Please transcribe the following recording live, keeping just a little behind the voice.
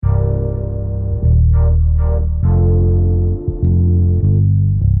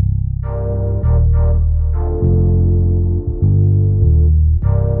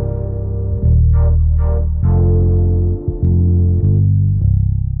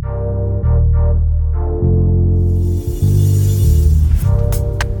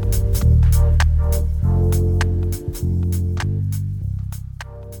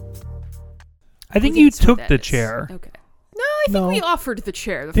I think you took the chair. Okay. No, I think we offered the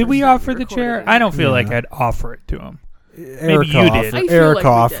chair. Did we offer the chair? I don't feel like I'd offer it to him. Maybe you did. Erica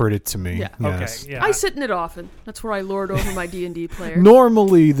offered it to me. Yeah. Yes. Okay. Yeah. I sit in it often. That's where I lord over my D&D players.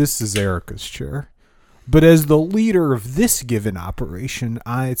 Normally, this is Erica's chair. But as the leader of this given operation,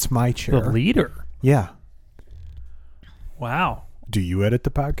 it's my chair. The leader? Yeah. Wow. Do you edit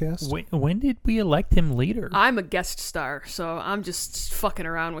the podcast? When did we elect him leader? I'm a guest star, so I'm just fucking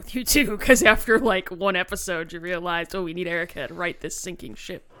around with you two, because after like one episode, you realized, we need Erica to write this sinking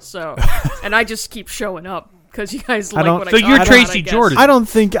ship. So, and I just keep showing up because you guys like what I So talk you're about, Tracy Jordan. I don't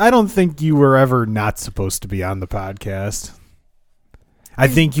think you were ever not supposed to be on the podcast. I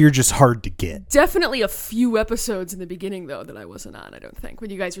think you're just hard to get. Definitely a few episodes in the beginning, though, that I wasn't on, I don't think, when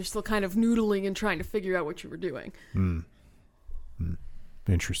you guys were still kind of noodling and trying to figure out what you were doing.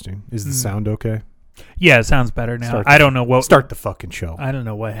 Interesting. Is the sound okay? Yeah, it sounds better now. I don't know what... Start the fucking show. I don't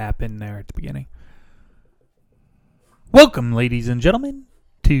know what happened there at the beginning. Welcome, ladies and gentlemen,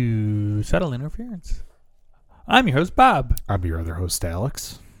 to Subtle Interference. I'm your host, Bob. I'm your other host,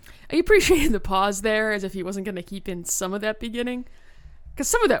 Alex. I appreciated the pause there, as if he wasn't going to keep in some of that beginning, because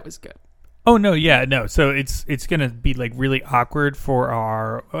some of that was good. Oh, no, yeah, no. So it's going to be like really awkward for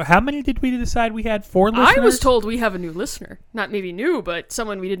our... How many did we decide we had? 4 listeners? I was told we have a new listener. Not maybe new, but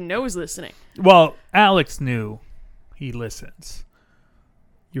someone we didn't know was listening. Well, Alex knew he listens.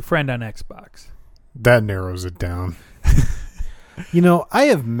 Your friend on Xbox. That narrows it down. I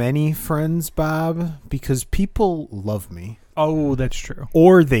have many friends, Bob, because people love me. Oh, that's true.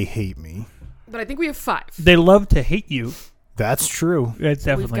 Or they hate me. But I think we have 5. They love to hate you. That's true. That's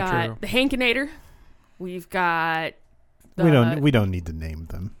definitely We've got true. the Hankinator. We've got We don't need to name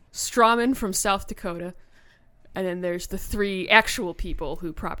them. Strawman from South Dakota. And then there's the 3 actual people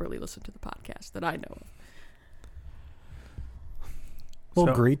who properly listen to the podcast that I know of.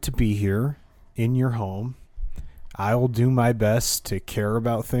 Well, great to be here in your home. I will do my best to care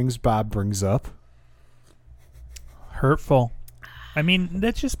about things Bob brings up. Hurtful. I mean,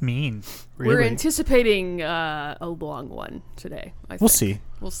 that's just mean. Really. We're anticipating a long one today. I think. We'll see.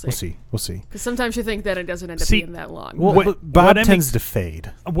 We'll see. Because sometimes you think that it doesn't end up being that long. Well, Bob tends to fade.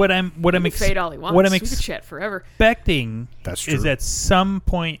 What I'm fade all he wants. We could chat forever. Expecting That's true. is at some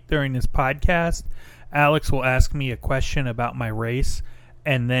point during this podcast, Alex will ask me a question about my race,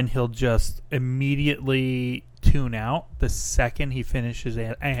 and then he'll just immediately tune out the second he finishes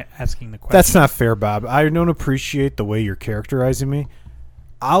asking the question. That's not fair, Bob. I don't appreciate the way you're characterizing me.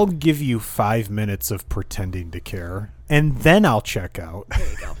 I'll give you 5 minutes of pretending to care, and then I'll check out. There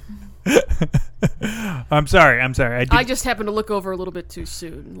you go. I'm sorry. I just happened to look over a little bit too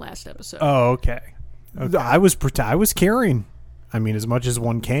soon last episode. Oh, okay. I was caring. I mean, as much as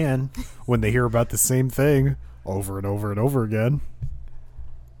one can when they hear about the same thing over and over and over again.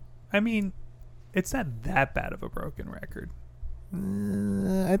 I mean, it's not that bad of a broken record.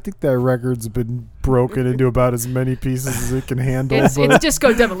 I think that record's been broken into about as many pieces as it can handle. It's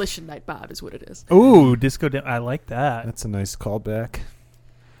Disco Demolition Night, Bob, is what it is. Ooh, I like that. That's a nice callback.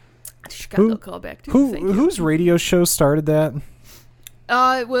 Chicago callback, too. Whose radio show started that?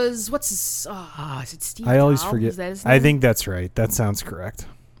 It was, is it Steve I always Dahl? forget. Is that his name? I think that's right. That sounds correct.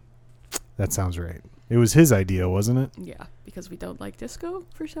 That sounds right. It was his idea, wasn't it? Yeah, because we don't like disco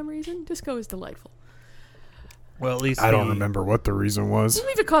for some reason. Disco is delightful. Well, at least I don't remember what the reason was. I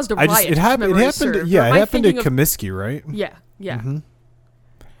believe it caused a riot. It happened. It happened at Comiskey, right? Yeah. Mm-hmm.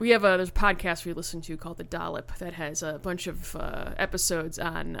 We have there's a podcast we listen to called The Dollop that has a bunch of episodes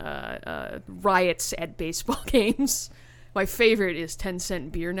on riots at baseball games. My favorite is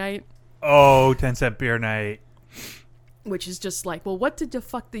 10-cent beer night. Oh, 10-cent beer night. Which is just like, well, what did the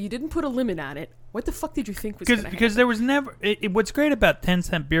fuck... You didn't put a limit on it. What the fuck did you think was going to happen? Because there was never... what's great about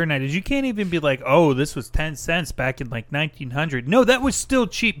 10-cent beer night is you can't even be like, oh, this was 10 cents back in like 1900. No, that was still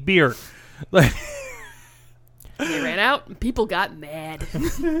cheap beer. Like... They ran out and people got mad.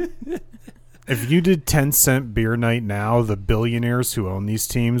 If you did 10-cent beer night now, the billionaires who own these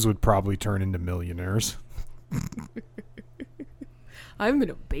teams would probably turn into millionaires. I haven't been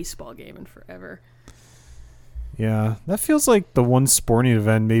to a baseball game in forever. Yeah, that feels like the one sporting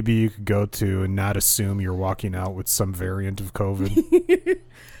event maybe you could go to and not assume you're walking out with some variant of COVID.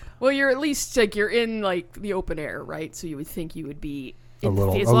 Well, you're at least like you're in like the open air, right? So you would think you would be a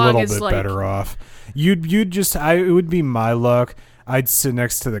little bit better off. It would be my luck. I'd sit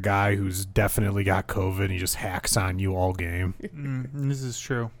next to the guy who's definitely got COVID and he just hacks on you all game. This is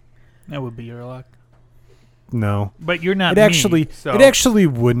true. That would be your luck. No, but you're not. It actually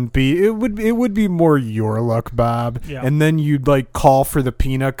wouldn't be. It would be more your luck, Bob. Yeah. And then you'd like call for the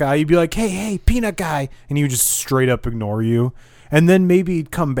peanut guy. You'd be like, "Hey, peanut guy," and he would just straight up ignore you. And then maybe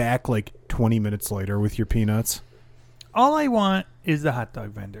he'd come back like 20 minutes later with your peanuts. All I want is the hot dog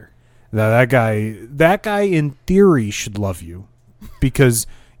vendor. Now, that guy in theory should love you because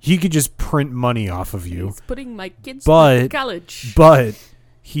he could just print money off of you. He's putting my kids through college. But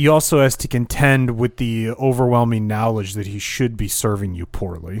he also has to contend with the overwhelming knowledge that he should be serving you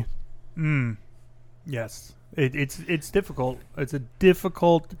poorly. Yes. It's difficult. It's a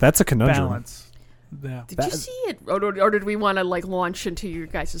difficult That's a conundrum. balance. Yeah. Did you see it? Or did we want to like launch into your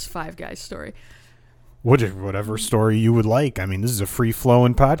guys' Five Guys story? Whatever story you would like. I mean, this is a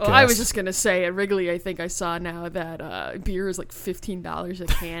free-flowing podcast. Oh, I was just going to say, at Wrigley, I think I saw now that beer is like $15 a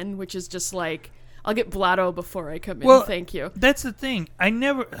can, which is just like, I'll get Blotto before I come in. Well, thank you. That's the thing. I've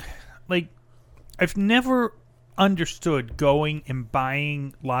never understood going and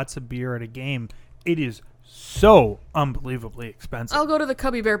buying lots of beer at a game. It is so unbelievably expensive. I'll go to the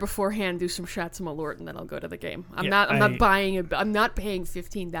Cubby Bear beforehand, do some shots of Malort, and then I'll go to the game. I'm not paying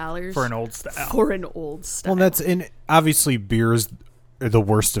 $15 for an old style. Well, and obviously beer is the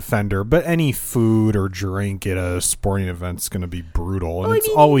worst offender, but any food or drink at a sporting event is going to be brutal, and it's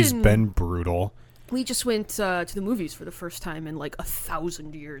always been brutal. We just went to the movies for the first time in like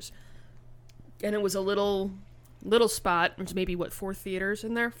 1,000 years, and it was a little spot. There's maybe 4 theaters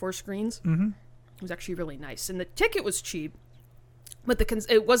in there, 4 screens. Mm-hmm. It was actually really nice, and the ticket was cheap, but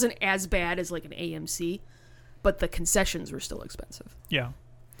it wasn't as bad as like an AMC, but the concessions were still expensive. Yeah,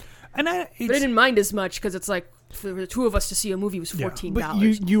 but I didn't mind as much because it's like for the two of us to see a movie was $14.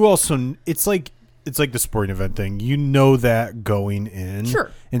 But you also, it's like the sporting event thing. You know that going in.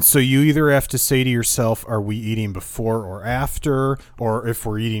 Sure. And so you either have to say to yourself, are we eating before or after? Or if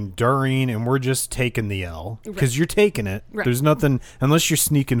we're eating during, and we're just taking the L. Because you're taking it. Right. There's nothing, unless you're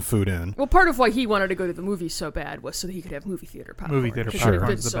sneaking food in. Well, part of why he wanted to go to the movies so bad was so that he could have movie theater popcorn. Movie theater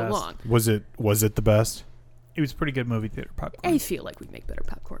popcorn is the best. Long. Was it the best? It was pretty good movie theater popcorn. I feel like we'd make better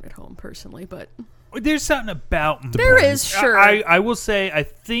popcorn at home, personally, but... There's something about... There is, sure. I will say, I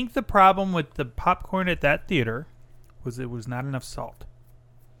think the problem with the popcorn at that theater was it was not enough salt.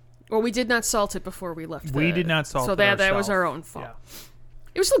 Well, we did not salt it before we left. We did not salt it ourselves. So that was our own fault. Yeah.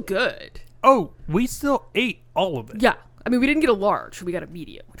 It was still good. Oh, we still ate all of it. Yeah. I mean, we didn't get a large. We got a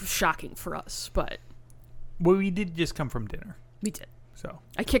medium, which was shocking for us, but... Well, we did just come from dinner. We did. So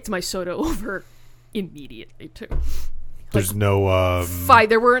I kicked my soda over immediately, too. There's no... They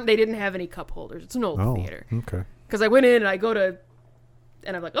didn't have any cup holders. It's an old theater. Okay. Because I went in and I go to...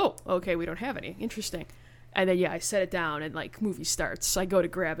 And I'm like, oh, okay, we don't have any. Interesting. And then, I set it down and, like, movie starts. I go to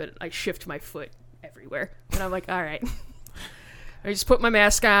grab it. I shift my foot everywhere. And I'm like, all right. I just put my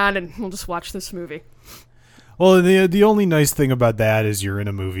mask on and we'll just watch this movie. Well, the only nice thing about that is you're in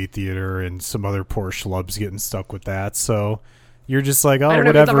a movie theater and some other poor schlub's getting stuck with that. So you're just like, oh,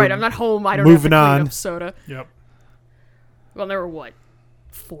 whatever. Right, I'm not home. I don't Moving have to clean on. up soda. Yep. Well, there were,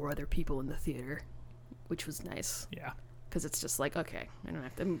 4 other people in the theater, which was nice. Yeah. Because it's just like, okay, I don't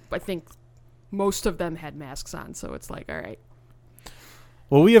have to... I think most of them had masks on, so it's like, all right.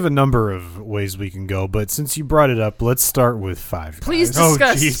 Well, we have a number of ways we can go, but since you brought it up, let's start with Five Guys. Please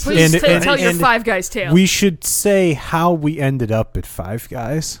discuss. Please tell your Five Guys tale. We should say how we ended up at Five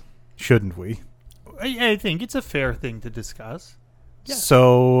Guys, shouldn't we? I think it's a fair thing to discuss. Yeah.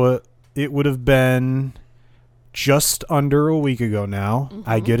 So it would have been just under a week ago now. Mm-hmm.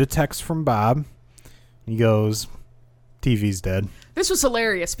 I get a text from Bob. He goes, TV's dead. This was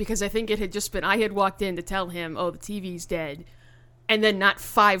hilarious because I think it had just been... I had walked in to tell him, oh, the TV's dead. And then not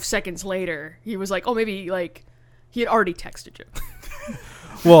 5 seconds later, he was like, oh, maybe, he had already texted you.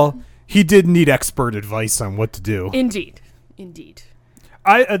 Well, he did need expert advice on what to do. Indeed.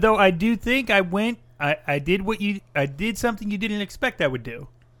 Though I do think I did something you didn't expect I would do.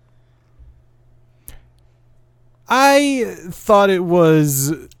 I thought it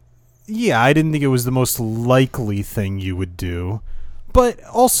was... Yeah, I didn't think it was the most likely thing you would do. But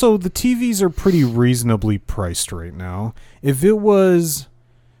also, the TVs are pretty reasonably priced right now. If it was,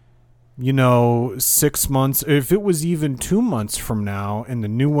 6 months, if it was even 2 months from now and the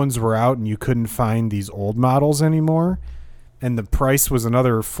new ones were out and you couldn't find these old models anymore, and the price was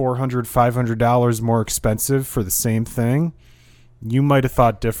another $400, $500 more expensive for the same thing, you might have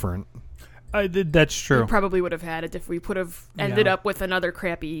thought different. That's true. We probably would have had it if we would have ended up with another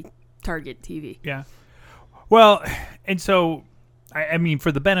crappy Target TV. Yeah. Well, and so... I mean,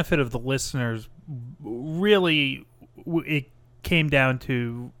 for the benefit of the listeners, really, it came down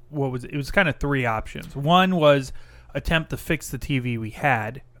to it was kind of 3 options. One was attempt to fix the TV we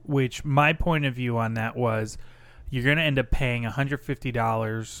had, which my point of view on that was you're going to end up paying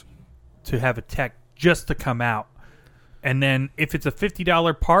 $150 to have a tech just to come out. And then if it's a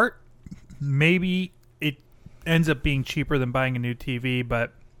 $50 part, maybe it ends up being cheaper than buying a new TV,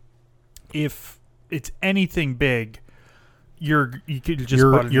 but if it's anything big, you could just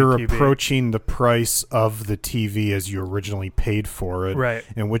buy a new you're TV. approaching the price of the TV as you originally paid for it. Right.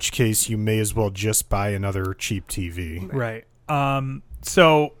 In which case, you may as well just buy another cheap TV. Right.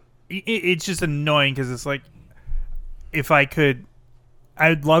 So it's just annoying because it's like, if I could,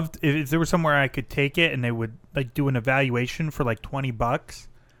 I'd love if there was somewhere I could take it and they would like do an evaluation for like $20.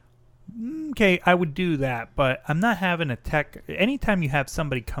 Okay, I would do that, but I'm not having a tech. Anytime you have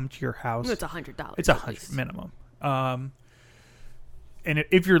somebody come to your house, It's $100. it's $100 minimum. And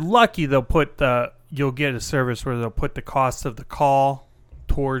if you're lucky, you'll get a service where they'll put the cost of the call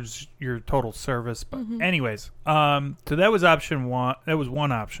towards your total service. But anyways, so that was option one. That was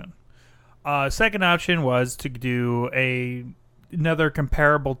one option. Second option was to do another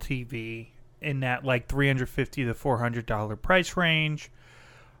comparable TV in that like $350 to $400 price range.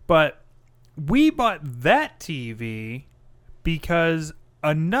 But we bought that TV because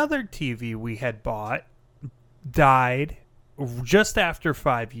another TV we had bought died just after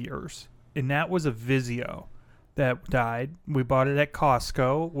 5 years, and that was a Vizio that died. We bought it at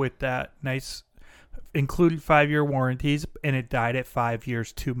Costco with that nice included 5-year warranties, and it died at 5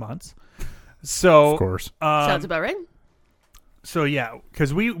 years 2 months. So Of course. Sounds about right. So yeah,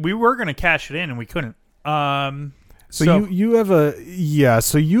 because we were gonna cash it in and we couldn't. So you have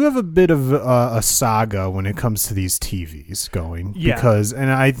a bit of a saga when it comes to these TVs going. Yeah. Because,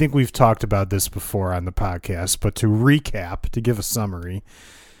 and I think we've talked about this before on the podcast, but to recap, to give a summary,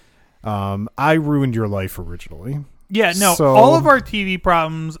 I ruined your life originally. Yeah, no, So- all of our TV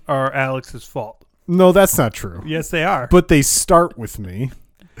problems are Alex's fault. No, that's not true. Yes, they are. But they start with me.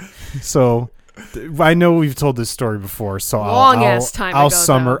 So I know we've told this story before, so Long ass time I'll ago,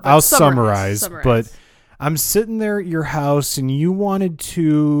 summer though, but I'll summarize. summarize. But I'm sitting there at your house, and you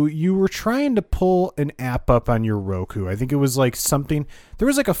were trying to pull an app up on your Roku. I think it was like something. There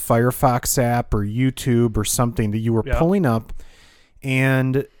was like a Firefox app or YouTube or something that you were pulling up,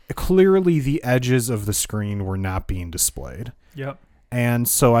 and clearly the edges of the screen were not being displayed. Yep. And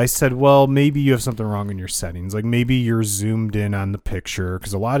so I said, well, maybe you have something wrong in your settings. Like maybe you're zoomed in on the picture,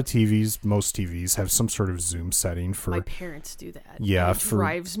 because a lot of TVs, most TVs have some sort of zoom setting for My parents do that. Yeah, And it for-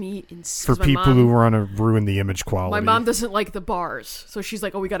 drives me insane. for people who want to ruin the image quality. My mom doesn't like the bars, so she's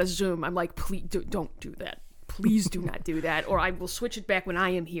like, "Oh, we got to zoom." I'm like, "Please don't do that. Please do not do that, or I will switch it back when I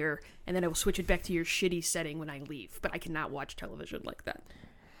am here, and then I will switch it back to your shitty setting when I leave." But I cannot watch television like that.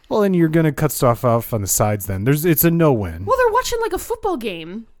 Well, and you're gonna cut stuff off on the sides. Then it's a no-win. Well, they're watching like a football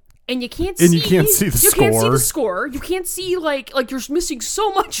game, and you can't And see. you can't see the You can't see score. the score. You can't see like you're missing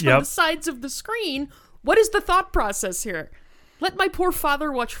so much Yep. on the sides of the screen. What is the thought process here? Let my poor father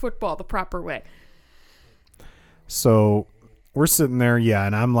watch football the proper way. So we're sitting there,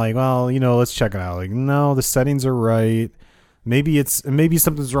 and I'm like, well, let's check it out. Like, no, the settings are right. Maybe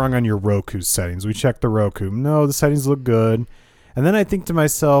something's wrong on your Roku settings. We checked the Roku. No, the settings look good. And then I think to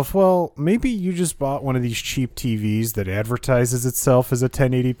myself, well, maybe you just bought one of these cheap TVs that advertises itself as a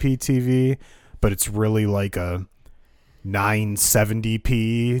 1080p TV, but it's really like a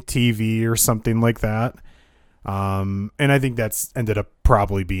 970p TV or something like that. And I think that's ended up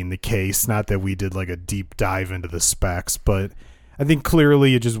probably being the case. Not that we did like a deep dive into the specs, but I think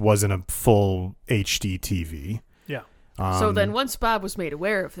clearly it just wasn't a full HD TV. Yeah. So then once Bob was made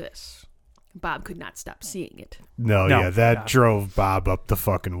aware of this, Bob could not stop seeing it. No, No, yeah, that yeah. drove Bob up the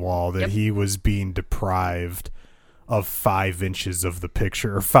fucking wall that Yep. he was being deprived of 5 inches of the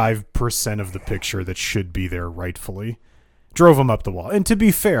picture, or 5% of the picture that should be there rightfully. Drove him up the wall. And to be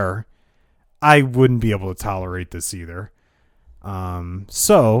fair, I wouldn't be able to tolerate this either.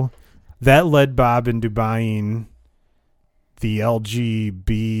 So that led Bob into buying the LG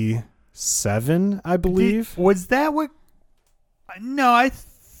B7, I believe. Was that what? No,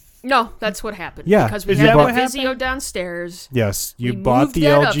 No, that's what happened. Yeah. Because we Is had that the what Vizio happened? downstairs. Yes, you We bought moved the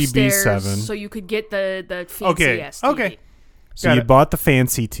that LG upstairs B7. so you could get the fancy Okay, ass TV. okay. So Got you it. bought the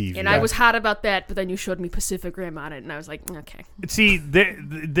fancy TV. And I was hot about that, but then you showed me Pacific Rim on it, and I was like, okay. See,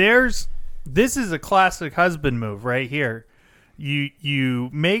 this is a classic husband move right here. You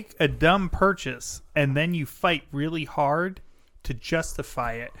make a dumb purchase and then you fight really hard to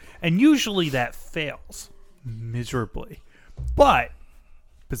justify it, and usually that fails miserably. But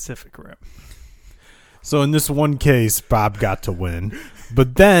Pacific Rim. So in this one case, Bob got to win,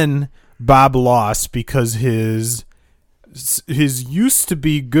 but then Bob lost because his used to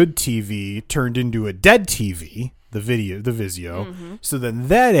be good TV turned into a dead TV, the Vizio. So then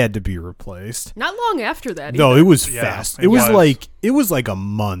that had to be replaced. Not long after that. No, either. it was Yeah, fast. it It was was. like a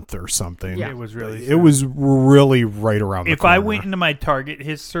month or something. Yeah. It was really. It was really right around the If corner. I went into my Target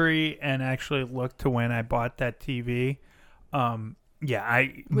history and actually looked to when I bought that TV,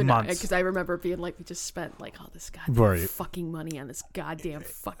 months. Because I remember being like, we just spent like all this goddamn Right. fucking money on this goddamn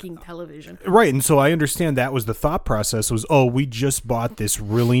fucking television. Right, and so I understand that was the thought process was, we just bought this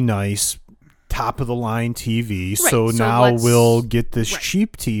really nice top-of-the-line TV, so now we'll get this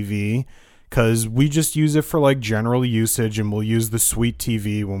cheap TV because we just use it for, like, general usage, and we'll use the sweet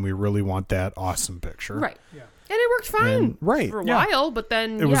TV when we really want that awesome picture. Right. Yeah. And it worked fine for a while, but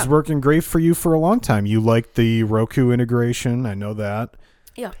then, It was working great for you for a long time. You liked the Roku integration, I know that.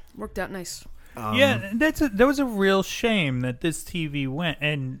 Yeah, worked out nice. That was a real shame that this TV went,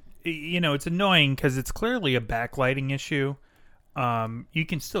 and it's annoying because it's clearly a backlighting issue. You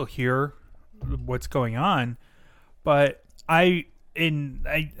can still hear what's going on, but I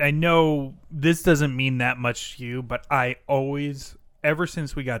know this doesn't mean that much to you, but I always, ever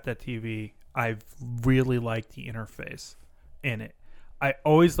since we got that TV, I've really liked the interface in it. I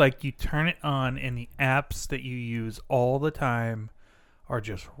always like you turn it on and the apps that you use all the time are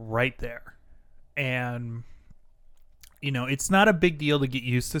just right there. And, it's not a big deal to get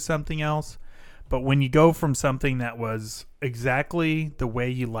used to something else, but when you go from something that was exactly the way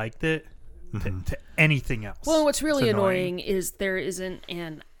you liked it to anything else. Well, what's really annoying is there isn't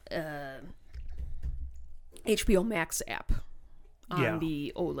an HBO Max app on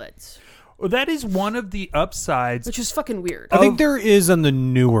the OLEDs. Well, that is one of the upsides. Which is fucking weird. I think there is on the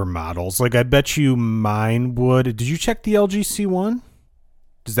newer models. Like, I bet you mine would. Did you check the LG C1?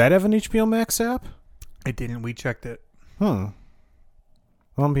 Does that have an HBO Max app? I didn't. We checked it. Huh.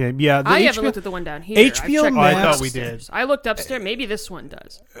 Well, yeah. I haven't looked at the one down here. HBO Max. I thought we did. I looked upstairs. Maybe this one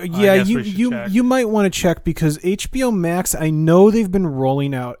does. Yeah, you might want to check because HBO Max, I know they've been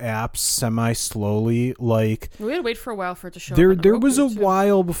rolling out apps semi-slowly. Like, we had to wait for a while for it to show there, up on there was a Roku, too.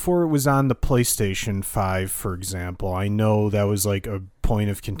 while before it was on the PlayStation 5, for example. I know that was like a point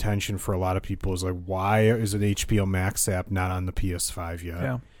of contention for a lot of people. Is like, why is an HBO Max app not on the PS5 yet?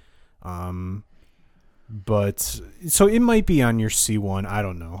 Yeah. But so it might be on your C1. I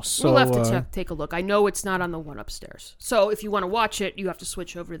don't know. So we'll have to take a look. I know it's not on the one upstairs. So if you want to watch it, you have to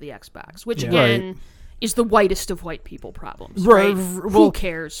switch over to the Xbox, which again is the whitest of white people problems. Right? Who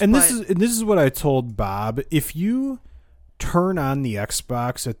cares? And this is what I told Bob. If you turn on the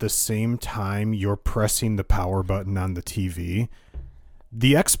Xbox at the same time you're pressing the power button on the TV,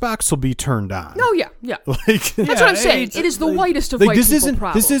 the Xbox will be turned on. No, yeah. Like, that's what I'm saying. It is the whitest of white people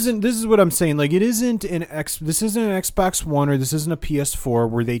problems. This is what I'm saying. Like, this isn't an Xbox One or this isn't a PS4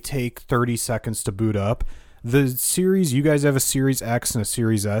 where they take 30 seconds to boot up. The series, you guys have a Series X and a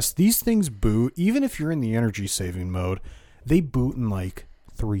Series S. These things boot, even if you're in the energy saving mode, they boot in like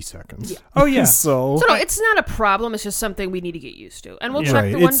 3 seconds. Yeah. Oh yeah. So no, it's not a problem. It's just something we need to get used to, and we'll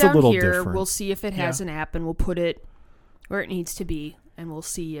check the one down here. Different. We'll see if it has an app, and we'll put it where it needs to be. And we'll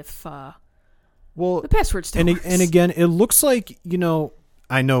see if the password still works. And again, it looks like,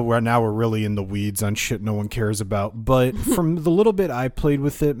 I know we're really in the weeds on shit no one cares about, but from the little bit I played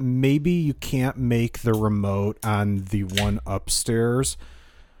with it, maybe you can't make the remote on the one upstairs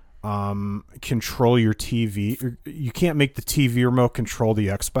control your TV. You can't make the TV remote control the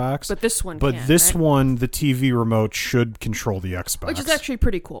Xbox. But this one But this one, the TV remote should control the Xbox. Which is actually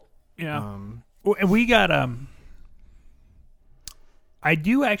pretty cool. Yeah. We got... I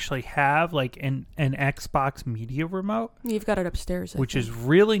do actually have like an Xbox Media remote. You've got it upstairs, which is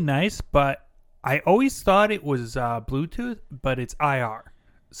really nice, but I always thought it was Bluetooth, but it's IR.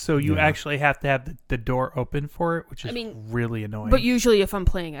 So you actually have to have the door open for it, which is really annoying. But usually if I'm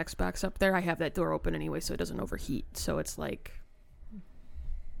playing Xbox up there, I have that door open anyway so it doesn't overheat. So it's like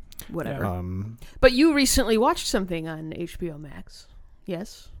whatever. Yeah. But you recently watched something on HBO Max.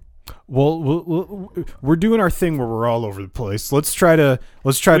 Yes? Well, we're doing our thing where we're all over the place. Let's try to move.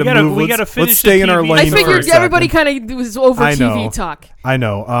 Let's stay in our lane. I figured everybody kind of was over TV talk. I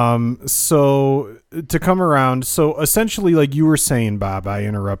know. So to come around, so essentially, like you were saying, Bob, I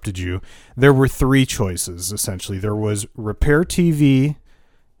interrupted you. There were 3 choices. Essentially, there was repair TV,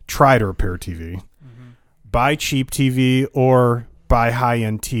 try to repair TV, buy cheap TV, or buy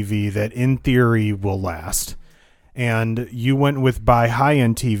high-end TV that in theory will last. And you went with buy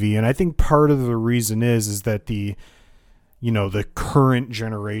high-end TV, and I think part of the reason is that the current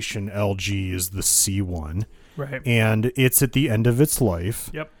generation LG is the C1, right? And it's at the end of its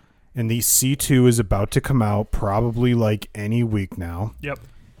life. Yep. And the C2 is about to come out probably like any week now. Yep.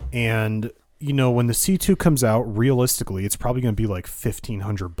 And when the C2 comes out, realistically, it's probably going to be like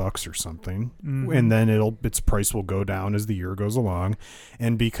 $1,500 or something, and then its price will go down as the year goes along.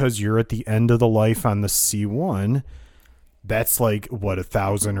 And because you're at the end of the life on the C1, that's like what,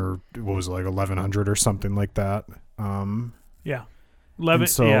 $1,000 or what was it, like $1,100 or something like that. Yeah. 11. And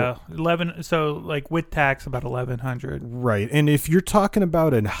so, yeah, 11. So like with tax, about 1,100. right. And if you're talking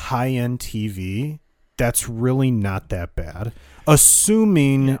about a high-end TV, that's really not that bad,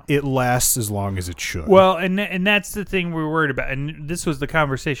 assuming it lasts as long as it should. Well, and that's the thing we're worried about. And this was the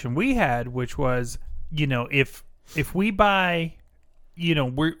conversation we had, which was, if we buy,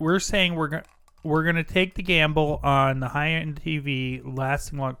 we're saying we're gonna take the gamble on the high end TV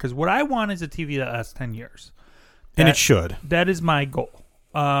lasting long, because what I want is a TV that lasts 10 years. And it should. That is my goal.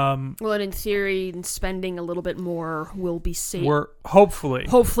 Well, and in theory, spending a little bit more will be safe. Hopefully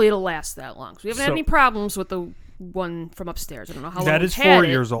it'll last that long. So we haven't had any problems with the one from upstairs. I don't know how long that it's is had 4 it.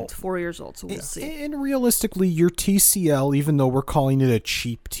 years old. It's 4 years old, so we'll see. And realistically, your TCL, even though we're calling it a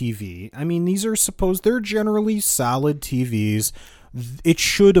cheap TV, I mean, they're generally solid TVs. It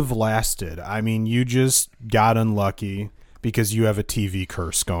should have lasted. I mean, you just got unlucky because you have a TV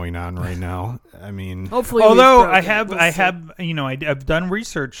curse going on right now. I mean, Hopefully, although we've broken it. I've done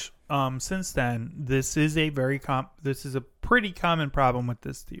research since then. This is a pretty common problem with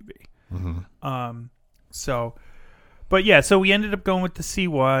this TV. mm-hmm. So we ended up going with the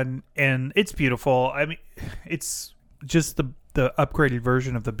C1, and it's beautiful. I mean, it's just the upgraded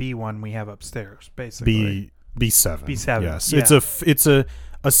version of the B1 we have upstairs, basically. B7. B7. Yes, yeah. it's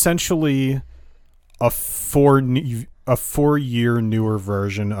essentially a 4-year newer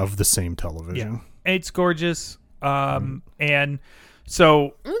version of the same television. Yeah. It's gorgeous. And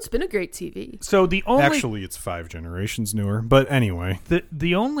so It's been a great TV. So the only Actually, it's 5 generations newer. But anyway,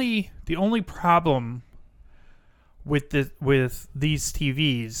 the only problem with these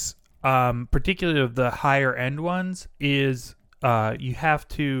TVs, particularly of the higher end ones, is you have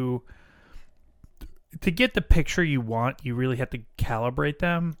to get the picture you want. You really have to calibrate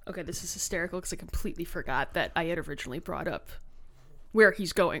them. Okay, this is hysterical because I completely forgot that I had originally brought up where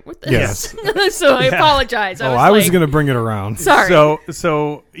he's going with this. Yes. So I apologize. I was going to bring it around. Sorry.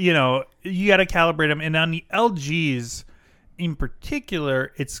 So you got to calibrate them, and on the LGs in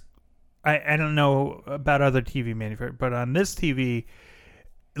particular, it's I don't know about other TV manufacturers, but on this TV,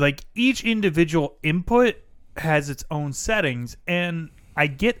 like each individual input has its own settings, and I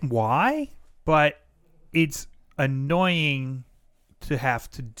get why, but it's annoying to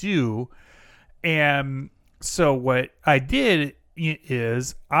have to do. And so what I did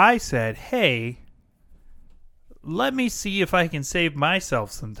is I said, hey, let me see if I can save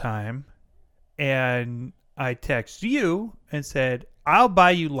myself some time. And I text you and said, I'll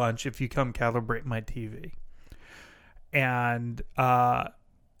buy you lunch if you come calibrate my TV. And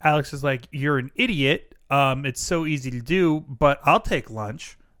Alex is like, you're an idiot. It's so easy to do, but I'll take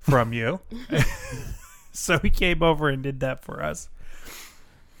lunch from you. So he came over and did that for us.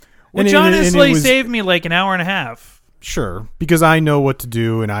 Which honestly saved me like an hour and a half. Sure, because I know what to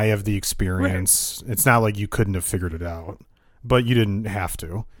do and I have the experience. Right. It's not like you couldn't have figured it out, but you didn't have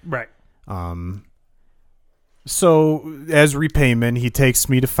to. Right. So as repayment, he takes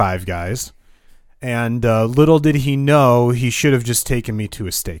me to Five Guys. And little did he know he should have just taken me to a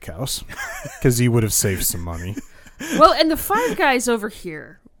steakhouse because he would have saved some money. Well, and the Five Guys over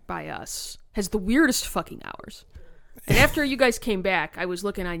here by us has the weirdest fucking hours. And after you guys came back, I was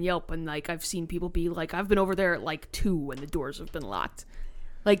looking on Yelp, and like I've seen people be like, I've been over there at like 2 when the doors have been locked.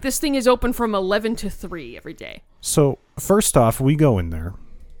 Like this thing is open from 11 to 3 every day. So first off, we go in there,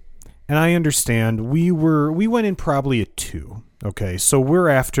 and I understand we went in probably at 2. Okay, so we're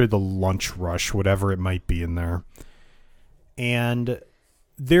after the lunch rush, whatever it might be in there, and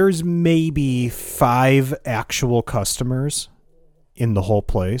there's maybe 5 actual customers in the whole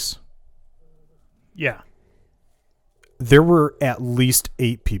place. Yeah. There were at least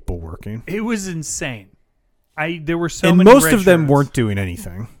 8 people working. It was insane. There were so and many most of them restaurants. weren't doing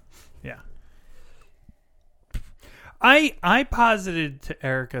anything. Yeah. I posited to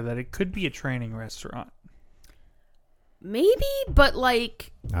Erica that it could be a training restaurant. Maybe, but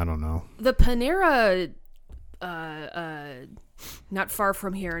like I don't know. the Panera, not far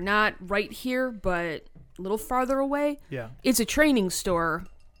from here, not right here, but a little farther away. Yeah. It's a training store,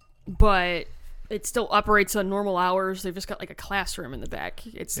 but it still operates on normal hours. They've just got like a classroom in the back.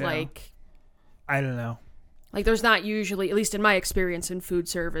 It's like, I don't know. Like there's not usually, at least in my experience in food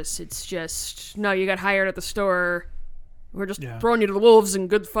service, it's just, no, you got hired at the store. We're just throwing you to the wolves and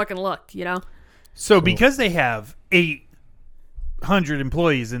good fucking luck, you know? So because they have 800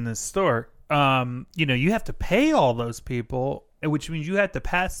 employees in this store, you have to pay all those people, which means you have to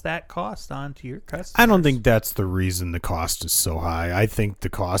pass that cost on to your customers. I don't think that's the reason the cost is so high. I think the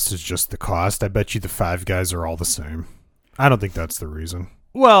cost is just the cost. I bet you the Five Guys are all the same. I don't think that's the reason.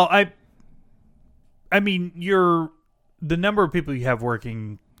 Well, I mean, the number of people you have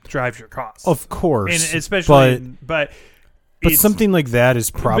working drives your costs. Of course. And especially, but But something like that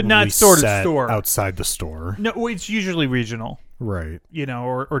is probably not store to set store. outside the store. No, it's usually regional, Right.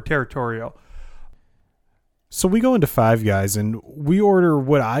 or territorial. So we go into Five Guys and we order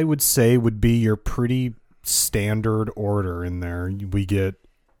what I would say would be your pretty standard order in there.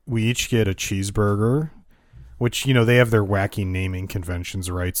 We each get a cheeseburger, which, they have their wacky naming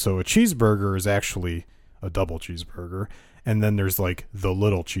conventions, right? So a cheeseburger is actually a double cheeseburger. And then there's like the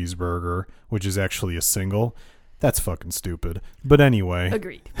little cheeseburger, which is actually a single. That's fucking stupid. But anyway.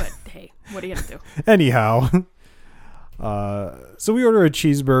 Agreed. But hey, what are you going to do? Anyhow. So we order a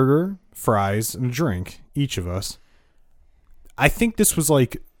cheeseburger, fries, and a drink, each of us. I think this was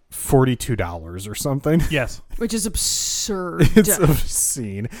like $42 or something. Yes. Which is absurd. It's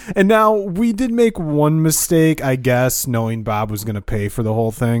obscene. And now we did make one mistake, I guess, knowing Bob was going to pay for the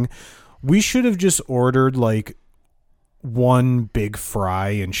whole thing. We should have just ordered like one big fry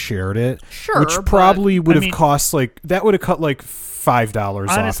and shared it. Sure. Which probably would have mean, cost that would have cut like $5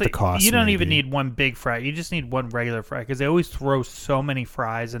 off honestly, the cost. you don't maybe. even need one big fry. You just need one regular fry because they always throw so many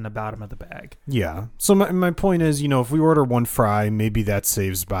fries in the bottom of the bag. Yeah. So my point is, if we order one fry, maybe that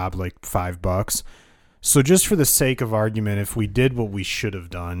saves Bob like $5. So just for the sake of argument, if we did what we should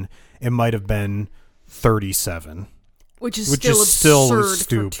have done, it might have been $37. Which is still absurd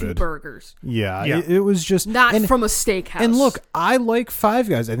stupid. for 2 burgers. Yeah. Yeah. It was just Not from a steakhouse. And look, I like Five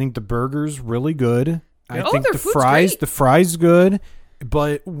Guys. I think the burger's really good. I think their the food's fries great. good.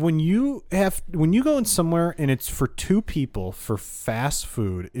 But when you go in somewhere and it's for 2 people for fast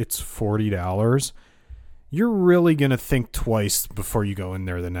food, it's $40. You're really going to think twice before you go in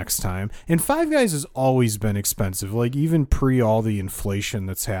there the next time. And Five Guys has always been expensive, like even pre all the inflation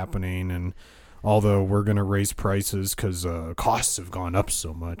that's happening. And although we're going to raise prices because costs have gone up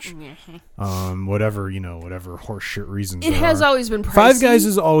so much, whatever horseshit reasons It there has are. always been pricey. Five Guys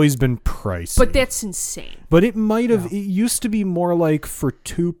has always been pricey. But that's insane. But it might have. It used to be more like for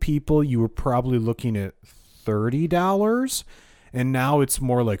 2 people, you were probably looking at $30, and now it's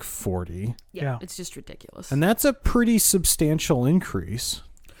more like $40, Yeah. It's just ridiculous. and that's a pretty substantial increase.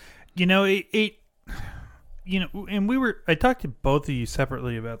 And I talked to both of you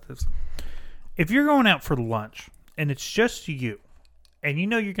separately about this. If you're going out for lunch and it's just you, and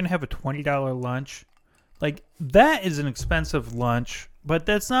you're going to have a $20 lunch, like that is an expensive lunch, but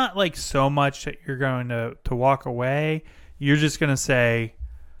that's not like so much that you're going to walk away. You're just going to say,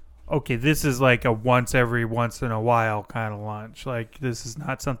 okay, this is like a once in a while kind of lunch. Like this is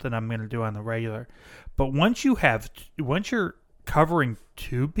not something I'm going to do on the regular. But once you're covering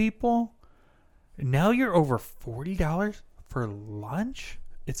 2 people, now you're over $40 for lunch.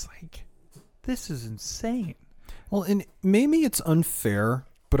 It's like, this is insane. Well, and maybe it's unfair,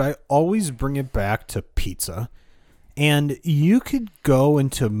 but I always bring it back to pizza. And you could go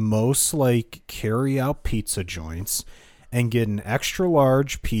into most like carry-out pizza joints and get an extra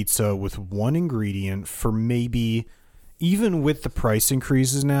large pizza with 1 ingredient for maybe, even with the price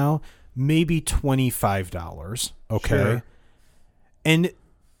increases now, maybe $25. Okay. Sure. And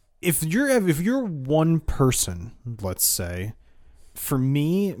if you're one person, let's say, for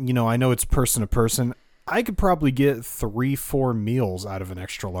me, I know it's person to person, I could probably get 3-4 meals out of an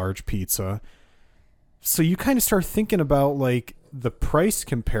extra large pizza. So you kind of start thinking about like the price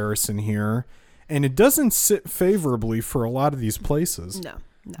comparison here, and it doesn't sit favorably for a lot of these places.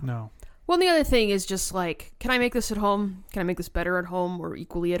 No. Well, and the other thing is just like, can I make this at home? Can I make this better at home or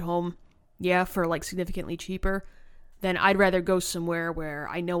equally at home? Yeah, for like significantly cheaper. Then I'd rather go somewhere where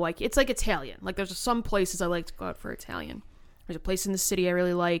I know it's like Italian. Like there's some places I like to go out for Italian. There's a place in the city I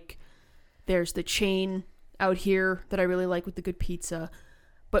really like. There's the chain out here that I really like with the good pizza.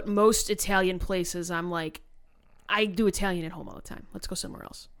 But most Italian places, I'm like, I do Italian at home all the time. Let's go somewhere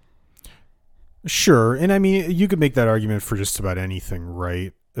else. Sure. And I mean, you could make that argument for just about anything,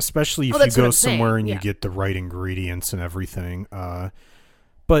 right? Especially if you that's what go I'm somewhere saying, and you get the right ingredients and everything.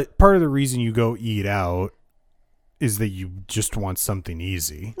 But part of the reason you go eat out is that you just want something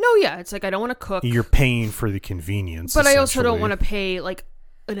easy. No, yeah. It's like I don't want to cook. You're paying for the convenience. But I also don't want to pay like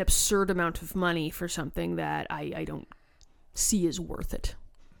an absurd amount of money for something that I don't see as worth it.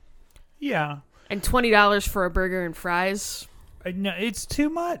 Yeah. And $20 for a burger and fries. No, it's too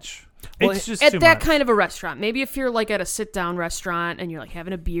much. Well, it's just at too that much. kind of a restaurant. Maybe if you're like at a sit-down restaurant and you're like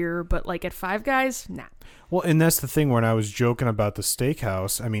having a beer, but like at Five Guys, nah. Well, and that's the thing when I was joking about the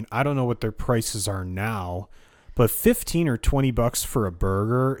steakhouse. I mean, I don't know what their prices are now, but $15 or $20 for a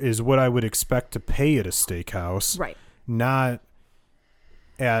burger is what I would expect to pay at a steakhouse. Right. Not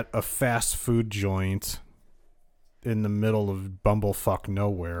at a fast food joint in the middle of bumblefuck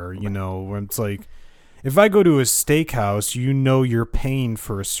nowhere, when it's like, if I go to a steakhouse, you're paying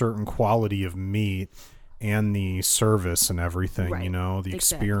for a certain quality of meat, and the service and everything, Right. the Exactly.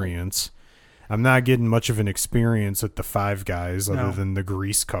 experience. I'm not getting much of an experience at the Five Guys other No. than the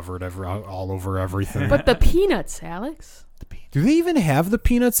grease covered all over everything. But the peanuts, Alex. Do they even have the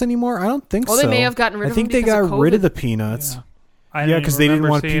peanuts anymore? I don't think so. Well, they may have gotten rid I of think them they because got of rid of COVID. the peanuts. I Yeah, because they didn't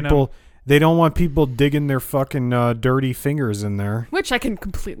remember want seeing 'em. people. They don't want people digging their fucking dirty fingers in there. Which I can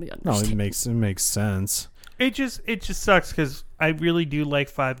completely No, understand. it makes sense. It just sucks because I really do like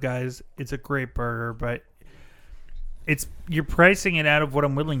Five Guys. It's a great burger, but you're pricing it out of what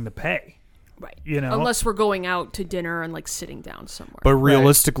I'm willing to pay. Right. You know? Unless we're going out to dinner and like sitting down somewhere. But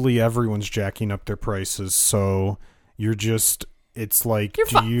realistically, everyone's jacking up their prices, so you're just. It's like, You're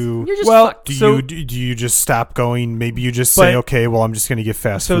fucked. you? You're just well, fucked. Do you just stop going? Maybe you just say, But- okay, well, I'm just going to get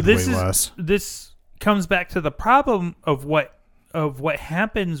fast So food this way is less. this comes back to the problem of what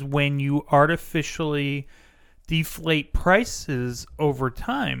happens when you artificially deflate prices over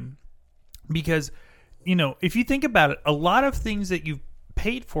time, because if you think about it, a lot of things that you've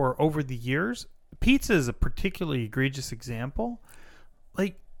paid for over the years, pizza is a particularly egregious example.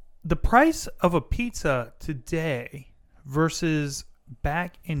 Like the price of a pizza today versus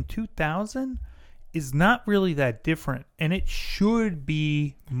back in 2000 is not really that different, and it should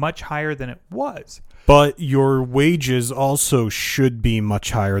be much higher than it was. But your wages also should be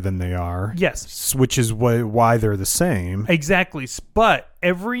much higher than they are. Yes, Which is why they're the same. exactly. But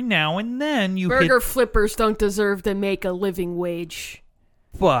every now and then you Burger hit. flippers don't deserve to make a living wage.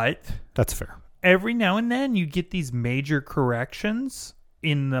 But That's fair. every now and then you get these major corrections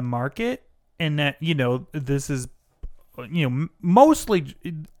in the market, and that this is mostly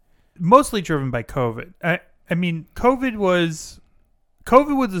driven by COVID. I mean, COVID was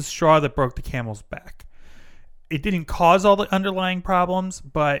the straw that broke the camel's back. It didn't cause all the underlying problems,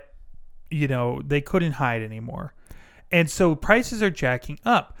 but they couldn't hide anymore, and so prices are jacking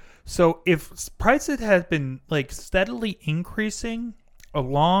up. So if prices have been like steadily increasing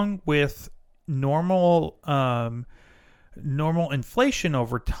along with normal inflation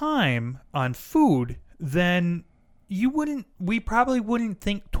over time on food, then we probably wouldn't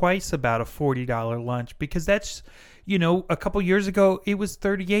think twice about a $40 lunch, because that's, a couple years ago it was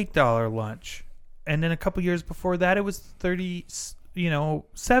 $38 lunch. And then a couple years before that it was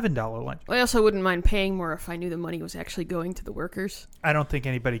 $7 lunch. I also wouldn't mind paying more if I knew the money was actually going to the workers. I don't think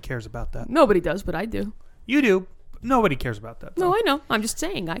anybody cares about that. Nobody does, but I do. You do. Nobody cares about that, though. No, I know. I'm just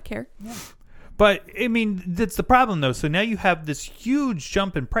saying I care. But, I mean, that's the problem, though. So now you have this huge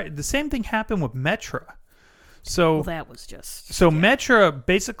jump in price. The same thing happened with Metra. So, Well, that was just... Metra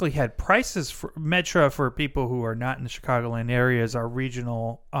basically had prices for Metra, for people who are not in the Chicagoland area, is our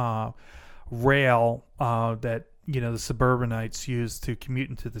regional rail that the suburbanites use to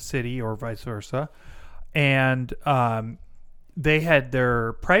commute into the city, or vice versa. And they had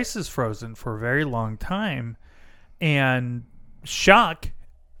their prices frozen for a very long time. And shock,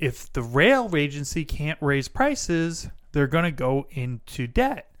 if the rail agency can't raise prices, they're going to go into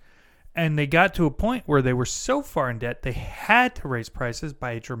debt. And they got to a point where they were so far in debt, they had to raise prices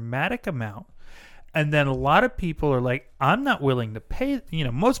by a dramatic amount. And then a lot of people are like, I'm not willing to pay.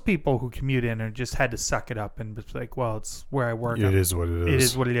 Most people who commute in and just had to suck it up and be like, well, it's where I work. It is what it is. It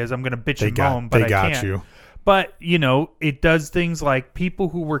is what it is. I'm going to bitch and moan, but they I got can't. you. But, it does things like people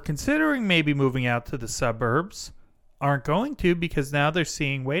who were considering maybe moving out to the suburbs aren't going to, because now they're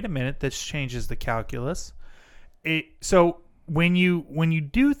seeing, wait a minute, this changes the calculus. So when you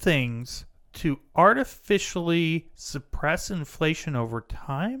do things to artificially suppress inflation over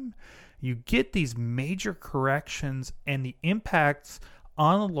time, you get these major corrections, and the impacts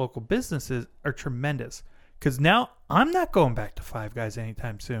on the local businesses are tremendous. Because now I'm not going back to Five Guys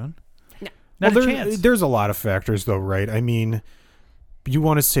anytime soon. No. Not Well, a chance. there's a lot of factors, though, right? I mean, you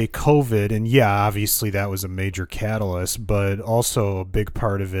want to say COVID, and yeah, obviously that was a major catalyst, but also a big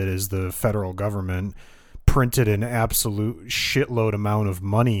part of it is the federal government printed an absolute shitload amount of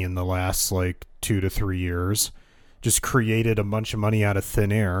money in the last 2 to 3 years, just created a bunch of money out of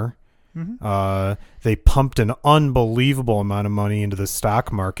thin air. Mm-hmm. They pumped an unbelievable amount of money into the stock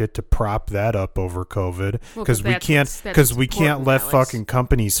market to prop that up over COVID, Well, because we can't important, let Alex. fucking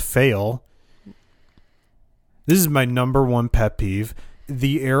companies fail. This is my number one pet peeve.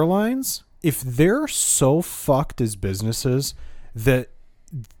 The airlines, if they're so fucked as businesses that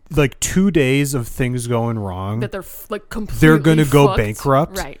 2 days of things going wrong, That they're completely they're going to go fucked.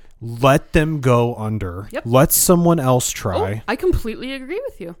 bankrupt. Right. Let them go under. Yep. Let someone else try. Oh, I completely agree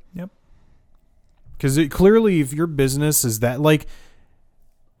with you. Yep. Because clearly, if your business is that, like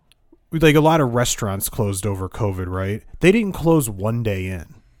a lot of restaurants closed over COVID, right? They didn't close one day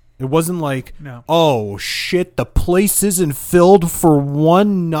in. It wasn't like, No. oh shit, the place isn't filled for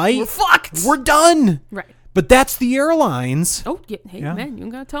one night. We're fucked. We're done. Right. But that's the airlines. Oh, yeah. Hey, Yeah. man, you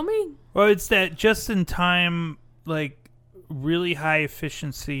gotta tell me. Well, it's that just in time, like really high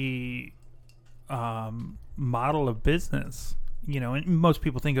efficiency model of business. And most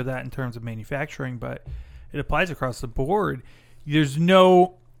people think of that in terms of manufacturing, but it applies across the board. There's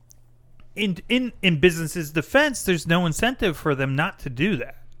no in businesses' defense. There's no incentive for them not to do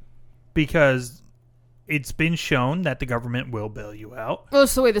that because it's been shown that the government will bail you out. Well,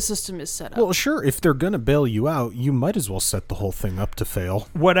 it's the way the system is set up. Well, sure, if they're going to bail you out, you might as well set the whole thing up to fail.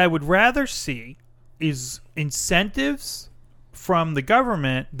 What I would rather see is incentives from the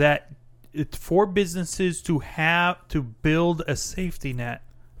government that it's for businesses to have to build a safety net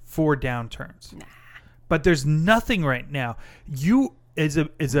for downturns. Nah. But there's nothing right now. You as an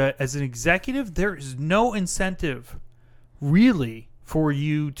executive, there is no incentive really for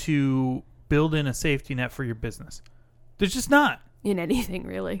you to build in a safety net for your business. There's just not. In anything,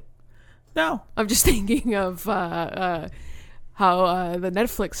 really. No. I'm just thinking of how the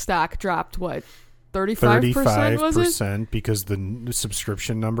Netflix stock dropped, what, 35%, was it? 35% because the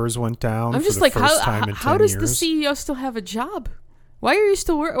subscription numbers went down. I'm for just the like, first time in how 10 does years. the CEO still have a job? Why are you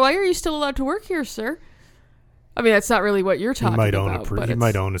still allowed to work here, sir? I mean, that's not really what you're talking about. He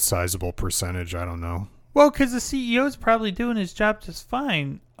might own a sizable percentage. I don't know. Well, because the CEO is probably doing his job just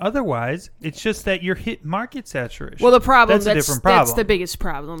fine. Otherwise, it's just that you're hit market saturation. Well, the problem that's a different problem. That's the biggest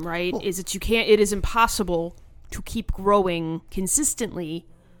problem, right? Is that it is impossible to keep growing consistently,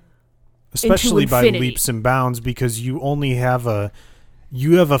 especially by infinity. leaps and bounds, because you only have a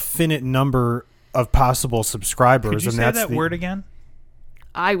finite number of possible subscribers. Could you and say that's that the word again?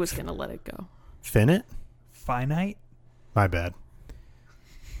 I was gonna let it go. Finite? Finite? My bad.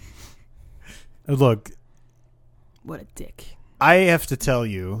 Look, What a dick. I have to tell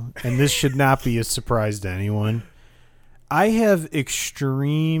you, and this should not be a surprise to anyone, I have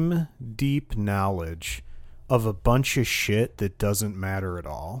extreme deep knowledge of a bunch of shit that doesn't matter at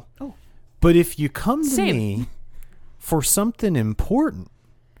all. Oh. But if you come to Same. me for something important,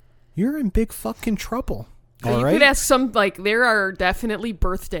 you're in big fucking trouble. So All you right? could ask there are definitely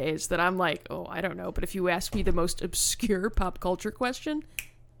birthdays that I'm like, oh, I don't know. But if you ask me the most obscure pop culture question,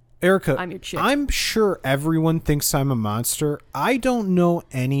 Erica, I'm your chick. I'm sure everyone thinks I'm a monster. I don't know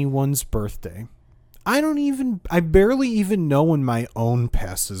anyone's birthday. I barely even know when my own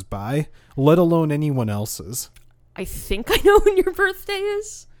passes by, let alone anyone else's. I think I know when your birthday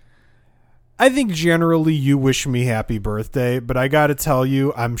is. I think generally you wish me happy birthday, but I got to tell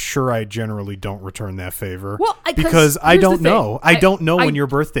you, I'm sure I generally don't return that favor. Well, because I here's the don't know. thing. I don't know when your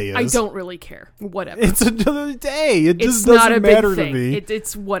birthday is. I don't really care. Whatever. It's another day. It just It's not doesn't a big matter thing. to me.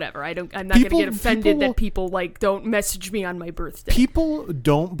 It's whatever. I'm not gonna get offended people- that people like don't message me on my birthday. People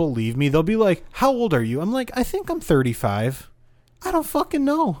don't believe me. They'll be like, "How old are you?" I'm like, "I think I'm 35." I don't fucking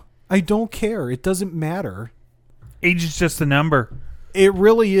know. I don't care. It doesn't matter. Age is just a number. It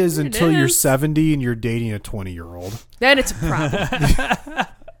really is It until you're is. 70 and you're dating a 20-year-old. Then it's a problem.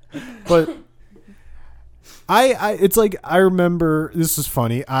 But it's like I remember this is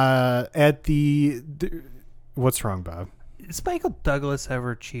funny. At the what's wrong, Bob? Has Michael Douglas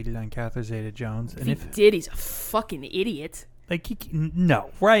ever cheated on Catherine Zeta-Jones? If he did, he's a fucking idiot.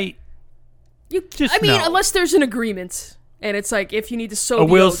 No, right? Unless there's an agreement, and it's like if you need to sow A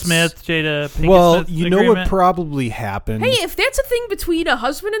the Will oats. Smith, Jada Pinkett Well, Smith you know agreement? what probably happened. Hey, if that's a thing between a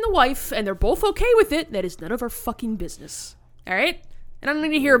husband and the wife, and they're both okay with it, that is none of our fucking business. All right? And I don't need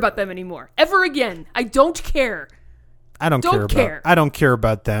to hear about them anymore. Ever again. I don't care. I don't Don't care care. about. I don't care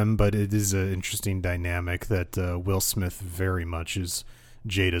about them, but it is an interesting dynamic that Will Smith very much is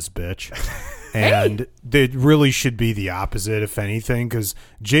Jada's bitch, and it really should be the opposite, if anything, because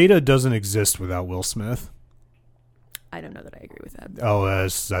Jada doesn't exist without Will Smith. I don't know that I agree with that. Oh,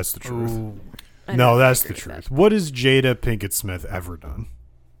 that's the truth. Ooh. I don't No, know that I that's agree the with truth. that. What has Jada Pinkett Smith ever done?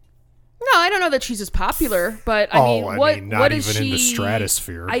 No, I don't know that she's as popular, but I mean, I what mean, not what is even she? in the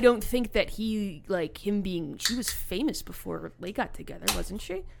stratosphere. I don't think that he she was famous before they got together, wasn't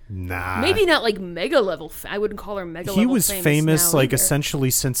she? Nah. Maybe not like mega level. I wouldn't call her mega level. He was famous now like either. essentially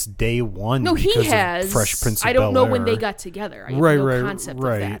since day one. No, he because of has. Fresh Prince of I don't know Bel-Air. when they got together. I have Right, no right, concept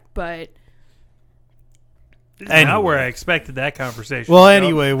right. of that. But Not Anyway. where I expected that conversation. Well, to go.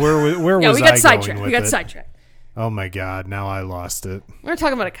 anyway, where yeah, was we got I sidetracked. going with We got it? sidetracked. Oh my god! Now I lost it. We're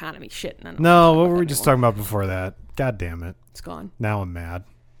talking about economy shit. No, what were we just talking about before that? God damn it! It's gone. Now I'm mad.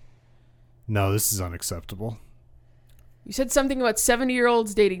 No, this is unacceptable. You said something about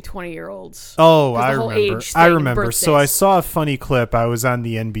 70-year-olds dating 20-year-olds. Oh, There's I the whole remember. age I thing, remember. So I birthdays. saw a funny clip. I was on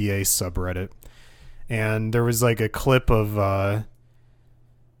the NBA subreddit, and there was like a clip of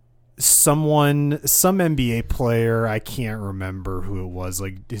some NBA player, I can't remember who it was.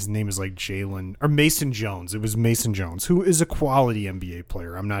 Like his name is like Jalen or Mason Jones. It was Mason Jones, who is a quality NBA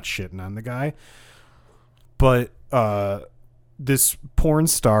player. I'm not shitting on the guy, but this porn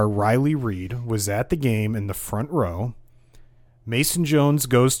star Riley Reid was at the game in the front row. Mason Jones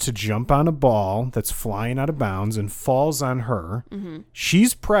goes to jump on a ball that's flying out of bounds and falls on her. Mm-hmm.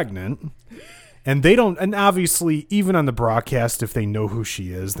 She's pregnant. And they don't, and obviously, even on the broadcast, if they know who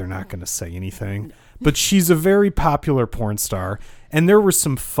she is, they're not going to say anything. No. But she's a very popular porn star. And there were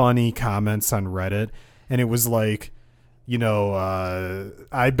some funny comments on Reddit. And it was like, you know,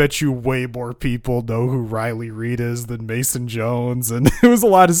 I bet you way more people know who Riley Reid is than Mason Jones. And it was a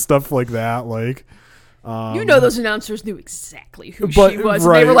lot of stuff like that. Like, you know, those announcers knew exactly who she was.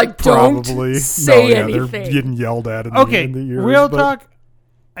 Right, and they were like, don't say anything. They're getting yelled at in the ears. Real talk.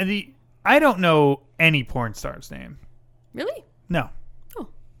 I don't know any porn star's name. Really? No. Oh.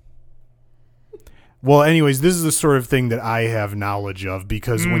 Well, anyways, this is the sort of thing that I have knowledge of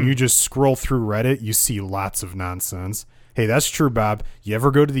because when you just scroll through Reddit, you see lots of nonsense. Hey, that's true, Bob. You ever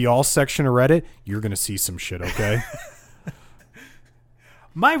go to the all section of Reddit, you're going to see some shit, okay?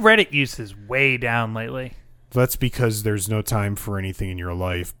 My Reddit use is way down lately. That's because there's no time for anything in your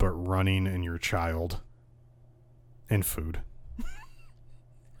life but running and your child and food.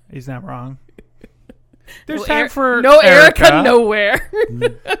 He's not wrong. There's no time for no Erica nowhere.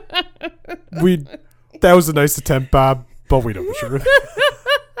 That was a nice attempt, Bob, but we know for sure.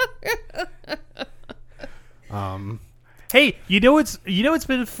 Hey, you know it's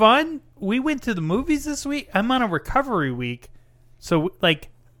been fun? We went to the movies this week. I'm on a recovery week. So like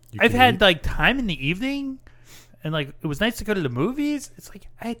I've had like time in the evening and like it was nice to go to the movies. It's like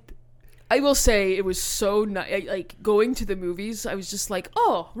I will say it was so nice. Like going to the movies, I was just like,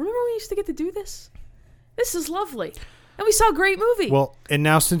 oh, remember we used to get to do this? This is lovely. And we saw a great movie. Well, and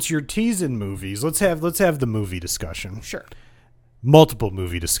now since you're teasing movies, let's have the movie discussion. Sure. Multiple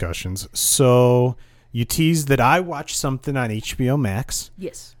movie discussions. So you teased that I watched something on HBO Max.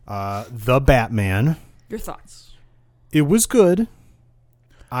 Yes. The Batman. Your thoughts? It was good.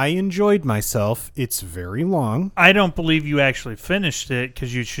 I enjoyed myself. It's very long. I don't believe you actually finished it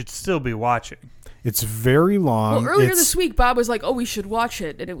because you should still be watching. It's very long. Well, earlier this week, Bob was like, oh, we should watch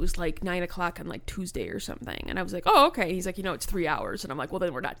it. And it was like 9 o'clock on like Tuesday or something. And I was like, oh, okay. He's like, it's 3 hours. And I'm like, well,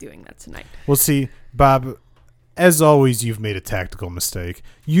 then we're not doing that tonight. Well, see, Bob, as always, you've made a tactical mistake.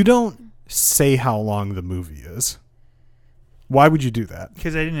 You don't say how long the movie is. Why would you do that?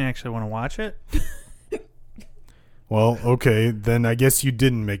 Because I didn't actually want to watch it. Well, okay, then I guess you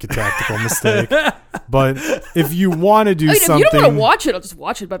didn't make a tactical mistake. But if you want to do something... If you don't want to watch it, I'll just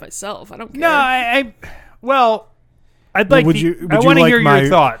watch it by myself. I don't care. No, I'd like I want to hear your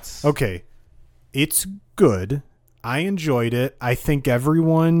thoughts. Okay, it's good. I enjoyed it. I think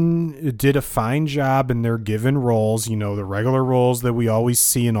everyone did a fine job in their given roles, you know, the regular roles that we always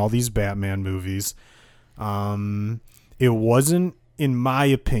see in all these Batman movies. It wasn't, in my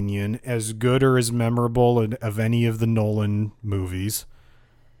opinion, as good or as memorable of any of the Nolan movies.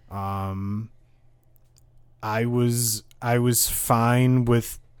 I was fine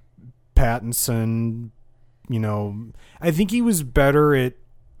with Pattinson. You know, I think he was better at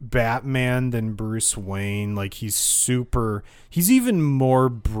Batman than Bruce Wayne. Like he's even more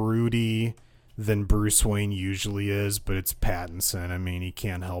broody than Bruce Wayne usually is, but it's Pattinson. I mean, he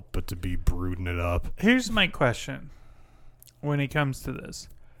can't help but to be brooding it up. Here's my question. When it comes to this,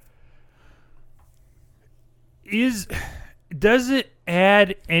 does it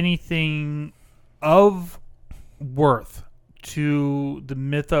add anything of worth to the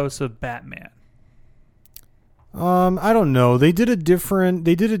mythos of Batman? I don't know. They did a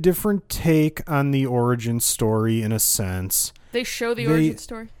different take on the origin story in a sense. They show the origin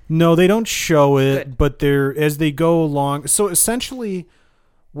story? No, they don't show it, Good. but as they go along. So essentially,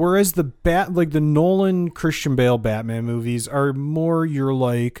 whereas the Nolan Christian Bale Batman movies are more your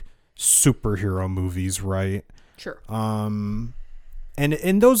like superhero movies, right? Sure. And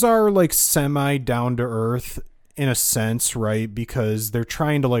those are like semi down to earth in a sense, right? Because they're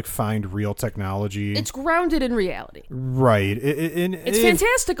trying to like find real technology. It's grounded in reality. Right. It's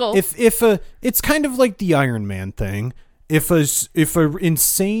fantastical. It's kind of like the Iron Man thing. If a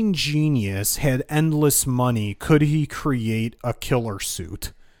insane genius had endless money, could he create a killer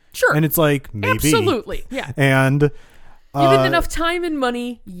suit? Sure. And it's like, maybe. Absolutely. Yeah. And given enough time and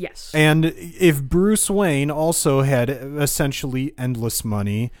money, yes. And if Bruce Wayne also had essentially endless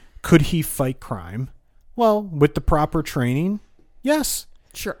money, could he fight crime? Well, with the proper training, yes.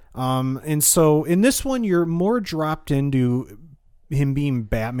 Sure. And so in this one, you're more dropped into him being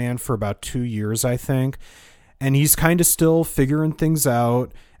Batman for about 2 years, I think. and he's kind of still figuring things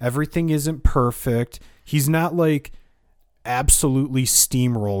out. Everything isn't perfect. He's not like absolutely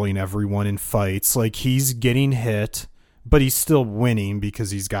steamrolling everyone in fights. Like, he's getting hit, but he's still winning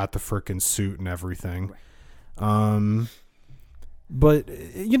because he's got the frickin' suit and everything. But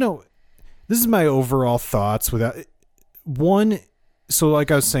you know, this is my overall thoughts without one. So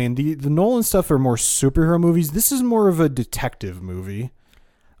like I was saying, the Nolan stuff are more superhero movies. This is more of a detective movie,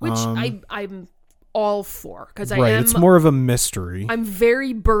 which I'm all for, because it's more of a mystery. I'm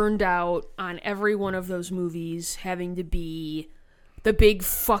very burned out on every one of those movies having to be the big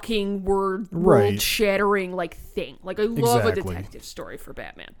fucking world shattering like thing. Like, I love a detective story for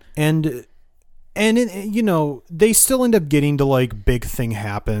Batman. And you know, they still end up getting to like big thing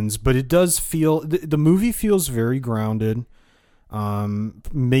happens, but it does feel the movie feels very grounded.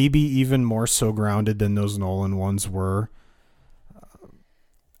 Maybe even more so grounded than those Nolan ones were.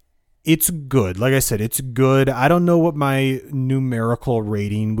 It's good. Like I said, it's good. I don't know what my numerical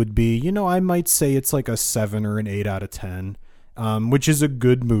rating would be. You know, I might say it's like a 7 or an 8 out of 10, which is a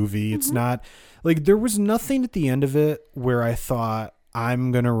good movie. It's not like there was nothing at the end of it where I thought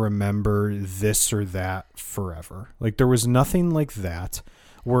I'm going to remember this or that forever. Like, there was nothing like that.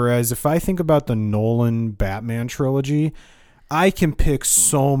 Whereas if I think about the Nolan Batman trilogy, I can pick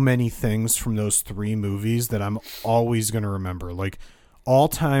so many things from those 3 movies that I'm always going to remember. Like,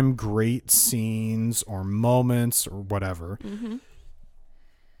 all-time great scenes or moments or whatever.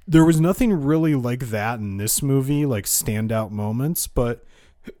 There was nothing really like that in this movie, like standout moments, but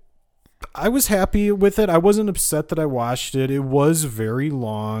I was happy with it. I wasn't upset that I watched it. It was very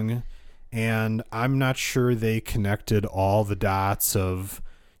long, and I'm not sure they connected all the dots of,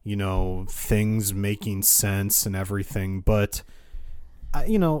 you know, things making sense and everything. But,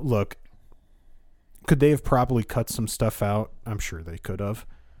 you know, look, could they have probably cut some stuff out? I'm sure they could have.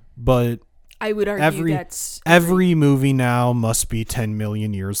 But I would argue every movie now must be 10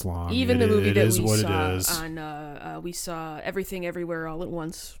 million years long. Even the movie that we saw Everything Everywhere All at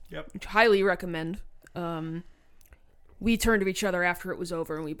Once, which I highly recommend. We turned to each other after it was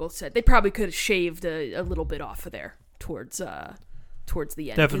over, and we both said they probably could have shaved a little bit off of there towards the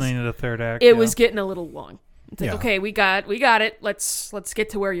end. Definitely in the third act. It was getting a little long. It's like, okay, we got it. Let's get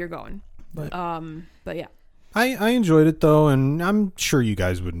to where you're going. But yeah. I enjoyed it, though, and I'm sure you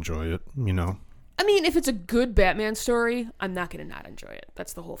guys would enjoy it, you know. I mean, if it's a good Batman story, I'm not going to not enjoy it.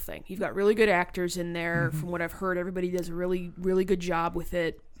 That's the whole thing. You've got really good actors in there. From what I've heard, everybody does a really, really good job with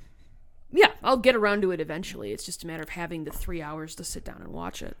it. Yeah, I'll get around to it eventually. It's just a matter of having the 3 hours to sit down and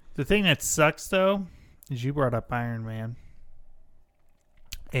watch it. The thing that sucks, though, is you brought up Iron Man.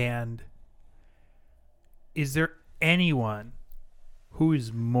 And is there anyone who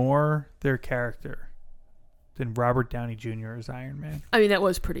is more their character than Robert Downey Jr. as Iron Man? I mean, that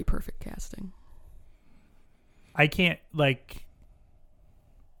was pretty perfect casting. I can't, like...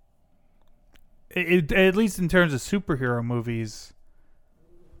 at least in terms of superhero movies,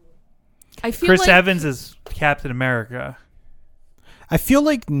 I feel Chris like Evans is Captain America. I feel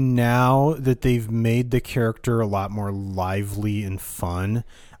like now that they've made the character a lot more lively and fun,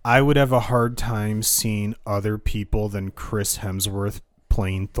 I would have a hard time seeing other people than Chris Hemsworth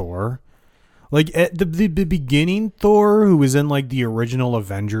playing Thor. Like, at the beginning, Thor, who was in like the original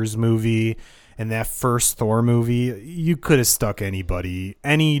Avengers movie and that first Thor movie, you could have stuck anybody,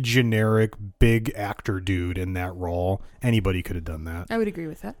 any generic big actor dude in that role. Anybody could have done that. I would agree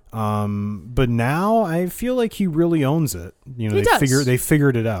with that. But now I feel like he really owns it. You know, they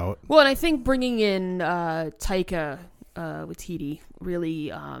figured it out. Well, and I think bringing in Taika Waititi really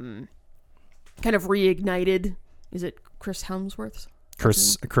kind of reignited. Is it Chris Hemsworth?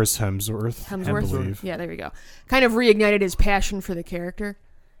 Chris Hemsworth, I believe. Yeah, there we go. Kind of reignited his passion for the character.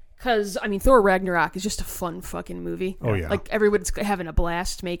 Because, I mean, Thor Ragnarok is just a fun fucking movie. Oh, yeah. Like, everyone's having a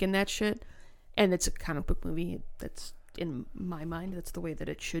blast making that shit. And it's a comic book movie. That's, in my mind, that's the way that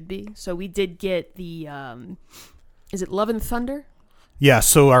it should be. So we did get the, is it Love and Thunder? Yeah,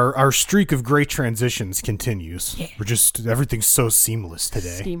 so our streak of great transitions continues. Yeah. Everything's so seamless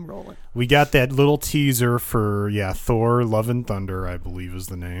today. Steamrolling. We got that little teaser for, Thor, Love and Thunder, I believe is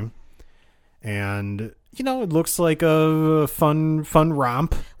the name. And, you know, it looks like a fun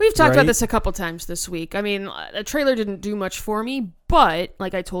romp. We've talked about this a couple times this week. I mean, the trailer didn't do much for me, but,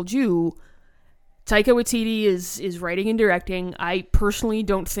 like I told you, Taika Waititi is writing and directing. I personally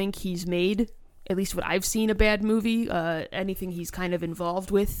don't think he's made, at least what I've seen, a bad movie. Anything he's kind of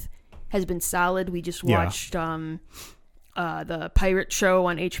involved with has been solid. We just watched the pirate show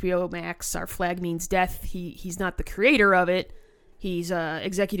on HBO Max, Our Flag Means Death. He's not the creator of it. He's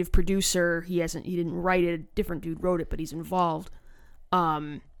executive producer. He didn't write it. A different dude wrote it, but he's involved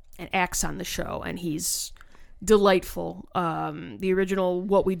and acts on the show. And he's delightful. The original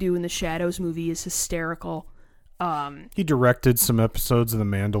What We Do in the Shadows movie is hysterical. He directed some episodes of The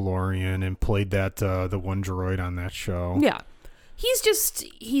Mandalorian and played that the one droid on that show. Yeah.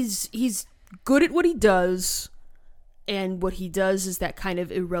 He's good at what he does, and what he does is that kind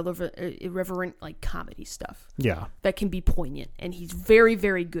of irreverent like comedy stuff. Yeah. That can be poignant, and he's very,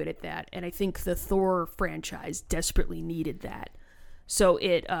 very good at that. And I think the Thor franchise desperately needed that. So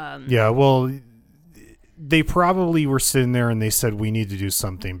it Yeah, well, they probably were sitting there and they said we need to do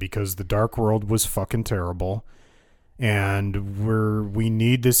something because the Dark World was fucking terrible. And we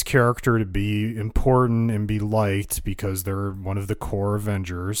need this character to be important and be liked because they're one of the core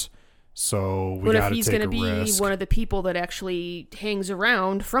Avengers. So we got to take a risk. What if he's going to be one of the people that actually hangs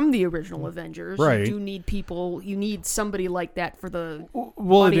around from the original Avengers? Right. You do need people. You need somebody like that for the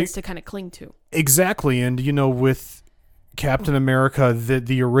audience to kind of cling to. Exactly, and with Captain America,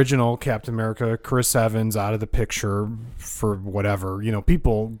 the original Captain America, Chris Evans out of the picture for whatever.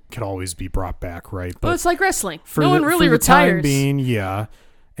 People can always be brought back, right? But it's like wrestling. No one really for the retires. Time being, yeah.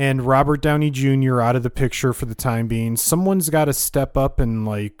 And Robert Downey Jr. out of the picture for the time being. Someone's got to step up and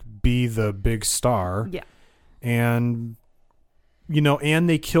be the big star. Yeah. And and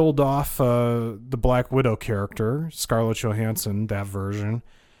they killed off the Black Widow character, Scarlett Johansson, that version.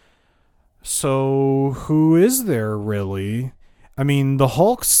 So who is there really? I mean, the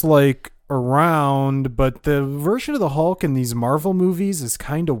Hulk's around, but the version of the Hulk in these Marvel movies is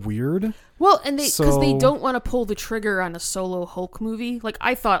kind of weird. Well, and because they don't want to pull the trigger on a solo Hulk movie.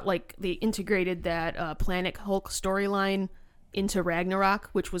 I thought they integrated that Planet Hulk storyline into Ragnarok,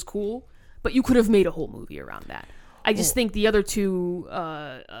 which was cool, but you could have made a whole movie around that. I just think the other two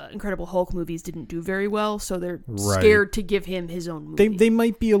Incredible Hulk movies didn't do very well, so they're scared to give him his own movie. They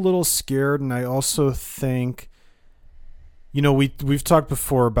might be a little scared, and I also think, we've talked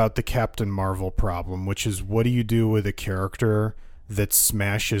before about the Captain Marvel problem, which is what do you do with a character that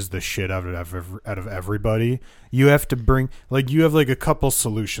smashes the shit out of everybody? You have to bring you have a couple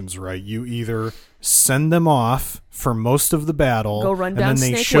solutions, right? You either send them off for most of the battle, go run down and then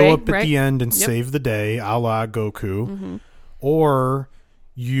they Snake show Way, up at right? the end and save the day, a la Goku. Mm-hmm. Or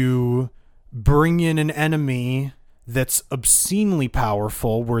you bring in an enemy that's obscenely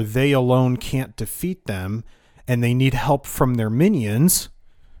powerful where they alone can't defeat them and they need help from their minions,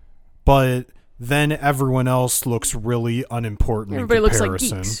 but then everyone else looks really unimportant. Everybody in looks like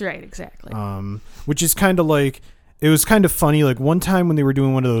comparison. geeks, right? Exactly. Which is kind of it was kind of funny. One time when they were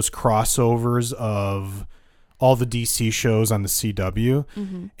doing one of those crossovers of all the DC shows on the CW,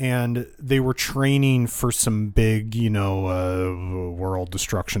 mm-hmm. and they were training for some big, world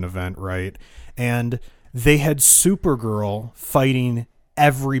destruction event, right? And they had Supergirl fighting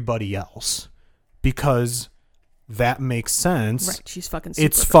everybody else because that makes sense. Right, she's fucking Supergirl.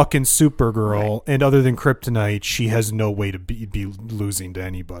 It's fucking Supergirl, right. And other than Kryptonite, she has no way to be losing to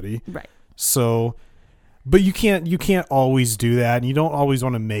anybody. Right. So, but you can't always do that, and you don't always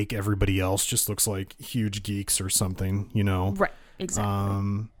want to make everybody else just looks like huge geeks or something, Right. Exactly. I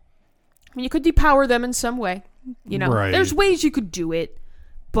mean, you could depower them in some way. Right. There's ways you could do it,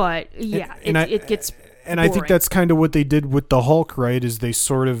 but yeah, it gets. And boring. I think that's kind of what they did with the Hulk, right? Is they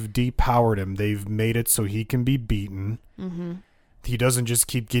sort of depowered him. They've made it so he can be beaten. Mm-hmm. He doesn't just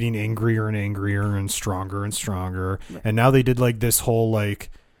keep getting angrier and angrier and stronger and stronger. Right. And now they did this whole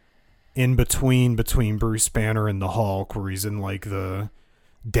in between Bruce Banner and the Hulk, where he's in the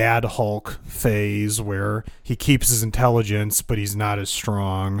dad Hulk phase where he keeps his intelligence but he's not as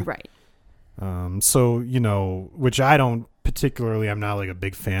strong. Right. So which I don't particularly, I'm not a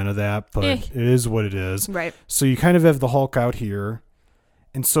big fan of that, but it is what it is. Right. So you kind of have the Hulk out here.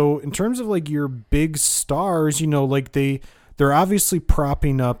 And so in terms of your big stars, they're obviously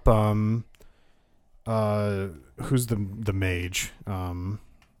propping up who's the mage?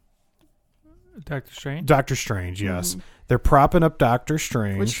 Doctor Strange? Doctor Strange, yes. Mm-hmm. They're propping up Doctor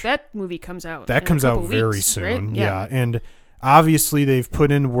Strange. Which that movie comes out. That comes out very weeks, soon. Right? Yeah. And obviously they've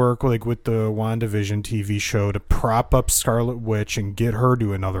put in work with the WandaVision TV show to prop up Scarlet Witch and get her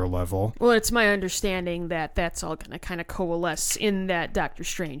to another level. Well, it's my understanding that that's all going to kind of coalesce in that Doctor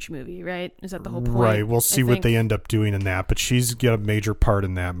Strange movie, right? Is that the whole point? Right. We'll see what they end up doing in that, but she's got a major part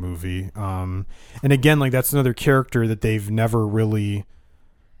in that movie. And again, that's another character that they've never really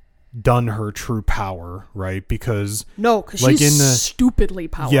done her true power, right? Because she's stupidly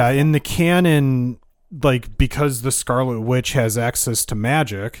powerful. Yeah, in the canon, because the Scarlet Witch has access to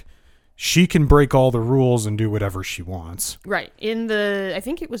magic, she can break all the rules and do whatever she wants. Right. In I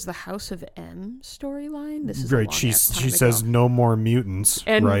think it was the House of M storyline. This is right. She says no more mutants.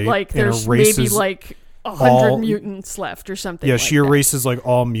 And right? there's maybe 100 mutants left or something. Yeah, like she that. erases like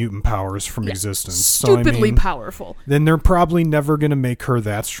all mutant powers from existence. Stupidly So, I mean, powerful. then they're probably never going to make her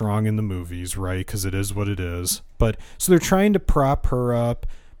that strong in the movies, right? Because it is what it is. But so they're trying to prop her up.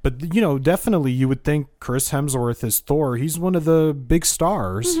 But, you know, definitely you would think Chris Hemsworth is Thor. He's one of the big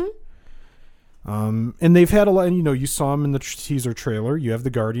stars. And they've had a lot, you know, you saw him in the teaser trailer. You have the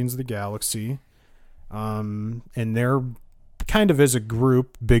Guardians of the Galaxy. And they're kind of as a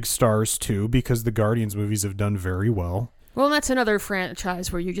group big stars too, because the Guardians movies have done very well. Well, and that's another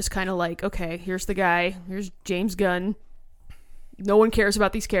franchise where you just kind of like, okay, here's the guy. Here's James Gunn. No one cares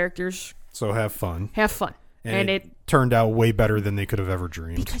about these characters. So have fun. Have fun. And it turned out way better than they could have ever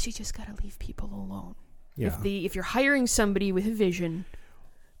dreamed. Because you just got to leave people alone. Yeah. If you're hiring somebody with a vision,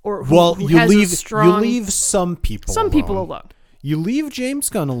 or who you has leave a strong, you leave some people alone. You leave James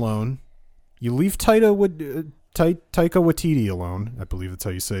Gunn alone. You leave Taika Waititi alone. I believe that's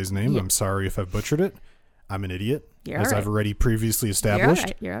how you say his name. Yeah. I'm sorry if I've butchered it. I'm an idiot, You're as all right. I've already previously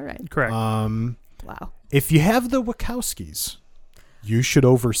established. You're all right. Correct. Wow. If you have the Wachowskis, you should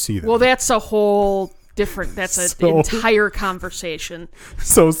oversee them. Well, that's a whole different. That's an So- entire conversation.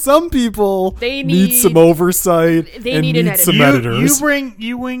 So some people They need need- some oversight. they and need an editor. some editors.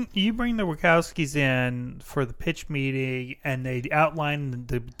 You bring the Wachowskis in for the pitch meeting, and they outline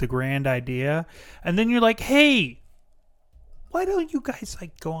the grand idea, and then you're like, hey, why don't you guys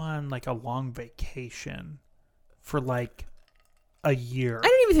like go on like a long vacation for like a year? I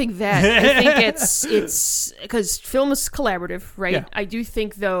don't even think that. I think it's because film is collaborative, right? Yeah. I do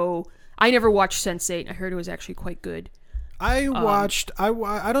think though. I never watched Sense8. I heard it was actually quite good. I watched.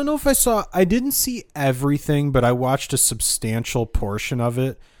 I don't know if I saw. I didn't see everything, but I watched a substantial portion of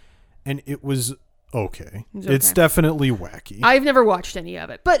it, and it was okay. It's definitely wacky. I've never watched any of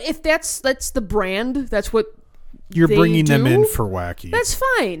it, but if that's the brand, that's what You're they bringing them do, in for wacky. That's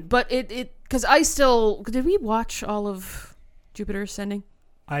fine. But it because I still did. We watch all of Jupiter Ascending?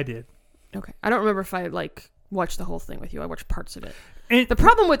 I did. Okay, I don't remember if I like watched the whole thing with you. I watched parts of it. And The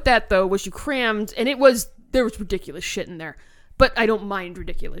problem with that though was you crammed, and there was ridiculous shit in there. But I don't mind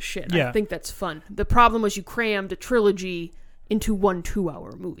ridiculous shit. Yeah. I think that's fun. The problem was you crammed a trilogy into one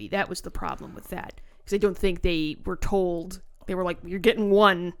 2-hour movie. That was the problem with that. Because I don't think they were told. They were like, you're getting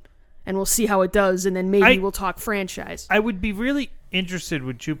one, and we'll see how it does, and then maybe we'll talk franchise. I would be really interested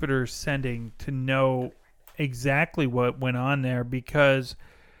with Jupiter Ascending to know exactly what went on there, because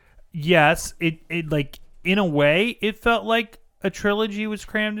yes, it like in a way it felt like a trilogy was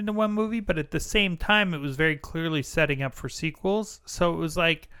crammed into one movie, but at the same time it was very clearly setting up for sequels. So it was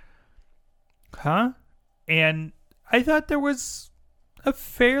like, huh? And I thought there was a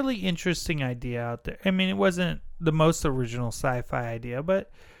fairly interesting idea out there. I mean, it wasn't the most original sci-fi idea,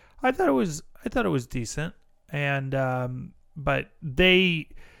 but I thought it was decent. And but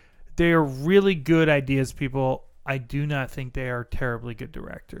they're really good ideas, people. I do not think they are terribly good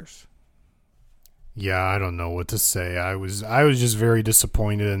directors. Yeah, I don't know what to say. I was just very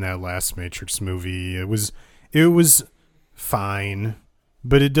disappointed in that last Matrix movie. It was fine,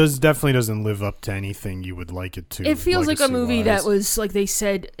 but it definitely doesn't live up to anything you would like it to. It feels like a movie that legacy-wise. was, like they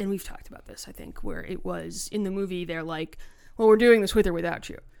said, and we've talked about this, I think, where it was, in the movie, they're like, well, we're doing this with or without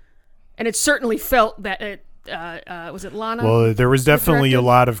you. And it certainly felt that it, was it Lana? Well, there was definitely a directed?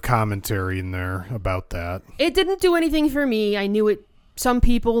 lot of commentary in there about that. It didn't do anything for me. I knew it. Some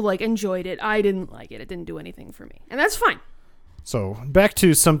people, like, enjoyed it. I didn't like it. It didn't do anything for me. And that's fine. So, back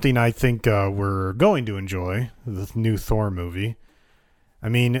to something I think we're going to enjoy, the new Thor movie. I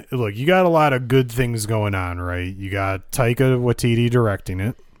mean, look, you got a lot of good things going on, right? You got Taika Waititi directing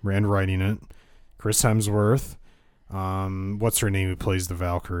it and writing it. Chris Hemsworth. What's her name who plays the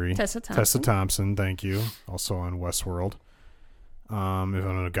Valkyrie? Tessa Thompson. Tessa Thompson, thank you. Also on Westworld.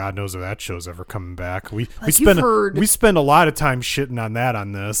 God knows if that show's ever coming back. We spend a lot of time shitting on that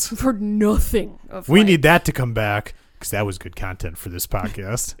on this. I've heard nothing of We like, need that to come back because that was good content for this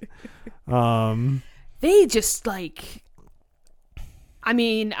podcast. They just, like... I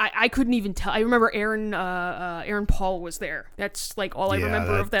mean, I couldn't even tell. I remember Aaron Paul was there. That's, like, all I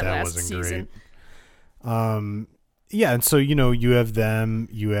remember of that last wasn't season. Great. Yeah, and so, you have them.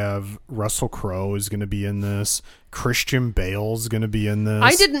 You have Russell Crowe is going to be in this. Christian Bale's going to be in this.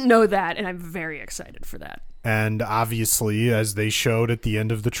 I didn't know that, and I'm very excited for that. And obviously, as they showed at the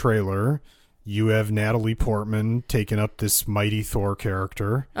end of the trailer, you have Natalie Portman taking up this mighty Thor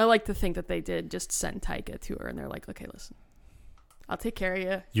character. I like to think that they did just send Taika to her, and they're like, okay, listen, I'll take care of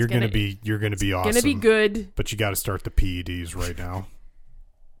you. You're gonna be awesome. Gonna be good. But you got to start the PEDs right now.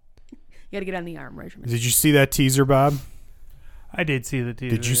 You gotta get on the arm regimen. Did you see that teaser, Bob? I did see the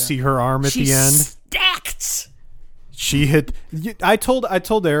teaser. Did you see her arm at the end? Stacked. She hit. I told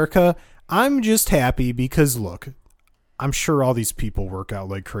Erica, I'm just happy because, look, I'm sure all these people work out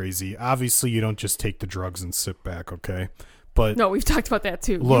like crazy. Obviously, you don't just take the drugs and sit back, okay? But No, we've talked about that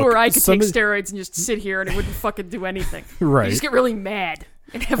too. Look, you or I could take some of- steroids and just sit here and it wouldn't fucking do anything. Right. You just get really mad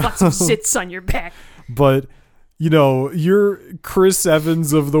and have lots of zits on your back. But, you know, you're Chris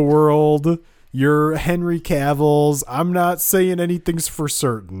Evans of the world. You're Henry Cavill's. I'm not saying anything's for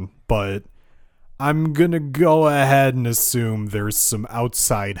certain, but I'm going to go ahead and assume there's some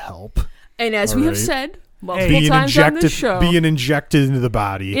outside help. And as All we have right. said multiple Being times on this injected, show, being injected into the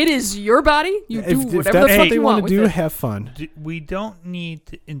body. it is your body. You do if whatever that's the fuck what they you want want to with do, it. have fun. We don't need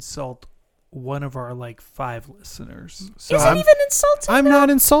to insult one of our like 5 listeners. So Is it even insulting? I'm not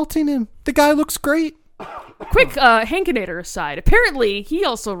insulting him. The guy looks great. Quick, Hankinator aside, apparently he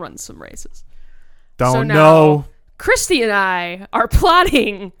also runs some races. Don't so now, know. Christy and I are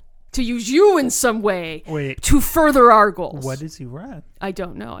plotting to use you in some way wait, to further our goals. what does he run? I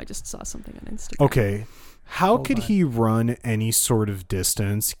don't know. I just saw something on Instagram. Okay. How Hold could on. he run any sort of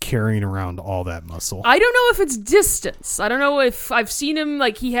distance carrying around all that muscle? I don't know if it's distance. I don't know if I've seen him,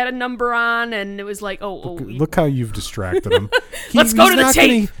 like, he had a number on and it was like, Look how you've distracted him. Let's go to the not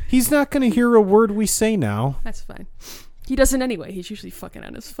tape. He's not going to hear a word we say now. That's fine. He doesn't anyway. He's usually fucking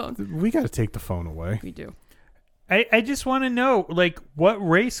on his phone. We got to take the phone away. We do. I just want to know, like, what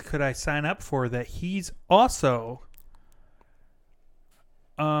race could I sign up for that he's also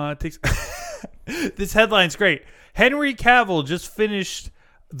takes This headline's great. Henry Cavill just finished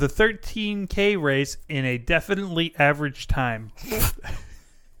the 13K race in a definitely average time.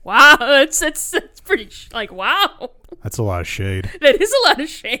 Wow, that's pretty, wow. That's a lot of shade. That is a lot of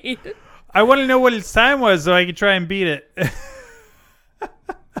shade. I want to know what his time was so I can try and beat it.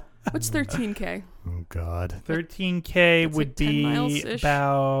 What's 13K? Oh, God. 13K That's would like 10 be miles-ish.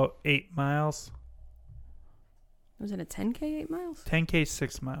 about 8 miles. Was it a 10K, 8 miles? 10K,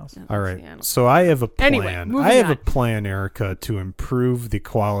 6 miles. No, All that's right. the animal. So I have a plan. Anyway, moving I have a on. plan, Erica, to improve the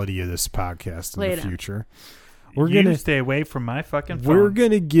quality of this podcast in Lay the it on. future. We're You gonna stay away from my fucking phone. We're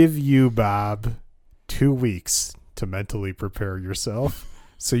going to give you, Bob, 2 weeks to mentally prepare yourself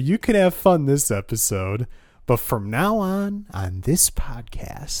so you can have fun this episode. But from now on this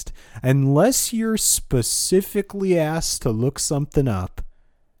podcast, unless you're specifically asked to look something up,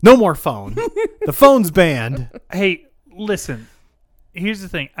 no more phone. The phone's banned. Hey, listen. Here's the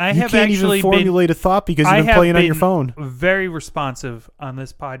thing. I You have can't actually even formulate a thought because I you've been have playing on your been phone. very responsive on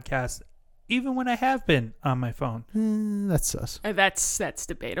this podcast, even when I have been on my phone. That's us. That's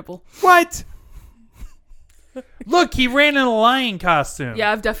debatable. What? Look, he ran in a lion costume.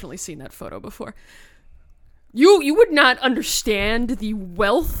 Yeah, I've definitely seen that photo before. You would not understand the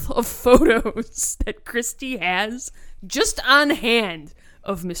wealth of photos that Christy has just on hand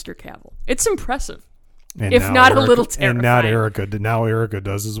of Mr. Cavill. It's impressive. And If now not a little And not terrifying. Now Erica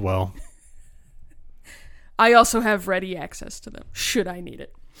does as well. I also have ready access to them, should I need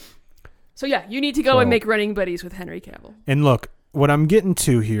it. So yeah, you need to go So- and make running buddies with Henry Cavill. And look, what I'm getting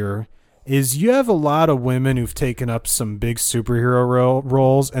to here is you have a lot of women who've taken up some big superhero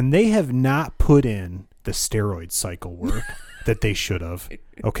roles, and they have not put in the steroid cycle work that they should have.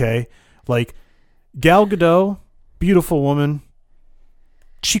 Okay? Like, Gal Gadot, beautiful woman.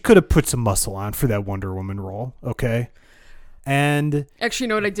 She could have put some muscle on for that Wonder Woman role. Okay? And Actually, you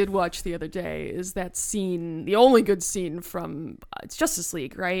know what I did watch the other day is that scene, the only good scene from it's Justice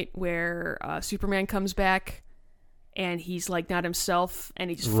League, right? Where Superman comes back and he's like not himself and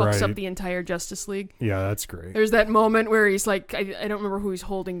he just fucks Right. up the entire Justice League. yeah, that's great. There's that moment where he's like, I don't remember who he's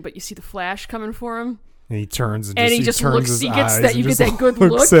holding, but you see the Flash coming for him. And he turns and, And just, he just turns looks- his he gets eyes that- and you get just that good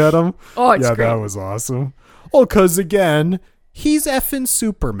looks look. at him. Oh, it's Yeah, great. that was awesome. Well, because again, he's effing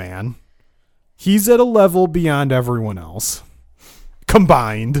Superman. He's at a level beyond everyone else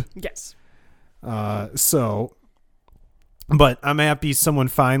combined. Yes. But I'm happy someone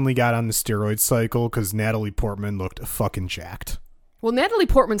finally got on the steroid cycle because Natalie Portman looked fucking jacked. Well, Natalie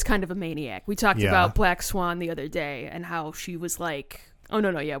Portman's kind of a maniac. We talked Yeah. about Black Swan the other day and how she was like, oh,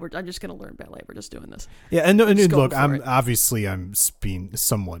 no, yeah, I'm just going to learn ballet. We're just doing this. Yeah, and Just going look, for I'm it. being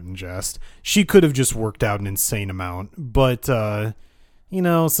somewhat in jest. She could have just worked out an insane amount, but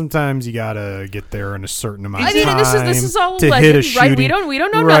sometimes you gotta get there in a certain amount of time. This is all to alleged, hit a right? shooting, We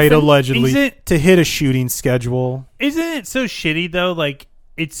don't know right? nothing. Allegedly, Is it- to hit a shooting schedule. Isn't it so shitty though? Like,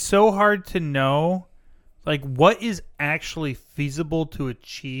 it's so hard to know, like, what is actually feasible to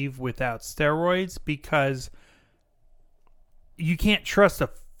achieve without steroids because you can't trust a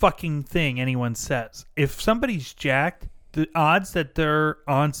fucking thing anyone says. If somebody's jacked, the odds that they're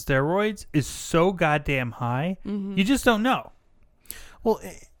on steroids is so goddamn high. Mm-hmm. You just don't know. Well,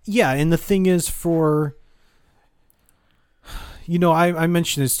 yeah, and the thing is, I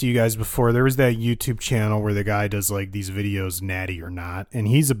mentioned this to you guys before. There was that YouTube channel where the guy does like these videos, natty or not, and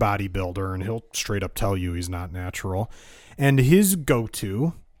he's a bodybuilder, and he'll straight up tell you he's not natural. And his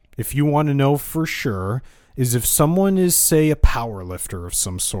go-to, if you want to know for sure, is if someone is, say, a power lifter of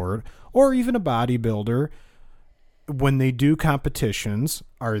some sort, or even a bodybuilder, when they do competitions,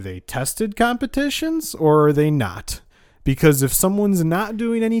 are they tested competitions or are they not? Because if someone's not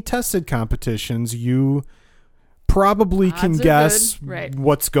doing any tested competitions, you probably can guess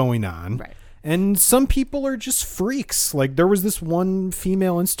what's going on. Right. And some people are just freaks. Like there was this one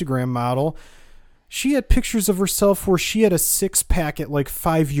female Instagram model. She had pictures of herself where she had a 6-pack at like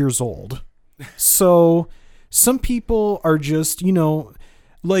 5 years old. So some people are just,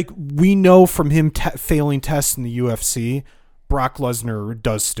 like we know from him failing tests in the UFC, Brock Lesnar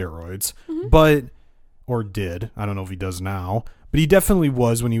does steroids, or did. I don't know if he does now, but he definitely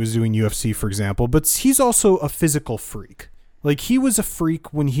was when he was doing UFC, for example. But he's also a physical freak. Like he was a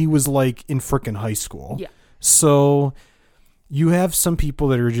freak when he was like in frickin' high school. Yeah. So you have some people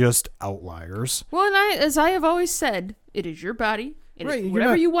that are just outliers. Well, and as I have always said, it is your body. Right,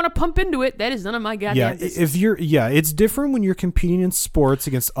 Whatever you want to pump into it, that is none of my goddamn business. It's different when you're competing in sports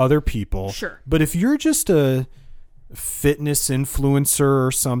against other people. Sure. But if you're just a fitness influencer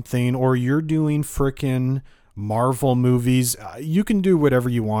or something, or you're doing frickin' Marvel movies, you can do whatever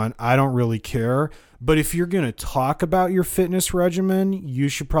you want. I don't really care. But if you're going to talk about your fitness regimen, you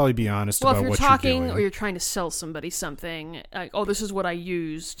should probably be honest about what you're doing. Well, if you're talking or you're trying to sell somebody something, like, oh, this is what I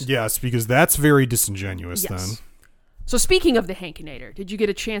used. Yes, because that's very disingenuous then. So speaking of the Hankinator, did you get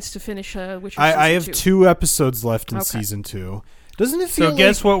a chance to finish Witcher I have Season 2? 2 episodes left in Season 2. Doesn't it feel So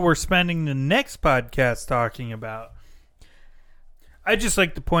guess what we're spending the next podcast talking about? I'd just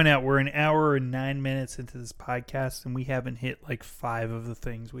like to point out we're an hour and 9 minutes into this podcast, and we haven't hit like 5 of the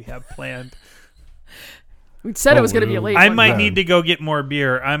things we have planned. We said it was going to be a late I one. might need to go get more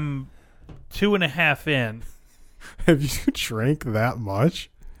beer. I'm 2.5 in. Have you drank that much?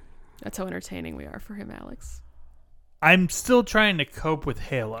 That's how entertaining we are for him, Alex. I'm still trying to cope with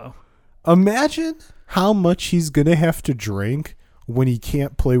Halo. Imagine how much he's going to have to drink when he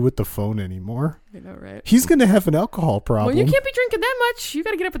can't play with the phone anymore. I know, right? He's going to have an alcohol problem. Well, you can't be drinking that much. You got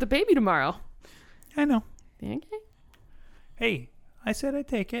to get up with the baby tomorrow. I know. Okay. Hey, I said I'd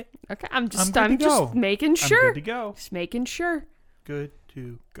take it. Okay, I'm just making I'm sure. good to go. Just making sure. Good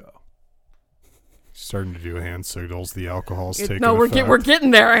to go. Starting to do hand signals. The alcohol's taking No, we're effect. we're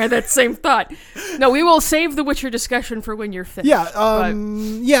getting there. I had that same thought. No, we will save the Witcher discussion for when you're finished. Yeah, I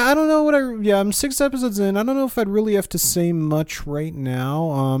don't know I'm 6 episodes in. I don't know if I'd really have to say much right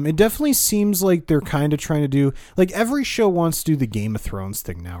now. It definitely seems like they're kind of trying to do, like every show wants to do the Game of Thrones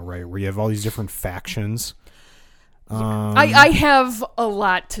thing now, right? Where you have all these different factions. I have a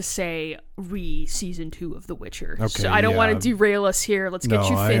lot to say season 2 of The Witcher. Okay, so I don't want to derail us here. Let's get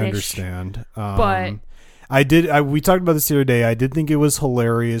you finished. I understand. But we talked about this the other day. I did think it was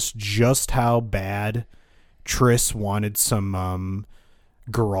hilarious just how bad Triss wanted some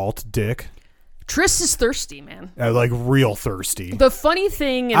Geralt dick. Triss is thirsty, man. Like real thirsty. The funny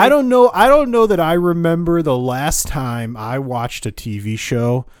thing, I don't know that I remember the last time I watched a TV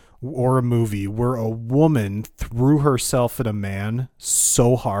show or a movie where a woman threw herself at a man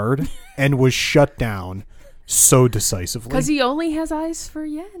so hard and was shut down so decisively. Because he only has eyes for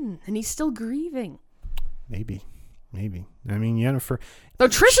Yen, and he's still grieving. Maybe. I mean, Yennefer. Though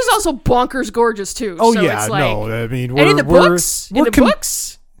Trish is also bonkers gorgeous too. Oh so yeah, it's like, no. I mean, and in the books,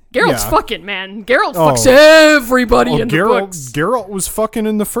 Geralt's fucking, man. Geralt fucks everybody in the books. Geralt was fucking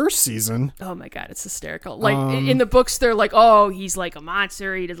in the first season. Oh my god, it's hysterical. Like in the books, they're like, oh, he's like a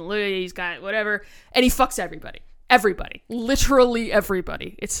monster. He doesn't live. He's got whatever, and he fucks everybody. Everybody, literally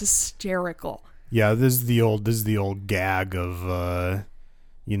everybody. It's hysterical. Yeah, this is the old gag of,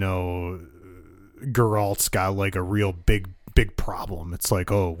 Geralt's got like a real big problem. It's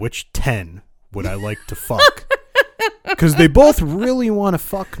like, oh, which 10 would I like to fuck? Because they both really want to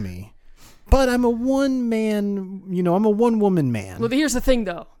fuck me, but I'm a one woman man. Well, here's the thing,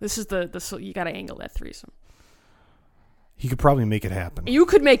 though. This is so you got to angle that threesome. He could probably make it happen. You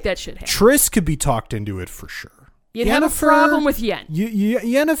could make that shit happen. Triss could be talked into it for sure. You'd have a problem with Yen.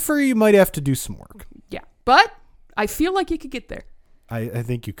 Yennefer, you might have to do some work. Yeah, but I feel like you could get there. I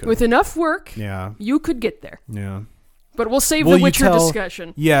think you could. With enough work, yeah, you could get there. Yeah. But we'll save the Witcher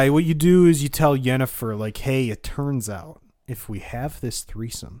discussion. Yeah, what you do is you tell Yennefer, like, hey, it turns out if we have this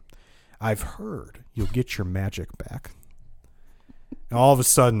threesome, I've heard you'll get your magic back. And all of a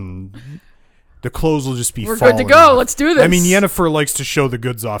sudden, the clothes will just be falling We're good to go. off. Let's do this. I mean, Yennefer likes to show the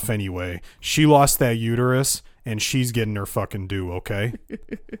goods off anyway. She lost that uterus, and she's getting her fucking due, okay?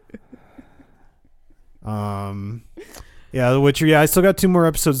 Yeah, The Witcher. Yeah, I still got 2 more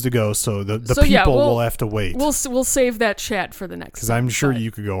episodes to go, so the So, yeah, people we'll- will have to wait. We'll save that chat for the next. Because I'm sure but-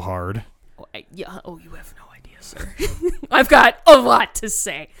 you could go hard. Oh, you have no idea, sir. I've got a lot to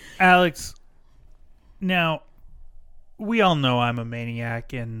say. Alex, now, we all know I'm a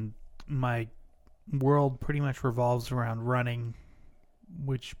maniac and my world pretty much revolves around running,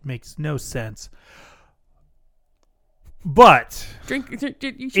 which makes no sense. But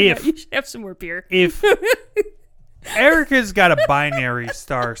You should have some more beer. if Erica's got a binary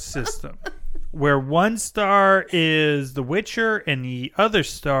star system where one star is The Witcher and the other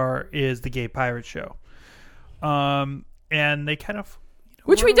star is the Gay Pirate Show. And they kind of...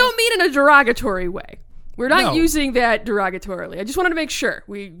 Which we don't mean in a derogatory way. We're not No. using that derogatorily. I just wanted to make sure.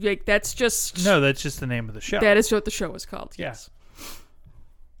 That's just... No, that's just the name of the show. That is what the show is called. Yeah. Yes.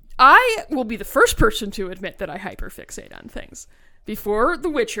 I will be the first person to admit that I hyperfixate on things. Before The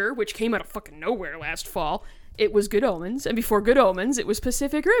Witcher, which came out of fucking nowhere last fall, it was Good Omens, and before Good Omens, it was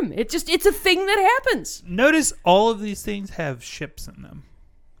Pacific Rim. It's a thing that happens. Notice all of these things have ships in them.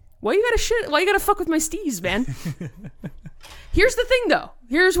 Why you gotta fuck with my steez, man? Here's the thing, though.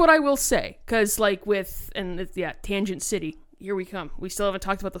 Here's what I will say, because Tangent City. Here we come. We still haven't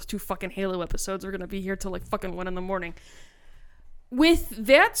talked about those 2 fucking Halo episodes. We're gonna be here till like fucking 1 a.m. With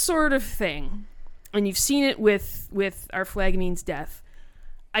that sort of thing, and you've seen it with Our Flag Means Death,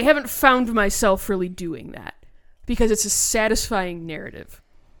 I haven't found myself really doing that because it's a satisfying narrative.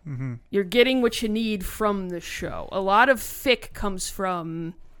 Mm-hmm. You're getting what you need from the show. A lot of fic comes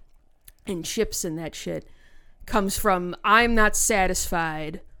from, and ships and that shit, comes from, I'm not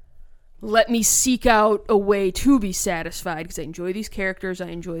satisfied. Let me seek out a way to be satisfied because I enjoy these characters. I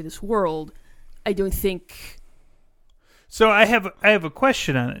enjoy this world. I don't think... So I have a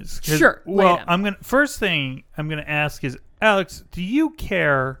question on this. 'Cause, Sure. Well, first thing I'm gonna ask is, Alex, do you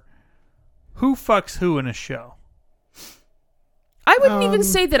care who fucks who in a show? I wouldn't even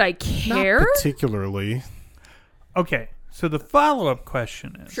say that I care. Not particularly. Okay, so the follow-up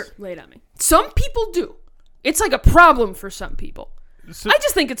question is... Sure, lay it on me. Some people do. It's like a problem for some people. So, I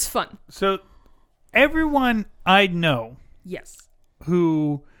just think it's fun. so everyone I know Yes.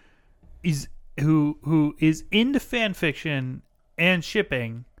 who is into fan fiction and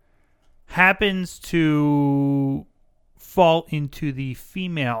shipping happens to fall into the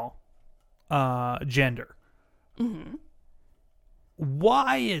female gender. Mm-hmm.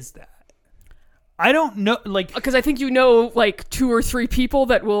 Why is that? I don't know. Like, Because I think you know like 2 or 3 people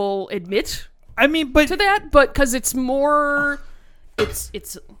that will admit I mean, but to that, but because it's more...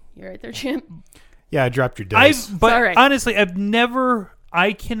 It's... You're right there, champ. Yeah, I dropped your dice. But Sorry. honestly,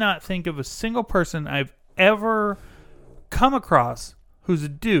 I cannot think of a single person I've ever come across who's a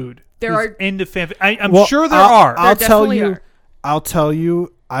dude There who's are- into fan. I'm Well, sure there I'll- are. I'll There tell definitely you. are. I'll tell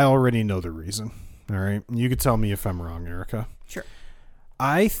you. I already know the reason. All right, you could tell me if I'm wrong, Erica. Sure.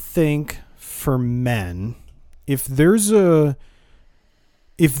 I think for men, if there's a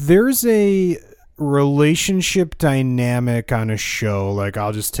relationship dynamic on a show, like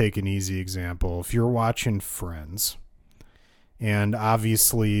I'll just take an easy example. If you're watching Friends, and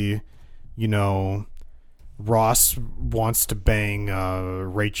obviously, you know, Ross wants to bang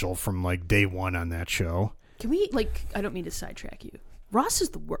Rachel from like day 1 on that show. Can we, like... I don't mean to sidetrack you. Ross is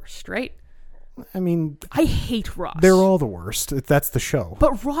the worst, right? I mean, I hate Ross. they're all the worst. That's the show.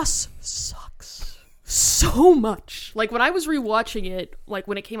 But Ross sucks so much. Like, when I was rewatching it, like,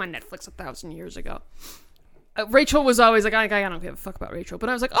 when it came on Netflix 1,000 years ago, Rachel was always like, I don't give a fuck about Rachel. But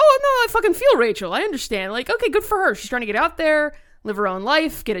I was like, oh, no, I fucking feel Rachel. I understand. Like, okay, good for her. She's trying to get out there, live her own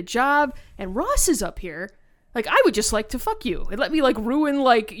life, get a job. And Ross is up here. Like, I would just like to fuck you. And let me, like, ruin,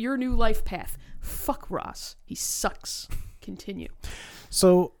 like, your new life path. Fuck Ross. He sucks. Continue.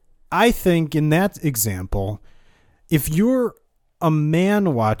 So I think in that example, if you're a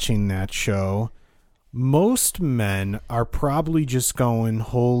man watching that show, most men are probably just going,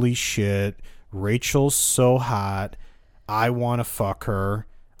 holy shit, Rachel's so hot. I want to fuck her.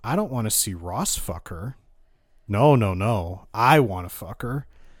 I don't want to see Ross fuck her. No. I want to fuck her.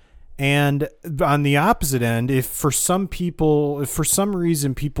 And on the opposite end, if for some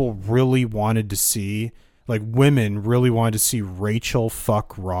reason people really wanted to see, like women really wanted to see Rachel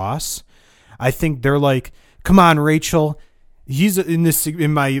fuck Ross, I think they're like, come on, Rachel.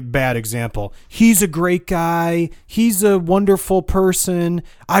 In my bad example, he's a great guy. He's a wonderful person.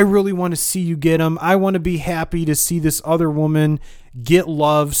 I really want to see you get him. I want to be happy to see this other woman get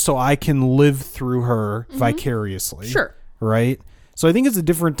love so I can live through her vicariously. Sure. Right? So I think it's a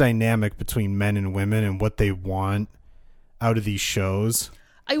different dynamic between men and women and what they want out of these shows.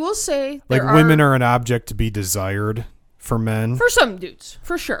 I will say, Like women are an object to be desired for men. For some dudes,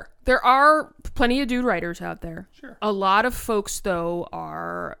 for sure. There are plenty of dude writers out there. Sure. A lot of folks, though,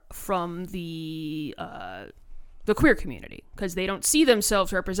 are from the queer community because they don't see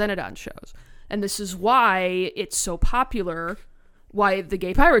themselves represented on shows. And this is why it's so popular, why the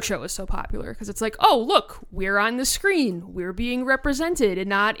Gay Pirate Show is so popular. Because it's like, oh, look, we're on the screen. We're being represented and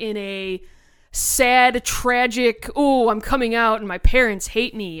not in a sad, tragic, oh, I'm coming out and my parents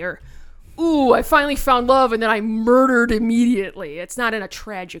hate me, or ooh, I finally found love and then I murdered immediately. It's not in a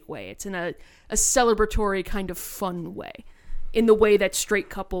tragic way. It's in a celebratory kind of fun way, in the way that straight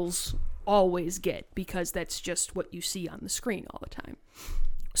couples always get, because that's just what you see on the screen all the time.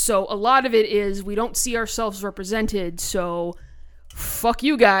 So a lot of it is we don't see ourselves represented, so fuck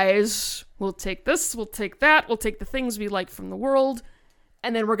you guys. We'll take this, we'll take that, we'll take the things we like from the world,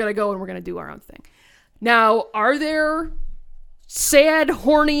 and then we're going to go and we're going to do our own thing. Now, are there sad,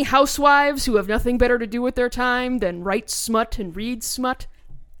 horny housewives who have nothing better to do with their time than write smut and read smut?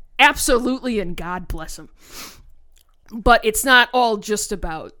 Absolutely, and God bless them. But it's not all just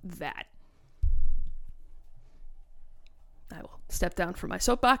about that. I will step down from my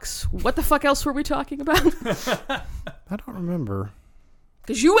soapbox. What the fuck else were we talking about? I don't remember.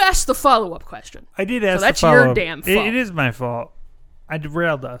 Because you asked the follow-up question. I did ask so that's the follow-up. your damn fault. It is my fault. I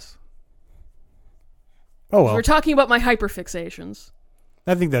derailed us. Oh, well. We're talking about my hyperfixations.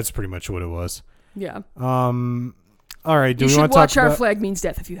 I think that's pretty much what it was. Yeah. All right. You should watch Our Flag Means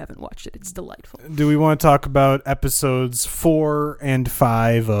Death if you haven't watched it. It's delightful. Do we want to talk about episodes 4 and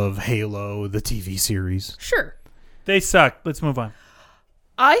 5 of Halo, the TV series? Sure. They suck. Let's move on.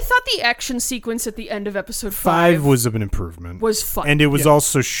 I thought the action sequence at the end of episode 5 was an improvement. Was fun. And it was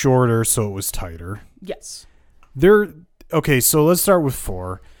also shorter, so it was tighter. Yes. Okay, so let's start with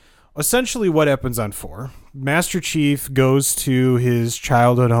 4. Essentially, what happens on 4? Master Chief goes to his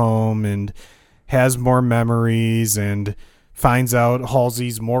childhood home and has more memories and finds out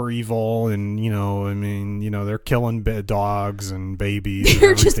Halsey's more evil, and they're killing dogs and babies. They're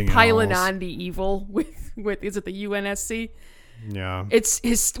and just everything piling else. on the evil with is it the UNSC? Yeah.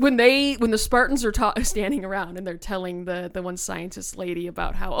 It's when the Spartans are standing around and they're telling the one scientist lady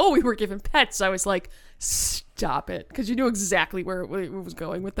about how we were given pets. I was like, stop it, because you knew exactly where it was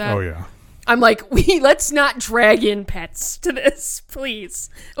going with that. Oh yeah. I'm like, let's not drag in pets to this,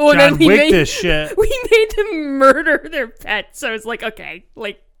 please. Oh, John Wick this shit. We made them murder their pets. I was like, okay,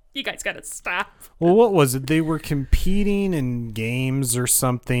 you guys gotta stop. Well, what was it? They were competing in games or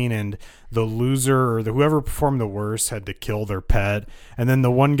something, and the loser or whoever performed the worst had to kill their pet. And then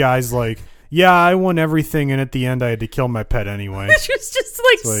the one guy's like, yeah, I won everything, and at the end I had to kill my pet anyway. She was just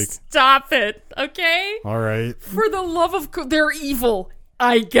like, stop it, okay? All right. For the love of... They're evil.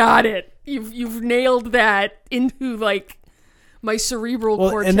 I got it. You've nailed that into, my cerebral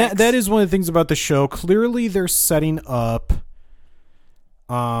cortex. And that is one of the things about the show. Clearly they're setting up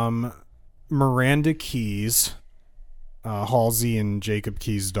Miranda Keyes, Halsey and Jacob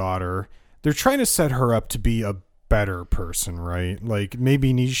Keyes' daughter. They're trying to set her up to be a better person, right? Like,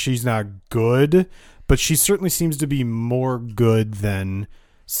 maybe she's not good, but she certainly seems to be more good than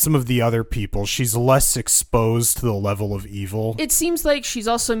some of the other people. She's less exposed to the level of evil. It seems like she's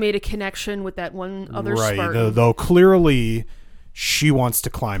also made a connection with that one other Spartan. Right, though clearly she wants to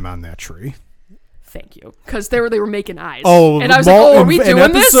climb on that tree. Thank you. Because they were making eyes. Oh, and I was like, are we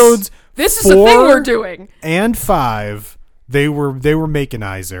doing this? This is the thing we're doing. And 5, they were making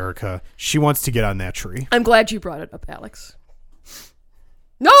eyes, Erica. She wants to get on that tree. I'm glad you brought it up, Alex.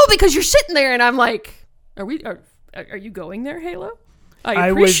 No, because you're sitting there and I'm like, are you going there, Halo? I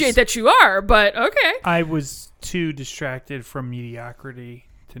appreciate that you are, but okay. I was too distracted from mediocrity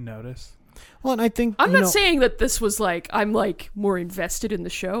to notice. Well, and I think I'm not saying that this was I'm more invested in the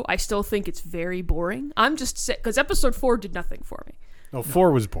show. I still think it's very boring. I'm just because episode 4 did nothing for me. No, 4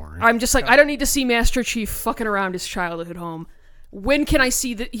 was boring. I'm just I don't need to see Master Chief fucking around his childhood home. When can I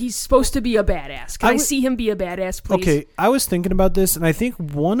see that he's supposed to be a badass? Can I see him be a badass, please? Okay, I was thinking about this, and I think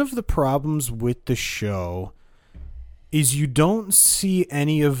one of the problems with the show is you don't see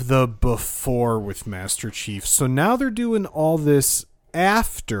any of the before with Master Chief. So now they're doing all this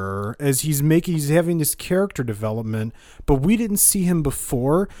after, as he's having this character development, but we didn't see him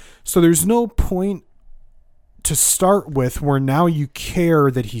before. So there's no point to start with where now you care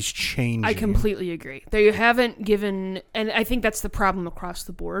that he's changing. I completely agree. They haven't given, and I think that's the problem across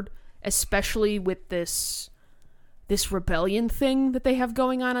the board, especially with this rebellion thing that they have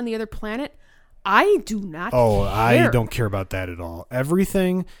going on the other planet. I do not care. I don't care about that at all.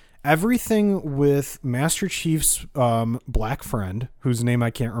 Everything with Master Chief's black friend, whose name I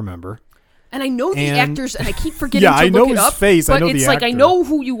can't remember. And I know the actors, and I keep forgetting to I look know it his up. face. But I know it's the actor. I know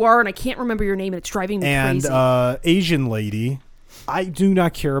who you are, and I can't remember your name, and it's driving me crazy. And Asian lady, I do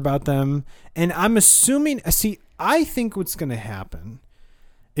not care about them. And I'm assuming, see, I think what's going to happen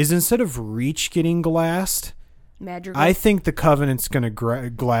is instead of Reach getting glassed, Madrigal. I think the Covenant's going to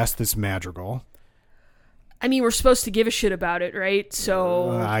glass this Madrigal. I mean, we're supposed to give a shit about it, right?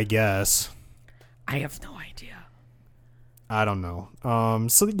 So I guess. I have no idea. I don't know.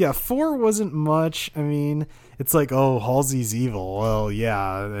 So yeah, 4 wasn't much. I mean, it's like, oh, Halsey's evil. Well, yeah.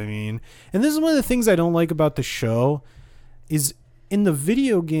 I mean, and this is one of the things I don't like about the show is in the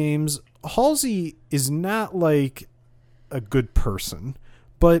video games, Halsey is not like a good person,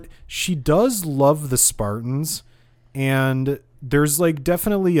 but she does love the Spartans, and there's like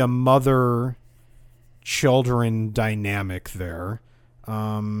definitely a mother-children dynamic there.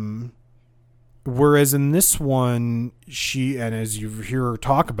 Whereas in this one, and as you hear her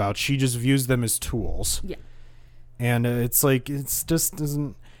talk about, she just views them as tools. Yeah. And it's like, it's just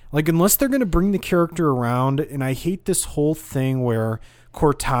doesn't, like, unless they're going to bring the character around, and I hate this whole thing where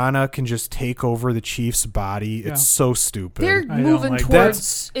Cortana can just take over the Chief's body. Yeah. It's so stupid. They're I don't moving like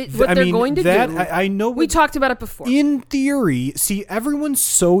towards what they're going to do. I know. We talked about it before. In theory, see, everyone's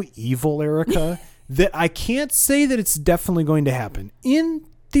so evil, Erica, that I can't say that it's definitely going to happen. In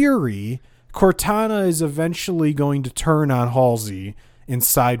theory, Cortana is eventually going to turn on Halsey and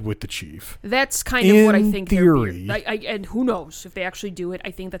side with the Chief. That's kind of what I think. Theory. And who knows if they actually do it?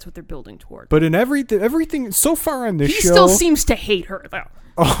 I think that's what they're building toward. But in everything so far on this He show, still seems to hate her, though.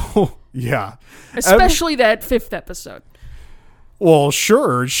 oh yeah, Especially that 5th episode. well,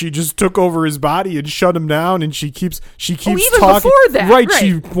 sure. She just took over his body and shut him down, and she keeps even talking. before that, right.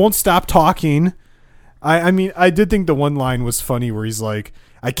 She won't stop talking. I mean, I did think the one line was funny where he's like,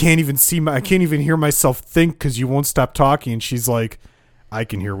 I can't even hear myself think because you won't stop talking. And she's like, I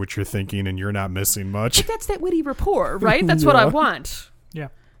can hear what you're thinking, and you're not missing much. But that's that witty rapport, right? That's what I want. Yeah.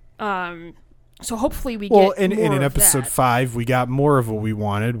 So hopefully we Well, get and more in of episode that. 5, we got more of what we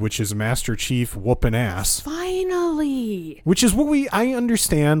wanted, which is Master Chief whooping ass. Finally. Which is what I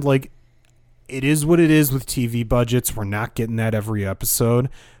understand. Like, it is what it is with TV budgets. We're not getting that every episode.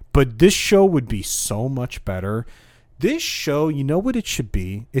 But this show would be so much better. This show, you know what it should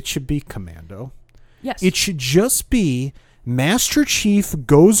be? It should be Commando. Yes. It should just be Master Chief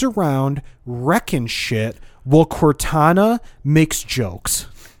goes around wrecking shit while Cortana makes jokes.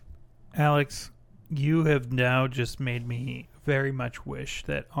 Alex, you have now just made me very much wish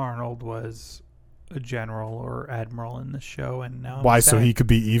that Arnold was a general or admiral in the show, and now Why? I'm So sad. he could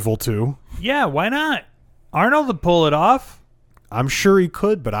be evil too? Yeah, why not? Arnold would pull it off. I'm sure he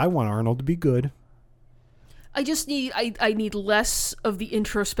could, but I want Arnold to be good. I just need I need less of the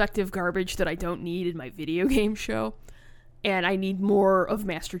introspective garbage that I don't need in my video game show, and I need more of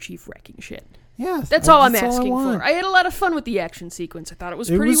Master Chief wrecking shit. Yeah, That's all I'm I asking want. for. I had a lot of fun with the action sequence. I thought it was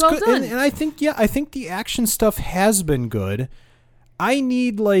It pretty was well good. done. And I think the action stuff has been good. I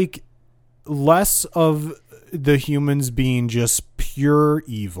need like less of the humans being just pure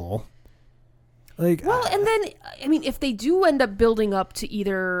evil. Like, Well, and then, I mean, if they do end up building up to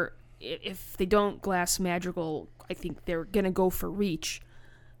either, if they don't glass Madrigal, I think they're going to go for Reach.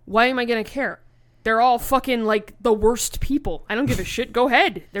 Why am I going to care? They're all fucking, like, the worst people. I don't give a shit. Go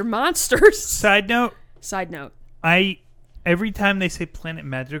ahead. They're monsters. Side note, Side note. every time they say Planet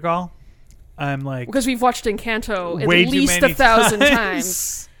Madrigal, I'm like, Because we've watched Encanto at way too least many 1,000 times.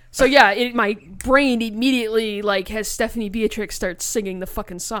 times. So, yeah, my brain immediately, like, has Stephanie Beatrix start singing the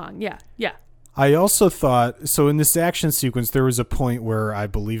fucking song. Yeah, yeah. I also thought, so in this action sequence, there was a point where I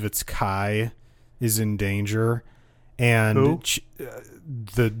believe it's Kai is in danger, and Who?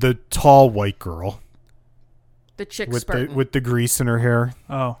 The tall white girl The chick with Spartan the grease in her hair.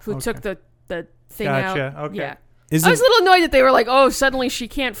 oh, who okay. took the thing Gotcha, out. okay. Yeah. Is I was a little annoyed that they were like, oh, suddenly she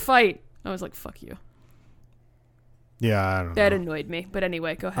can't fight. I was like, fuck you. Yeah, I don't That know. annoyed me. But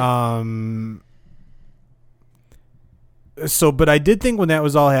anyway, go ahead. So, but I did think when that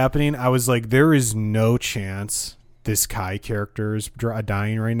was all happening, I was like, there is no chance this Kai character is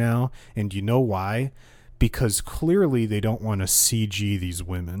dying right now. And you know why? Because clearly they don't want to CG these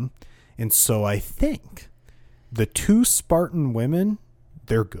women. And so I think the 2 Spartan women,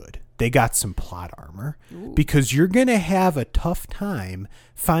 they're good. They got some plot armor. Ooh. Because you're going to have a tough time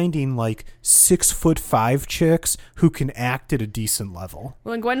finding like 6'5" chicks who can act at a decent level.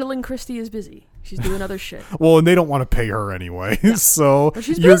 Well, and Gwendolyn Christie is busy. She's doing other shit. Well, and they don't want to pay her anyway. So Well,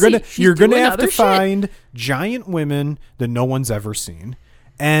 she's you're busy. gonna She's you're gonna doing have to other shit. find giant women that no one's ever seen,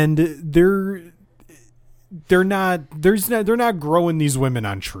 and they're not growing these women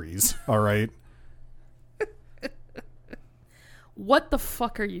on trees. All right. What the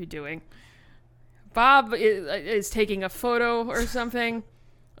fuck are you doing? Bob is taking a photo or something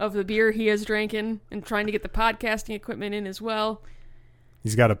of the beer he has drinking and trying to get the podcasting equipment in as well.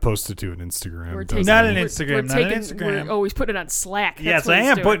 He's got to post it to an Instagram. We're doesn't taking, Not an he? Instagram, not an Instagram. He's putting it on Slack. That's Yes, what I he's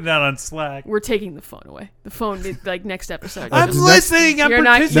am doing. putting that on Slack. We're taking the phone away. The phone, like next episode. I'm Next- listening. I'm You're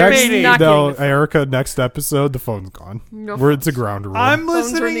not- participating. not- No, getting the phone. Erica, next episode, the phone's gone. No It's a phones. ground rule. I'm Phones are in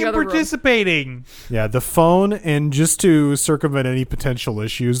listening the and other room. participating. Yeah, the phone, and just to circumvent any potential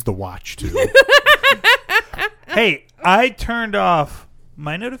issues, the watch, too. Hey, I turned off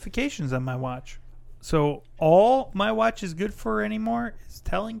my notifications on my watch. So all my watch is good for anymore is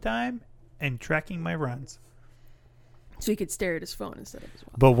telling time and tracking my runs. So he could stare at his phone instead of his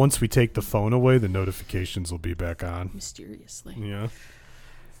watch. But once we take the phone away, the notifications will be back on. Mysteriously. Yeah.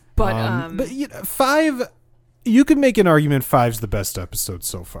 But, you know, 5, you could make an argument 5's the best episode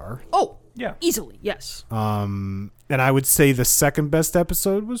so far. oh, Yeah. easily, yes. And I would say the second best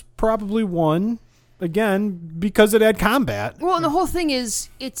episode was probably 1, again, because it had combat. Well, and the whole thing is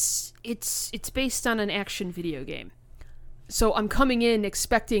it's based on an action video game. So I'm coming in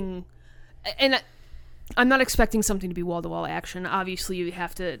expecting, and I'm not expecting something to be wall-to-wall action. Obviously, you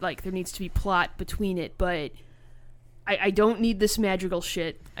have to, like, there needs to be plot between it, but I don't need this magical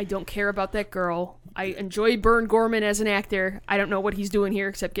shit. I don't care about that girl. I enjoy Bern Gorman as an actor. I don't know what he's doing here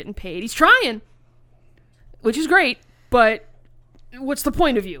except getting paid. He's trying, which is great, but what's the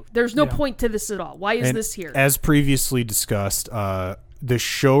point of you? There's no Yeah. point to this at all. Why is And this here? As previously discussed, the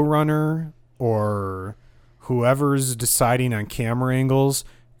showrunner or whoever's deciding on camera angles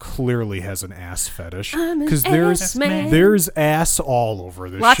clearly has an ass fetish. I'm an Because ass man. there's ass all over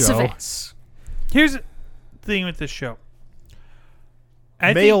this Lots show. of ass. Here's the thing with this show.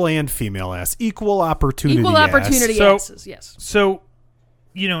 I Male think, and female ass. Equal opportunity Equal ass. opportunity So- asses, yes. so,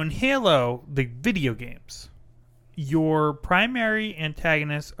 in Halo, the video games, your primary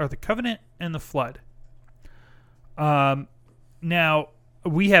antagonists are the Covenant and the Flood. Now,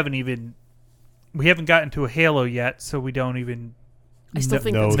 we haven't gotten to a Halo yet, so we don't even I still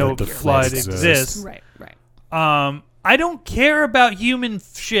think know that's know that the the Flood Flood exists. exists. right, right. I don't care about human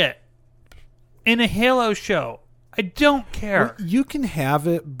shit in a Halo show. I don't care. Well, you can have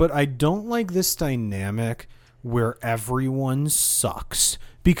it, but I don't like this dynamic where everyone sucks.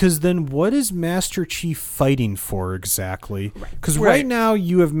 Because then what is Master Chief fighting for exactly? Because right. Right. now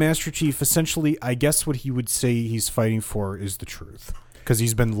you have Master Chief essentially, I guess what he would say he's fighting for is the truth. Because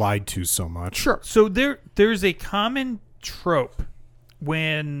he's been lied to so much. Sure. So there's a common trope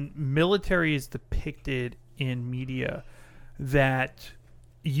when military is depicted in media that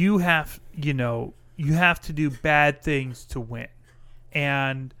you have to do bad things to win,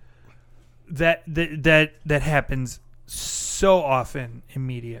 and that happens so often in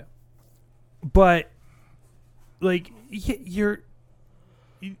media. But like you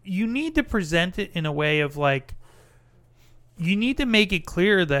need to present it in a way of like, you need to make it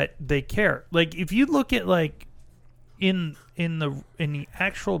clear that they care. Like if you look at like in the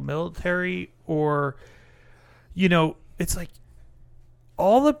actual military, or it's like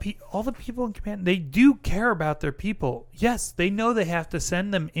all the people in command, they do care about their people. Yes, they know they have to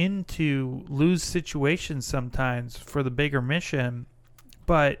send them into lose situations sometimes for the bigger mission,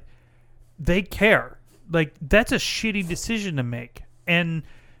 but they care. Like that's a shitty decision to make. And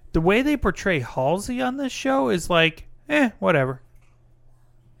the way they portray Halsey on this show is like, whatever.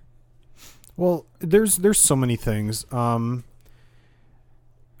 Well, there's so many things.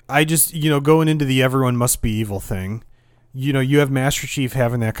 I just, going into the everyone must be evil thing, you have Master Chief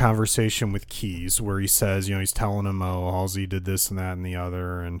having that conversation with Keyes where he says, he's telling him, oh, Halsey did this and that and the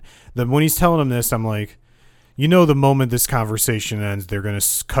other. And then when he's telling him this, I'm like, the moment this conversation ends, they're going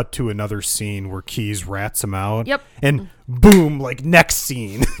to cut to another scene where Keyes rats him out. Yep. And boom, like next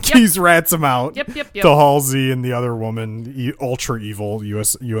scene, Keyes rats him out. Yep. To Halsey and the other woman, ultra evil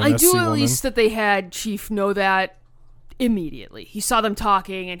UNSC I do at woman. least that they had Chief know that immediately. He saw them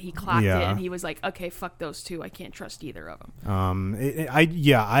talking and he clocked it, and he was like, okay, fuck those two. I can't trust either of them. I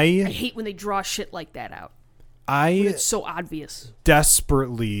hate when they draw shit like that out. I It's so obvious.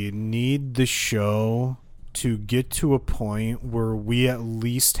 desperately need the show to get to a point where we at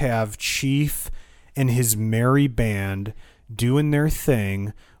least have Chief and his merry band doing their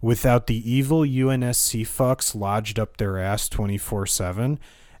thing without the evil UNSC fucks lodged up their ass 24/7.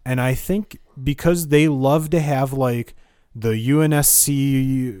 And I think because they love to have like the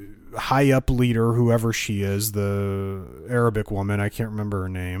UNSC high up leader, whoever she is, the Arabic woman, I can't remember her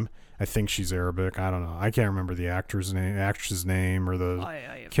name. I think she's Arabic. I don't know. I can't remember the actress's name or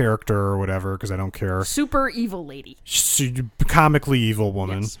the character or whatever because I don't care. Super evil lady. She, comically evil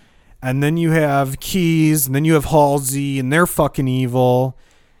woman. Yes. And then you have Keyes, and then you have Halsey, and they're fucking evil.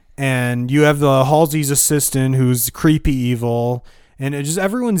 And you have the Halsey's assistant who's creepy evil. And it just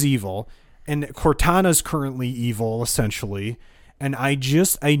everyone's evil. And Cortana's currently evil, essentially. And I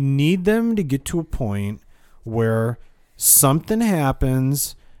need them to get to a point where something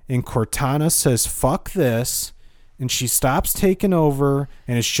happens and Cortana says, fuck this. And she stops taking over.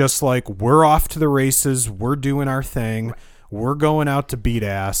 And it's just like, we're off to the races. We're doing our thing. Right. We're going out to beat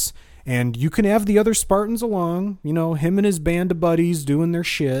ass. And you can have the other Spartans along, him and his band of buddies doing their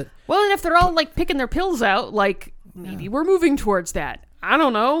shit. Well, and if they're all like picking their pills out, like maybe we're moving towards that. I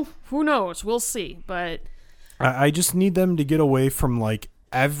don't know. Who knows? We'll see. But I just need them to get away from like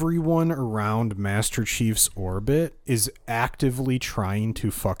everyone around Master Chief's orbit is actively trying to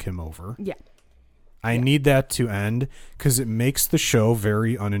fuck him over. Yeah. I need that to end because it makes the show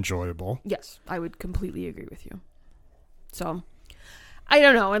very unenjoyable. Yes, I would completely agree with you. So, I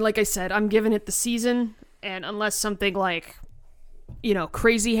don't know. And like I said, I'm giving it the season. And unless something like,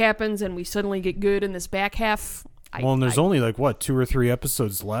 crazy happens and we suddenly get good in this back half. And there's only like, 2 or 3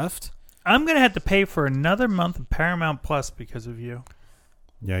 episodes left? I'm going to have to pay for another month of Paramount Plus because of you.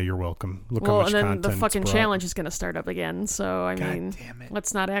 Yeah, you're welcome. Look how much and then content the fucking it's brought. challenge is going to start up again. So, I mean, damn it.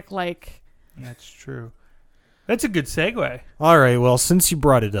 Let's not act like... That's true. That's a good segue. All right, well, since you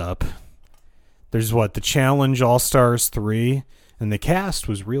brought it up, there's the Challenge All-Stars 3, and the cast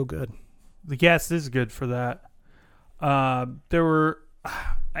was real good. The cast is good for that. There were...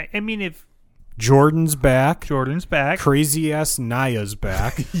 if... Jordan's back. Crazy-ass Naya's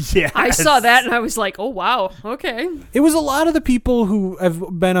back. Yes. I saw that, and I was like, oh, wow, okay. It was a lot of the people who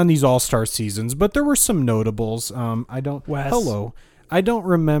have been on these All-Star seasons, but there were some notables. Wes. I don't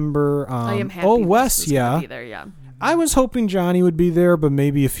remember. I am happy. Wes, yeah. Be there, yeah. I was hoping Johnny would be there, but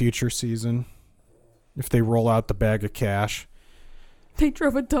maybe a future season if they roll out the bag of cash. They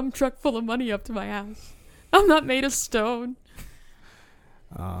drove a dump truck full of money up to my house. I'm not made of stone.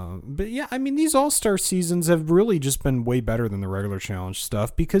 But yeah, these All-Star seasons have really just been way better than the regular challenge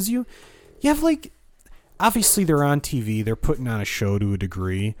stuff because you have obviously they're on TV, they're putting on a show to a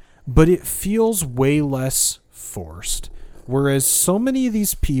degree, but it feels way less forced. Whereas so many of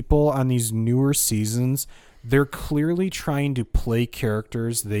these people on these newer seasons, they're clearly trying to play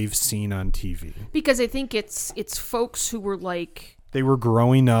characters they've seen on TV. Because I think it's folks who were like... They were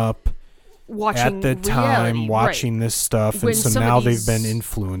growing up watching at the time, watching this stuff, and so now they've been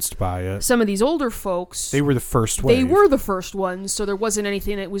influenced by it. Some of these older folks... They were the first wave. They were the first ones, so there wasn't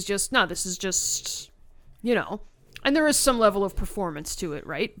anything that was just, no, this is just, And there is some level of performance to it,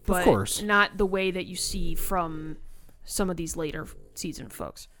 right? But of course. Not the way that you see from... some of these later season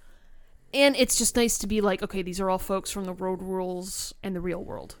folks. And it's just nice to be like, okay, these are all folks from the Road Rules and the Real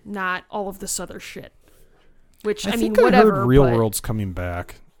World, not all of this other shit. Which, I mean, whatever. I heard Real World's coming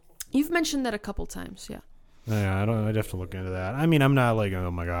back. You've mentioned that a couple times, yeah. Yeah, I'd have to look into that. I'm not like,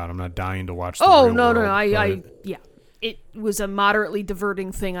 oh my God, I'm not dying to watch the Real World. No. Yeah. It was a moderately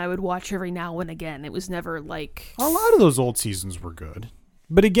diverting thing I would watch every now and again. It was never like... A lot of those old seasons were good.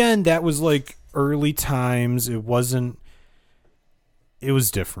 But again, that was like early times. It was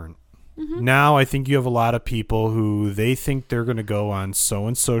different. Mm-hmm. Now I think you have a lot of people who they think they're going to go on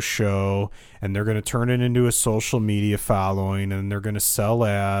so-and-so show and they're going to turn it into a social media following and they're going to sell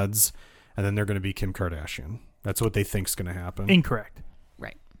ads and then they're going to be Kim Kardashian. That's what they think's going to happen. Incorrect.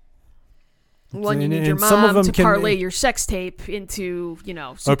 Right. Well, you need your mom to parlay your sex tape into,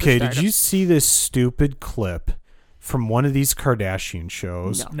 Okay, did you see this stupid clip from one of these Kardashian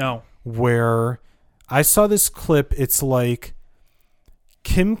shows? No. Where I saw this clip, it's like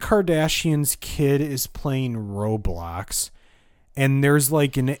Kim Kardashian's kid is playing Roblox, and there's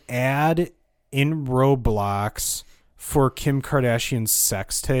like an ad in Roblox for Kim Kardashian's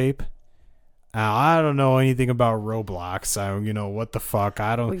sex tape. I don't know anything about Roblox. What the fuck?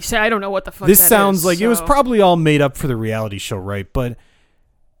 Well, you say I don't know what the fuck. This that sounds is, like so. It was probably all made up for the reality show, right? But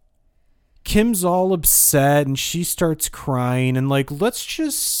Kim's all upset and she starts crying, and like, let's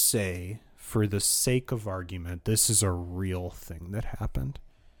just say, for the sake of argument, this is a real thing that happened.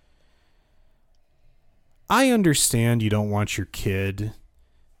 I understand you don't want your kid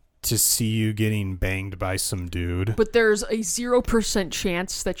to see you getting banged by some dude. But there's a 0%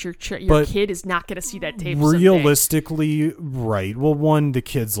 chance that your kid is not going to see that tape realistically, someday. Right. Well, the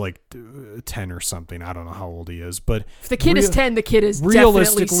kid's like 10 or something. I don't know how old he is. But if the kid is 10, the kid is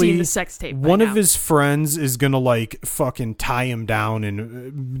definitely seen the sex tape. One of his friends is going to like fucking tie him down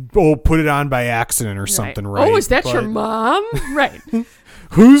and put it on by accident or something, right? Oh, is that your mom? Right.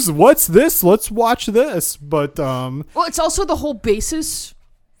 What's this? Let's watch this. But well, it's also the whole basis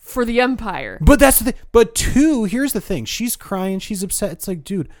for the Empire. But that's the thing. But two, here's the thing. She's crying. She's upset. It's like,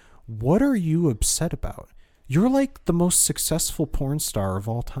 dude, what are you upset about? You're like the most successful porn star of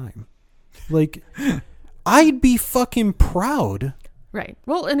all time. Like, I'd be fucking proud Right.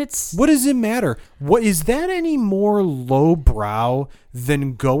 Well, and it's... What does it matter? What is that any more lowbrow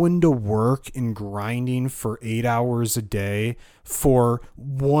than going to work and grinding for 8 hours a day for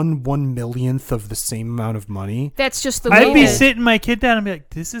 1/1,000,000th of the same amount of money? That's just the I'd way be that sitting my kid down and be like,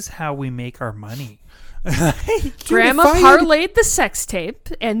 this is how we make our money. Grandma if I had- parlayed the sex tape,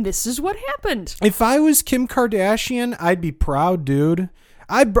 and this is what happened. If I was Kim Kardashian, I'd be proud, dude.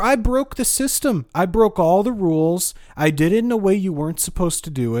 I broke the system. I broke all the rules. I did it in a way you weren't supposed to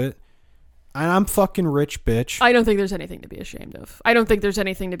do it. And I'm fucking rich, bitch. I don't think there's anything to be ashamed of. I don't think there's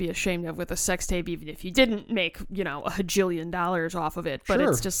anything to be ashamed of with a sex tape, even if you didn't make, $1 hajillion off of it. But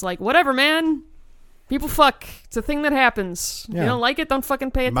Sure. it's just like, whatever, man. People fuck. It's a thing that happens. Yeah. You don't like it, don't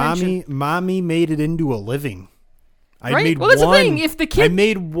fucking pay attention. Mommy made it into a living. I Right? made Well, that's the one. thing. If the I kid-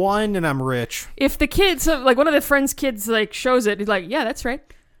 made one and I'm rich. If the kids, like one of the friends' kids, like shows it, he's like, yeah, that's right.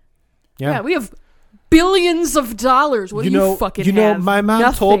 Yeah, we have billions of dollars. What do you fucking have? my mom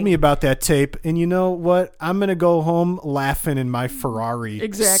Nothing. told me about that tape, and you know what? I'm gonna go home laughing in my Ferrari.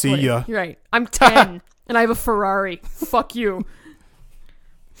 Exactly. See ya. You're right. I'm 10 and I have a Ferrari. Fuck you.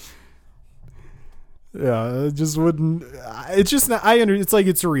 Yeah, it just wouldn't. It's just not. It's like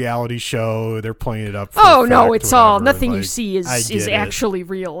it's a reality show. They're playing it up. For Oh no, effect, it's all whatever. nothing you Like, see I is get it. actually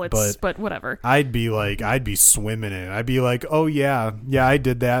real. It's but whatever. I'd be swimming in it. I'd be like, oh yeah, I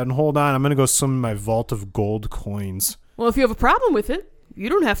did that. And hold on, I'm gonna go swim in my vault of gold coins. Well, if you have a problem with it, you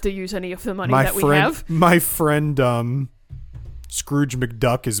don't have to use any of the money My that we friend, have. my friend, Scrooge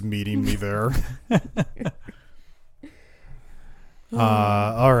McDuck is meeting me there.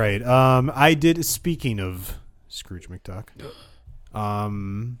 All right. I did. Speaking of Scrooge McDuck,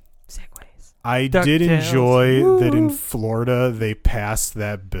 Segues. I DuckTales. did enjoy that in Woo. Florida they passed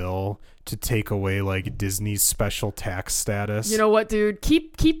that bill to take away like Disney's special tax status. You know what, dude?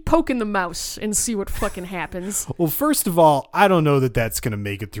 Keep poking the mouse and see what fucking happens. Well, first of all, I don't know that that's gonna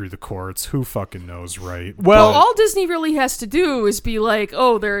make it through the courts. Who fucking knows, right? Well, But- all Disney really has to do is be like,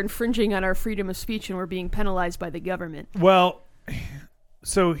 oh, they're infringing on our freedom of speech and we're being penalized by the government. Well,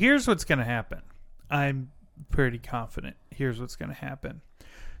 so here's what's going to happen. I'm pretty confident. Here's what's going to happen.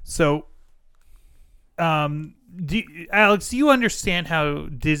 So, Alex, do you understand how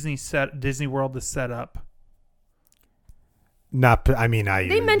Disney World is set up? not. I mean,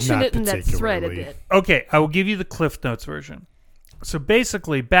 They mentioned not it in that thread a particularly. bit. Okay, I will give you the Cliff Notes version. So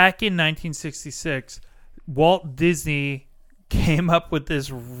basically, back in 1966, Walt Disney came up with this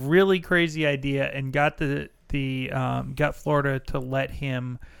really crazy idea and got got Florida to let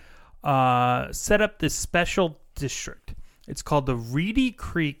him set up this special district. It's called the Reedy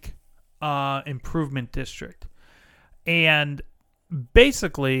Creek Improvement District, and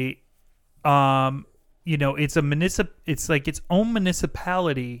basically, it's it's like its own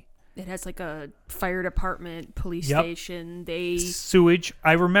municipality. It has like a fire department, police Yep. station. Sewage.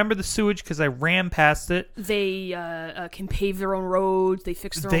 I remember the sewage because I ran past it. They can pave their own roads. They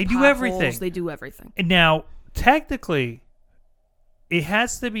fix their They own do potholes. everything. They do everything. And now, technically, it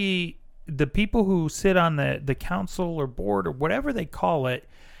has to be the people who sit on the council or board or whatever they call it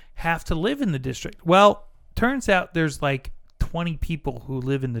have to live in the district. Well, turns out there's like 20 people who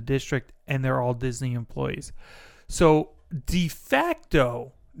live in the district and they're all Disney employees. So de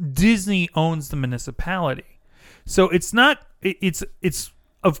facto, Disney owns the municipality. So it's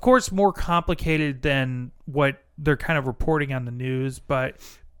of course more complicated than what they're kind of reporting on the news, but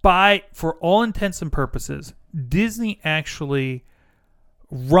for all intents and purposes, Disney actually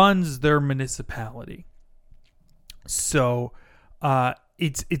runs their municipality. So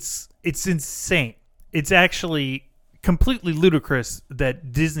it's insane. It's actually completely ludicrous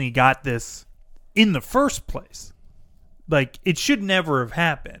that Disney got this in the first place. Like, it should never have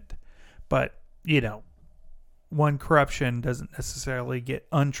happened. But, one corruption doesn't necessarily get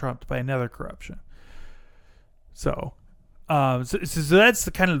untrumped by another corruption. So that's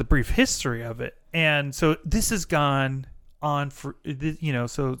the kind of the brief history of it. And so this has gone on for, since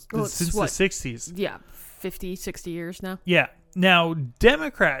the 60s. Yeah, 50, 60 years now. Yeah. Now,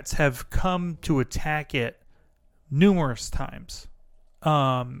 Democrats have come to attack it numerous times,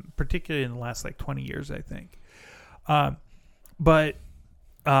 particularly in the last 20 years, I think. But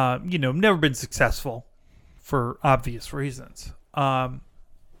never been successful for obvious reasons.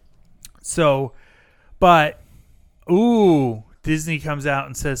 Disney comes out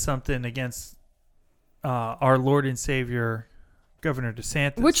and says something against our Lord and Savior, Governor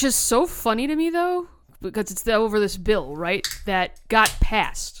DeSantis. Which is so funny to me, though, because it's over this bill, right, that got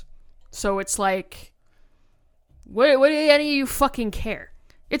passed. So it's like, what do any of you fucking care?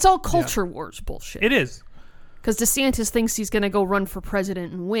 It's all culture wars bullshit. It is. Because DeSantis thinks he's going to go run for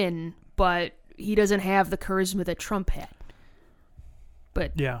president and win, but he doesn't have the charisma that Trump had.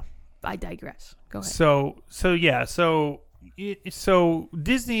 But Yeah. I digress. Go ahead. So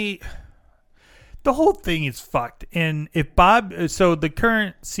Disney, the whole thing is fucked. And if the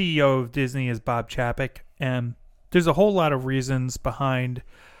current CEO of Disney is Bob Chapek, and there's a whole lot of reasons behind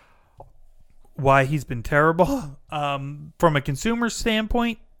why he's been terrible, from a consumer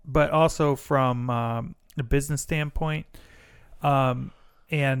standpoint, but also from a business standpoint. And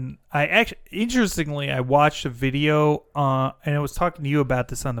interestingly, I watched a video, and I was talking to you about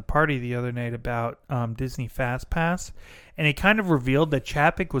this on the party the other night about Disney Fast Pass, and it kind of revealed that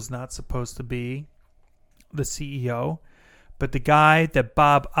Chapek was not supposed to be the CEO, but the guy that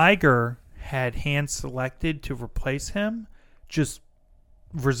Bob Iger had hand selected to replace him just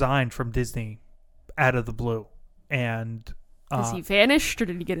resigned from Disney out of the blue. And Has he vanished, or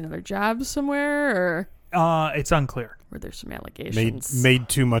did he get another job somewhere, or it's unclear. were there some allegations? Made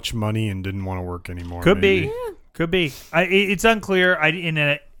too much money and didn't want to work anymore. Could maybe. be. Could be. It's unclear.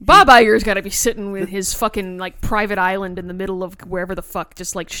 Bob Iger's got to be sitting with his fucking like private island in the middle of wherever the fuck,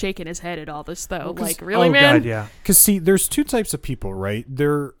 just like shaking his head at all this though. Like, really, man? God, yeah. Because see, there's two types of people, right?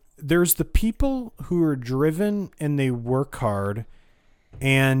 There's the people who are driven and they work hard,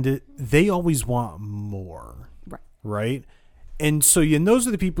 and they always want more. Right? And so those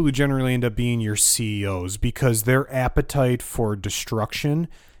are the people who generally end up being your CEOs because their appetite for destruction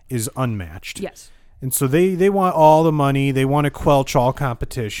is unmatched. Yes. And so they want all the money. They want to quelch all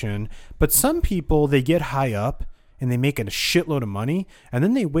competition. But some people, they get high up and they make a shitload of money. And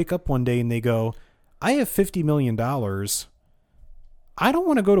then they wake up one day and they go, I have $50 million. I don't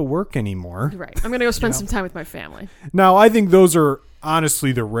want to go to work anymore. Right. I'm going to go spend some time with my family. Now, I think those are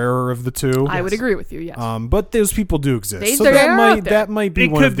honestly the rarer of the two. I would agree with you, yes. But those people do exist. They are out there. That might be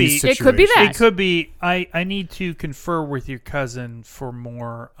It one could of these be. situations. It could be that. It could be. I need to confer with your cousin for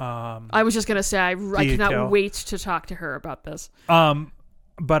more. I was just going to say, I detail. cannot wait to talk to her about this.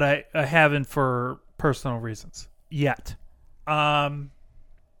 But I haven't for personal reasons yet. So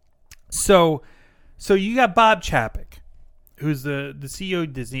you got Bob Chapek, who's the CEO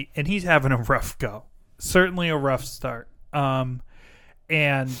of Disney, and he's having a rough go. Certainly a rough start.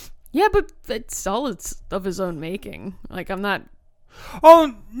 And yeah, but it's all of his own making. Like, I'm not.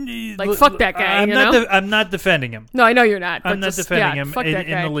 Oh, like, fuck that guy. I'm not defending him. No, I know you're not. I'm not defending him fuck that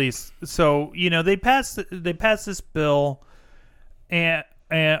in guy. the least. So they passed this bill, and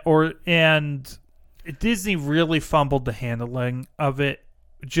Disney really fumbled the handling of it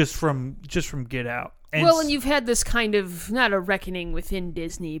just from Get Out. And you've had this kind of, not a reckoning within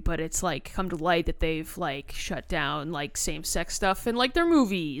Disney, but it's like come to light that they've like shut down like same-sex stuff in like their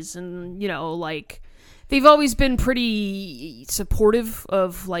movies, and like they've always been pretty supportive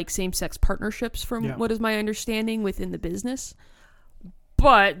of like same-sex partnerships from what is my understanding within the business.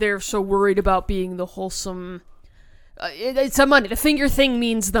 But they're so worried about being the wholesome. It's the money. The finger thing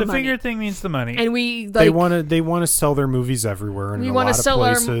means the money. The finger thing means the money. And we they want to sell their movies everywhere, and we in a wanna lot of sell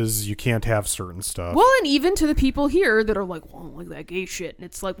places you can't have certain stuff. Well, and even to the people here that are like, well, like that gay shit, and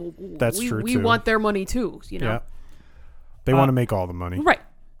it's like, well, That's true, we too. want their money too, Yeah, they want to make all the money, right?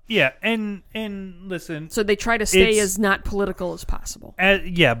 Yeah, and listen. So they try to stay as not political as possible.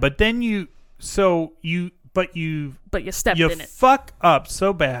 But then you stepped in it. Fuck up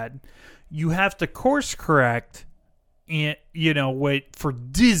so bad, you have to course correct. And what for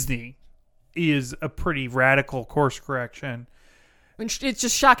Disney is a pretty radical course correction. It's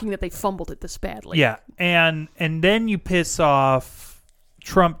just shocking that they fumbled it this badly. Yeah, and then you piss off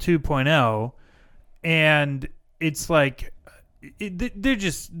Trump 2.0, and it's like they're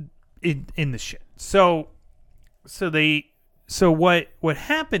just in the shit. So what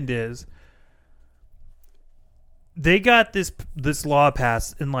happened is they got this law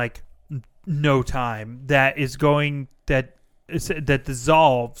passed in like no time that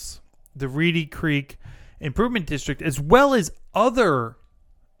dissolves the Reedy Creek Improvement District as well as other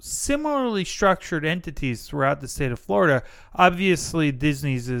similarly structured entities throughout the state of Florida. Obviously,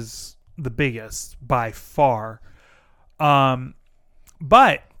 Disney's is the biggest by far,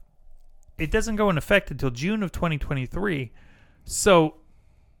 but it doesn't go in effect until June of 2023. So,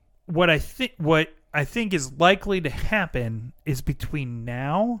 what I think is likely to happen is between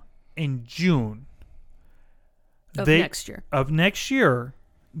now and June of next year,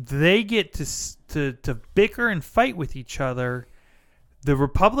 they get to bicker and fight with each other. The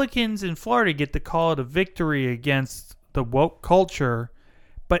Republicans in Florida get to call it a victory against the woke culture,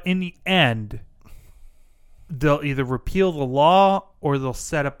 but in the end, they'll either repeal the law or they'll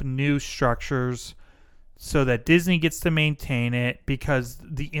set up new structures so that Disney gets to maintain it, because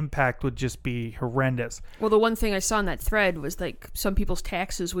the impact would just be horrendous. Well, the one thing I saw in that thread was like some people's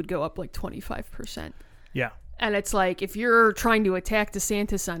taxes would go up like 25%. Yeah. And it's like, if you're trying to attack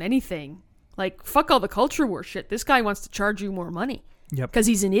DeSantis on anything, like, fuck all the culture war shit. This guy wants to charge you more money. Yep. Because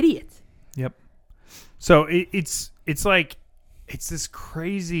he's an idiot. Yep. So it's like, it's this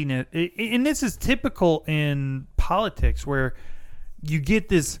craziness. And this is typical in politics where you get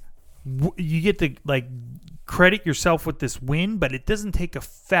to like credit yourself with this win, but it doesn't take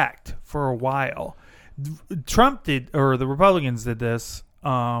effect for a while. Trump did, or the Republicans did this,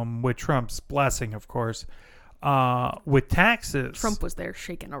 with Trump's blessing, of course, with taxes. Trump was there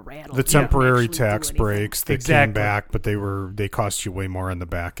shaking a rattle. The He didn't temporary actually tax do anything. breaks that Exactly. came back, but they cost you way more on the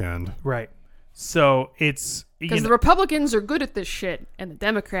back end. Right. So it's Because the Republicans are good at this shit, and the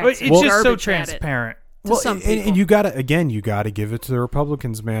Democrats it's are just so garbage at it. transparent. To some people. And you gotta give it to the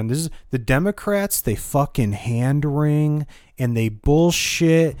Republicans, man. This is the Democrats. They fucking hand wring and they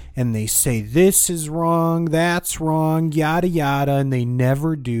bullshit and they say this is wrong, that's wrong, yada yada, and they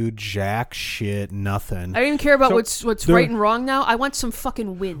never do jack shit, nothing. I don't even care about So what's right and wrong now. I want some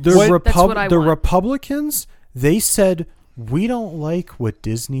fucking wins. The That's what I want. Republicans, they said we don't like what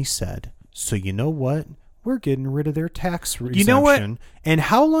Disney said, so you know what? We're getting rid of their tax exemption. You know what? And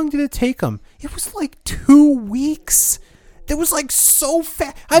how long did it take them? It was like 2 weeks. That was like so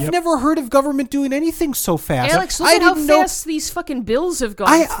fast. I've never heard of government doing anything so fast. Alex, look at how fast these fucking bills have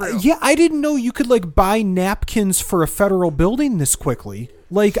gone through. I didn't know you could like buy napkins for a federal building this quickly.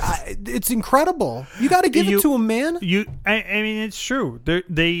 Like, it's incredible. You got to give it to them, man. I mean, it's true.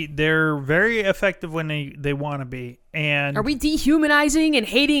 They're very effective when they want to be. And Are we dehumanizing and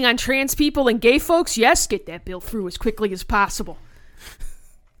hating on trans people and gay folks? Yes, get that bill through as quickly as possible.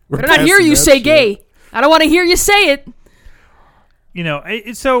 I do not hear you say gay. I don't want to hear you say it. You know,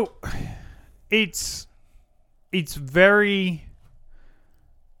 it's very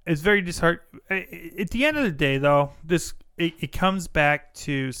disheartening. At the end of the day, though, it comes back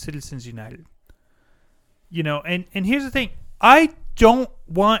to Citizens United. You know, and here's the thing: I don't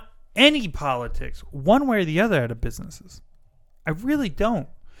want any politics, one way or the other, out of businesses. I really don't.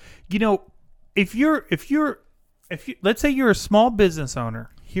 You know, if you let's say you're a small business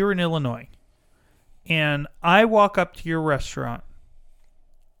owner here in Illinois, and I walk up to your restaurant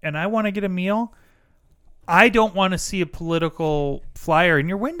and I want to get a meal, I don't want to see a political flyer in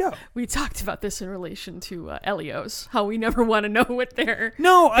your window. We talked about this in relation to Elio's, how we never want to know what their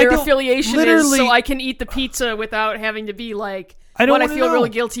I don't, affiliation is, literally, so I can eat the pizza without having to be like, I don't I wanna feel know. really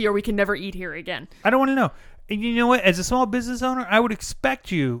guilty or we can never eat here again. I don't want to know. And you know what? As a small business owner, I would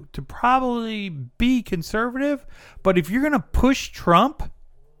expect you to probably be conservative. But if you're going to push Trump,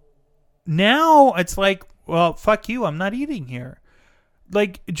 now it's like, well, fuck you. I'm not eating here.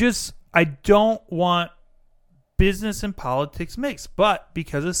 Like, I don't want business and politics mixed. But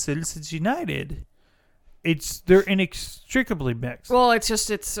because of Citizens United, they're inextricably mixed. Well,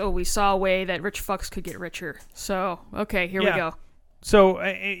 we saw a way that rich fucks could get richer. So, okay, here we go. So,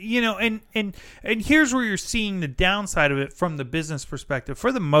 you know, and here's where you're seeing the downside of it from the business perspective.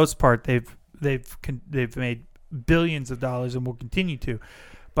 For the most part, they've made billions of dollars and will continue to.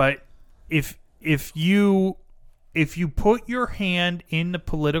 But if you put your hand in the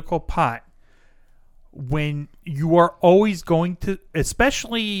political pot, when you are always going to,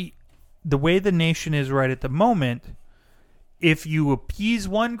 especially the way the nation is right at the moment, if you appease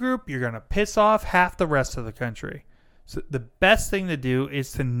one group, you're going to piss off half the rest of the country. So the best thing to do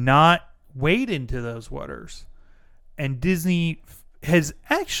is to not wade into those waters. And Disney has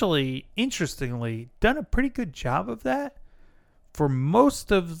actually, interestingly, done a pretty good job of that for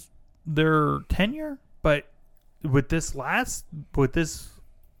most of their tenure. But with this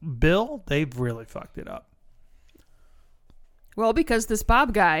bill, they've really fucked it up. Well, because this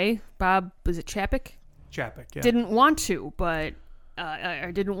Bob guy, is it Chapek? Chapek, yeah. Didn't want to, but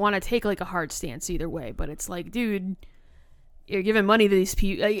I didn't want to take like a hard stance either way. But it's like, dude, you're giving money to these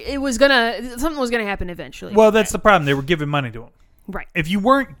people. Something was gonna happen eventually. Well, that's the problem. They were giving money to him. Right. If you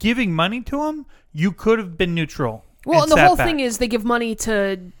weren't giving money to him, you could have been neutral. Well, and the sat whole back. thing is they give money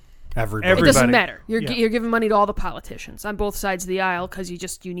to Everybody. It doesn't Everybody. matter. You're Yeah. you're giving money to all the politicians on both sides of the aisle because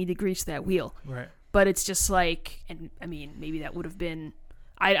you need to grease that wheel. Right. But it's just like, and I mean, maybe that would have been.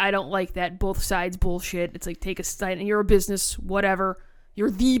 I don't like that both sides bullshit. It's like, take a side and you're a business, whatever. You're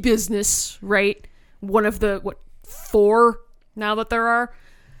the business, right? One of the 4 now that there are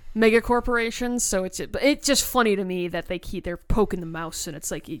mega corporations. So it's just funny to me that they're poking the mouse, and it's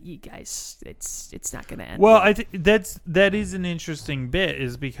like, you guys, it's not going to end. Well, I think that is an interesting bit,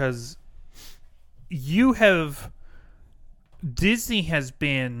 is because Disney has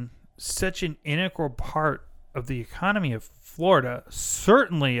been such an integral part of the economy of Florida,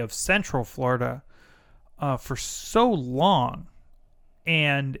 certainly of Central Florida, for so long,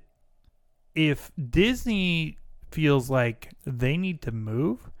 and if Disney feels like they need to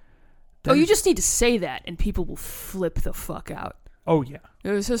move, Oh, you just need to say that, and people will flip the fuck out. oh yeah,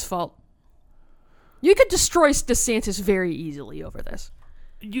 It was his fault. You could destroy DeSantis very easily over this.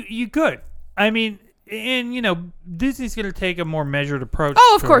 you could. I mean, and Disney's going to take a more measured approach.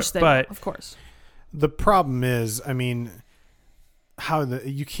 Oh, of to course it, they but will. Of course. The problem is, I mean,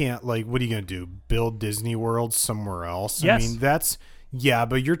 you can't, like, what are you going to do? Build Disney World somewhere else? Yes. I mean,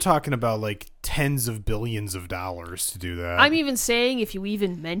 but you're talking about like tens of billions of dollars to do that. I'm even saying if you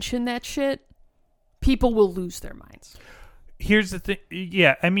even mention that shit, people will lose their minds. Here's the thing.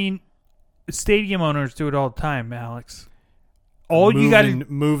 Yeah, I mean, stadium owners do it all the time, Alex. All you got to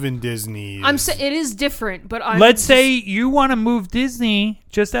moving Disney. It is different, but let's say you want to move Disney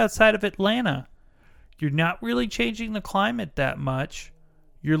just outside of Atlanta. You're not really changing the climate that much.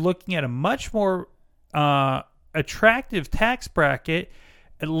 You're looking at a much more attractive tax bracket.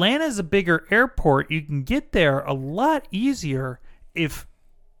 Atlanta's a bigger airport. You can get there a lot easier. If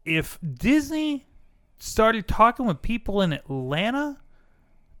Disney started talking with people in Atlanta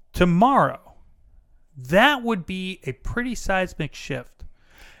tomorrow, that would be a pretty seismic shift.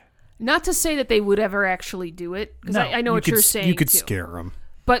 Not to say that they would ever actually do it, because No, I know what you're saying. You could too. scare them.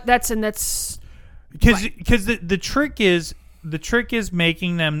 But that's because the trick is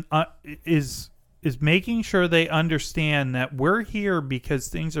making them is making sure they understand that we're here because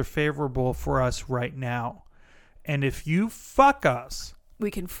things are favorable for us right now, and if you fuck us, we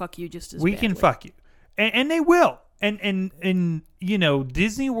can fuck you just as we badly. can fuck you, and they will. And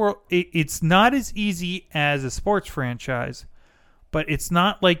Disney World, it's not as easy as a sports franchise, but it's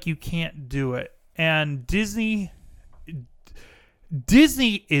not like you can't do it. And Disney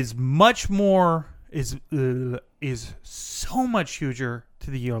is much more is so much huger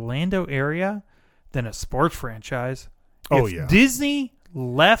to the Orlando area than a sports franchise. Oh, If yeah. Disney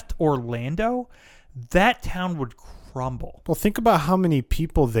left Orlando, that town would crumble. Well, think about how many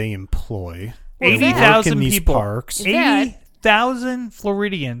people they employ. Well, They work 80,000 in these people. parks. That- 80,000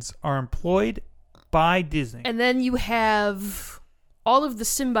 Floridians are employed by Disney. And then you have all of the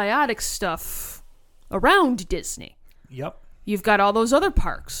symbiotic stuff around Disney. Yep. You've got all those other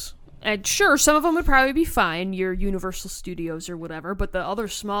parks. And sure, some of them would probably be fine, your Universal Studios or whatever, but the other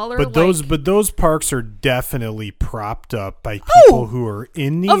smaller, But those parks are definitely propped up by people Oh, who are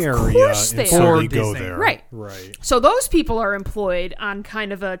in the of area, course and they so are. they go Disney. there. Right. Right. So those people are employed on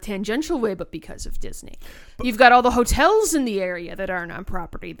kind of a tangential way, but because of Disney. You've got all the hotels in the area that aren't on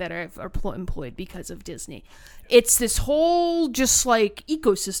property that are employed because of Disney. It's this whole just like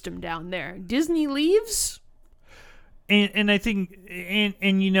ecosystem down there. Disney leaves. And I think, and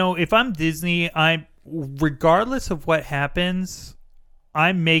if I'm Disney, regardless of what happens,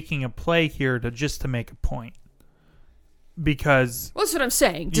 I'm making a play here to make a point. Because Well, that's what I'm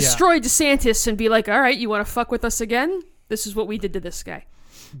saying. Destroy DeSantis and be like, all right, you want to fuck with us again? This is what we did to this guy.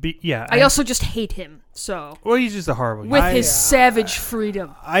 I also just hate him. So well, he's just a horrible with guy. his savage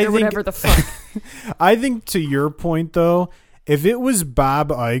freedom I or think- whatever the fuck. I think to your point, though, if it was Bob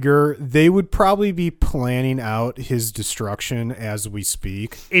Iger, they would probably be planning out his destruction as we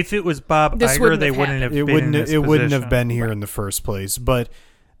speak. If it was Bob This Iger, wouldn't they have wouldn't have It been wouldn't. in this It wouldn't have position. been here in the first place. But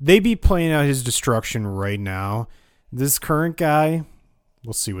they'd be planning out his destruction right now. This current guy,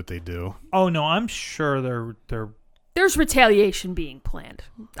 we'll see what they do. Oh no, I'm sure they're There's retaliation being planned.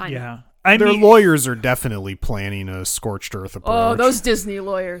 I know. yeah. I Their mean, lawyers are definitely planning a scorched earth approach. Oh, those Disney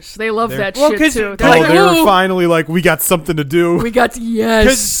lawyers. They love that Well, shit 'cause- too. They're Oh, like, they're "Ooh, finally like, we got something to do. we got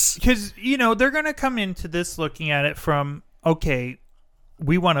yes. because they're gonna come into this looking at it from, okay,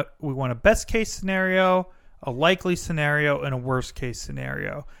 we want a best case scenario, a likely scenario, and a worst case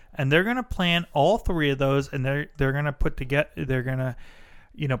scenario, and they're gonna plan all three of those, and they're gonna put together, they're gonna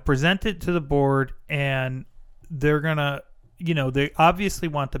present it to the board, and they're gonna they obviously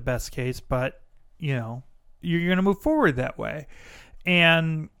want the best case, but you're gonna move forward that way,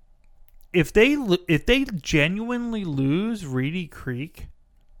 and if they genuinely lose Reedy Creek,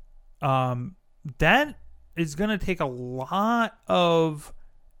 that is going to take a lot of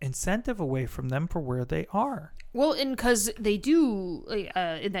incentive away from them for where they are. Well, and because they do,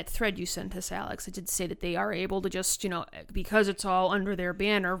 in that thread you sent us, Alex, it did say that they are able to just, because it's all under their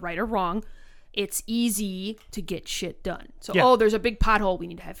banner, right or wrong, it's easy to get shit done. So, Yeah. there's a big pothole we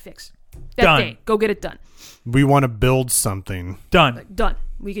need to have fixed. That Done. day, go get it done. We want to build something. Done. Done.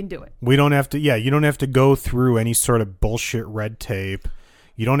 We can do it. We don't have to. Yeah, you don't have to go through any sort of bullshit red tape.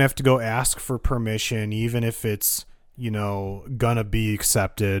 You don't have to go ask for permission, even if it's gonna be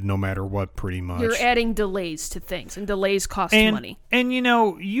accepted, no matter what. Pretty much. You're adding delays to things, and delays cost And money.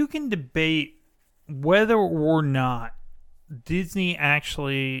 you can debate whether or not Disney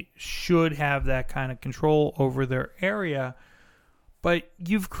actually should have that kind of control over their area. But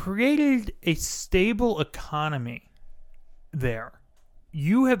you've created a stable economy there.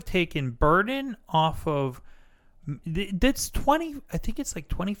 You have taken burden off of... That's 20... I think it's like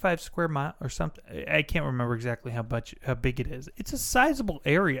 25 square mile or something. I can't remember exactly how big it is. It's a sizable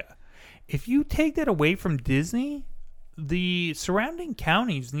area. If you take that away from Disney, the surrounding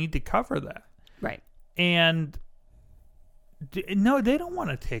counties need to cover that. Right. And no, they don't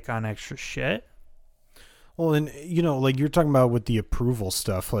want to take on extra shit. Well, and like you're talking about with the approval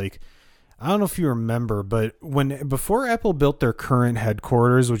stuff, like I don't know if you remember, but before Apple built their current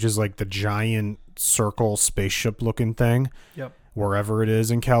headquarters, which is like the giant circle spaceship looking thing, yep, wherever it is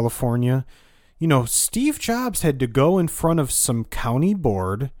in California, Steve Jobs had to go in front of some county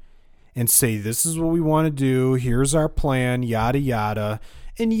board and say, this is what we want to do. Here's our plan, yada, yada.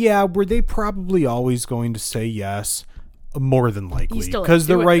 And yeah, were they probably always going to say yes? More than likely, because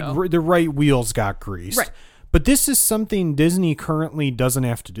the right wheels got greased. Right. But this is something Disney currently doesn't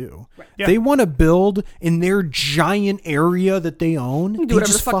have to do. Right. Yeah. They want to build in their giant area that they own. Do they whatever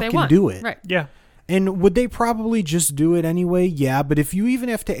just the fuck fucking they want. do it. Right. Yeah. And would they probably just do it anyway? Yeah, but if you even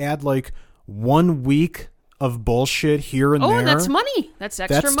have to add like 1 week of bullshit here and there, and that's money. That's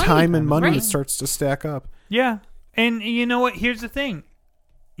extra that's money. time and money right. that starts to stack up. Yeah. And you know what? Here's the thing.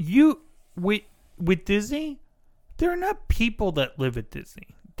 With Disney, there are not people that live at Disney.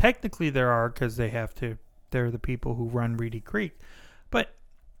 Technically there are, because they're the people who run Reedy Creek. But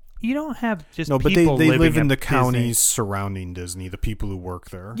you don't have just no, but people they live in at the Disney. counties surrounding Disney, the people who work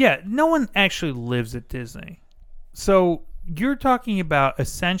there. Yeah, no one actually lives at Disney. So you're talking about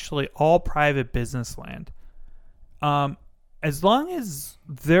essentially all private business land. As long as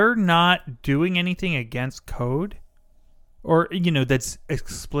they're not doing anything against code or, that's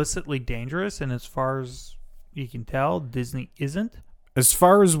explicitly dangerous, and as far as you can tell, Disney isn't. As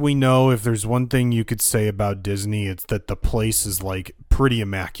far as we know, if there's one thing you could say about Disney, it's that the place is like pretty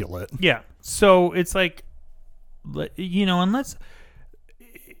immaculate. Yeah. So it's like, unless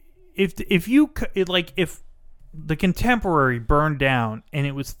if the Contemporary burned down and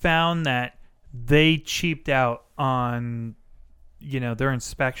it was found that they cheaped out on, their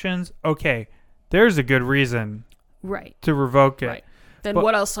inspections, okay, there's a good reason Right. to revoke it. Right. Then But-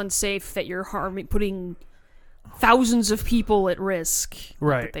 what else unsafe that you're putting thousands of people at risk? Not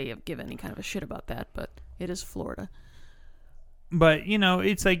Right. that they have given any kind of a shit about that, but it is Florida. But,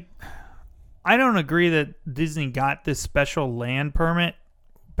 it's like, I don't agree that Disney got this special land permit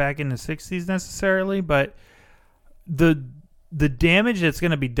back in the 60s necessarily, but the damage that's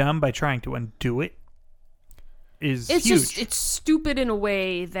going to be done by trying to undo it is huge. It's stupid in a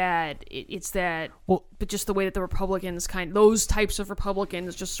way that but just the way that the Republicans those types of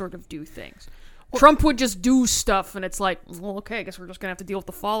Republicans just sort of do things. Trump would just do stuff, and it's like, well, okay, I guess we're just gonna have to deal with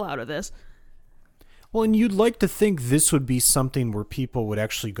the fallout of this. Well, and you'd like to think this would be something where people would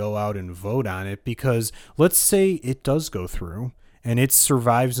actually go out and vote on it, because let's say it does go through and it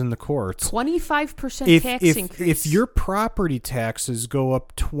survives in the courts. 25% tax increase. If your property taxes go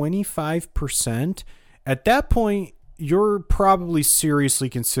up 25%, at that point, you're probably seriously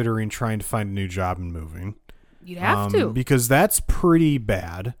considering trying to find a new job and moving. You'd have to. Because that's pretty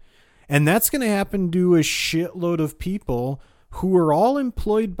bad. And that's going to happen to a shitload of people who are all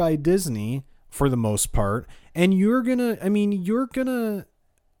employed by Disney for the most part. And you're going to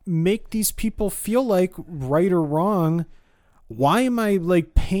make these people feel like, right or wrong, why am I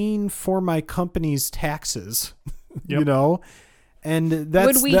like paying for my company's taxes? Yep. And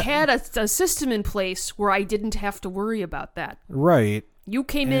that's when we had a system in place where I didn't have to worry about that. Right. You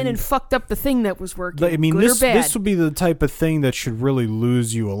came in and fucked up the thing that was working. I mean, good or bad. this would be the type of thing that should really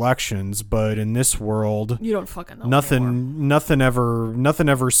lose you elections, but in this world, You don't fucking know anymore. nothing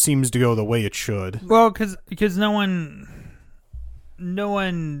ever seems to go the way it should. Well, because no one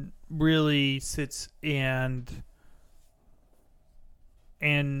really sits and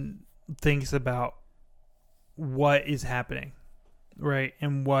thinks about what is happening, right?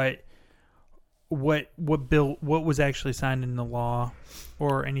 And what was actually signed into law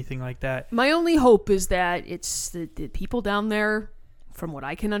or anything like that. My only hope is that it's the people down there, from what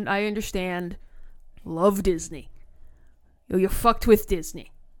I understand, love Disney. You're fucked with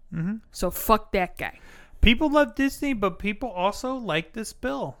Disney. Mm-hmm. So fuck that guy. People love Disney, but people also like this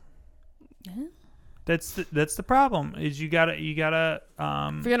bill. Yeah. That's the problem. Is you gotta. If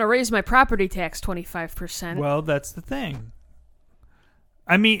you're gonna raise my property tax 25%. Well, that's the thing.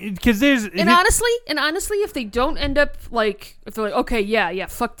 I mean, because there's And honestly, if they don't end up if they're like, okay, yeah,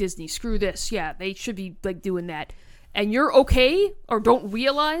 fuck Disney, screw this, yeah, they should be doing that, and you're okay or don't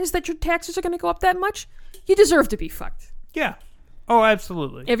realize that your taxes are going to go up that much, you deserve to be fucked. Yeah. Oh,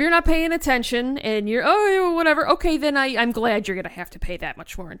 absolutely. If you're not paying attention and you're, whatever, okay, then I'm glad you're going to have to pay that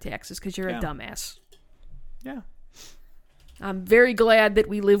much more in taxes because you're a dumbass. Yeah. I'm very glad that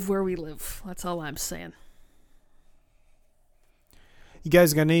we live where we live. That's all I'm saying. You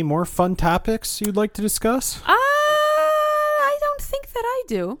guys got any more fun topics you'd like to discuss? I don't think that I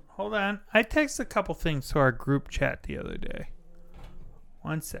do. Hold on. I texted a couple things to our group chat the other day.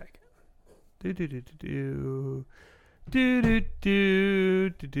 1 second. Do.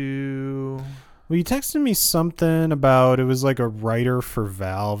 Well, you texted me something about it was like a writer for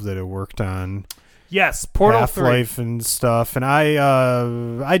Valve that had worked on Yes, Portal 3. Half-Life and stuff, and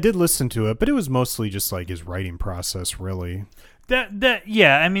I did listen to it, but it was mostly just like his writing process, really.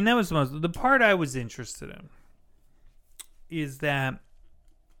 Yeah, I mean that was the part I was interested in. Is that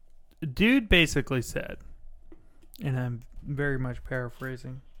dude basically said, and I'm very much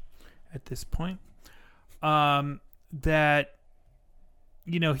paraphrasing at this point, that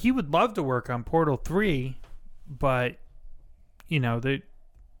he would love to work on Portal 3, but the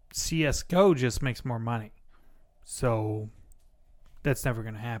CS:GO just makes more money, so that's never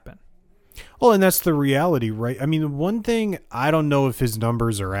going to happen. Well, and that's the reality, right? I mean, the one thing, I don't know if his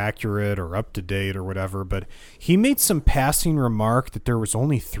numbers are accurate or up to date or whatever, but he made some passing remark that there was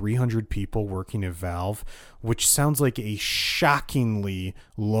only 300 people working at Valve, which sounds like a shockingly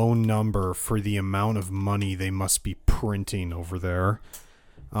low number for the amount of money they must be printing over there.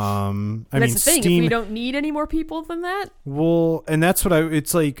 That's the thing. Steam, if we don't need any more people than that, well, and that's what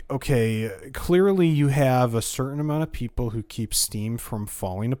it's like, okay, clearly you have a certain amount of people who keep Steam from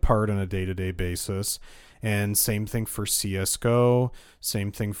falling apart on a day-to-day basis, and same thing for CSGO,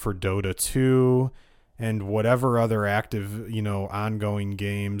 same thing for Dota 2, and whatever other active, ongoing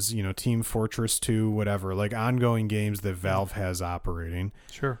games, Team Fortress 2, whatever, like ongoing games that Valve has operating.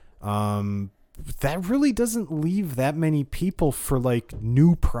 Sure. That really doesn't leave that many people for like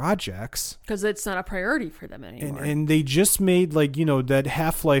new projects because it's not a priority for them anymore. And they just made that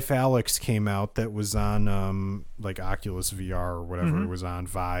Half-Life Alyx came out that was on like Oculus VR or whatever it was on,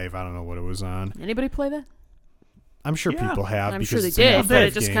 Vive. I don't know what it was on. Anybody play that? I'm sure people have. I'm sure they it's a did, Half-Life but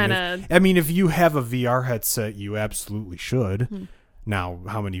it just game. kind of. I mean, if you have a VR headset, you absolutely should. Now,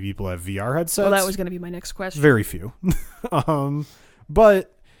 how many people have VR headsets? Well, that was going to be my next question. Very few.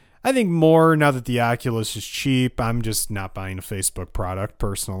 But I think more now that the Oculus is cheap. I'm just not buying a Facebook product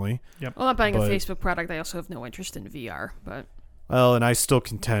personally. Yep. Well, I'm not buying a Facebook product. I also have no interest in VR. Well, and I still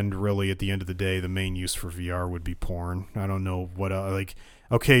contend, really, at the end of the day, the main use for VR would be porn. I don't know what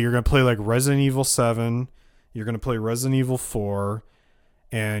okay, you're gonna play like Resident Evil 7, you're gonna play Resident Evil 4,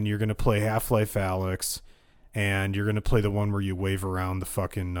 and you're gonna play Half-Life Alyx, and you're gonna play the one where you wave around the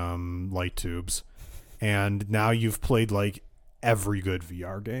fucking light tubes, and now you've played like every good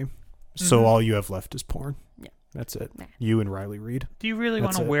VR game. So all you have left is porn. Yeah. That's it. Nah. You and Riley Reid. Do you really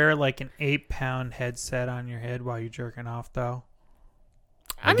want That's to it. wear like an 8-pound headset on your head while you're jerking off, though?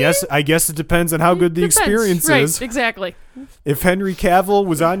 I guess it depends on how good the experience right, is. Exactly. If Henry Cavill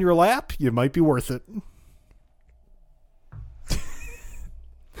was on your lap, you might be worth it.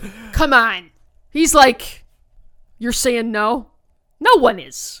 Come on. He's like, you're saying no? No one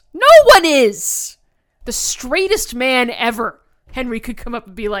is. No one is. The straightest man ever. Henry could come up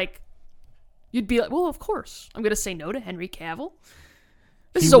and be like, you'd be like, well, of course. I'm going to say no to Henry Cavill.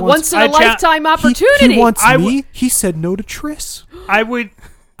 This is a once-in-a-lifetime opportunity. He wants me. He said no to Triss.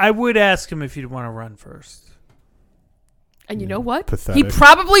 I would ask him if he'd want to run first. And you know what? Pathetic. He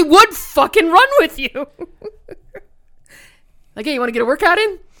probably would fucking run with you. Like, hey, you want to get a workout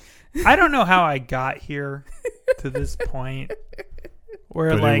in? I don't know how I got here to this point.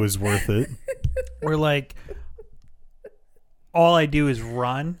 Where But it was worth it. Where like all I do is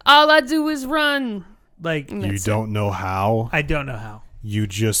run. All I do is run. Like You don't know how. I don't know how. You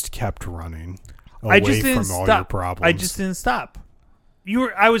just kept running away from all your problems. I just didn't stop.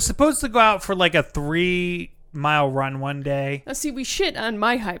 I was supposed to go out for like a 3-mile run one day. Now, see, we shit on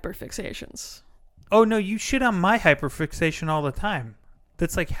my hyperfixations. Oh no, you shit on my hyperfixation all the time.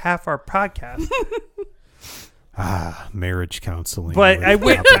 That's like half our podcast. Marriage counseling. But I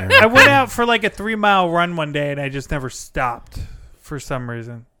went out for like a 3-mile run one day and I just never stopped for some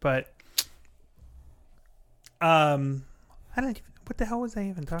reason. But I don't even, what the hell was I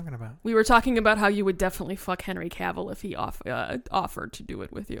even talking about? We were talking about how you would definitely fuck Henry Cavill if he offered to do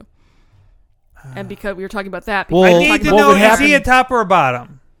it with you. And because we were talking about that. Well, I need to know, is he a top or a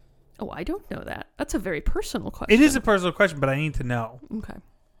bottom? Oh, I don't know that. That's a very personal question. It is a personal question, but I need to know. Okay.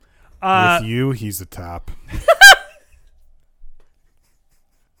 With you, he's the top.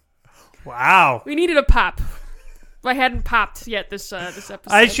 Wow. We needed a pop. I hadn't popped yet this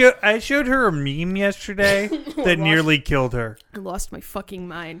episode. I showed her a meme yesterday that nearly killed her. I lost my fucking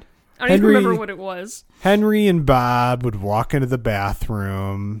mind. I don't even remember what it was. Henry and Bob would walk into the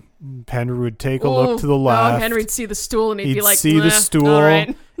bathroom. Henry would take a look to the left. Oh, Henry'd see the stool and he'd be like, see the stool, all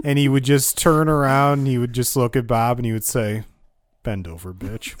right. and he would just turn around and he would just look at Bob and he would say, "Bend over,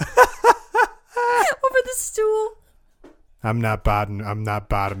 bitch." Over the stool. I'm not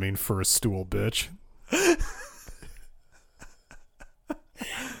bottoming for a stool, bitch.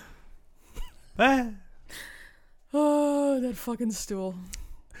 Oh, that fucking stool.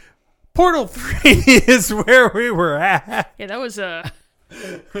 Portal 3 is where we were at. Yeah, that was a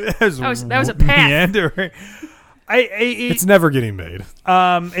that was a path. meandering. It's never getting made.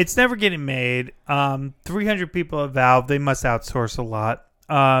 It's never getting made. 300 people at Valve, they must outsource a lot.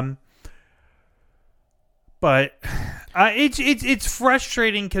 But it's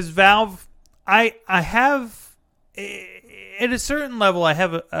frustrating because Valve, I have at a certain level, I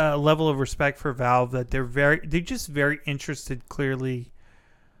have a level of respect for Valve that they're just very interested, clearly,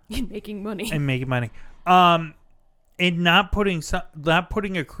 in making money. In not putting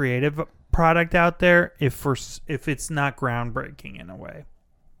a creative product out there if it's not groundbreaking in a way.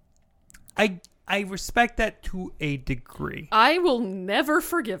 I respect that to a degree. I will never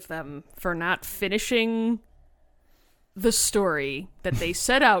forgive them for not finishing the story that they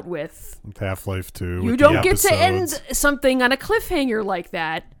set out with. Half-Life 2. You don't get to end something on a cliffhanger like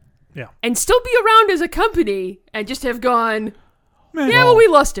that. Yeah. And still be around as a company and just have gone, we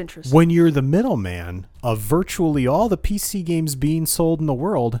lost interest. When you're the middleman of virtually all the PC games being sold in the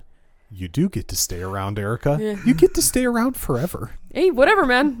world, you do get to stay around, Erica. Yeah. You get to stay around forever. Hey, whatever,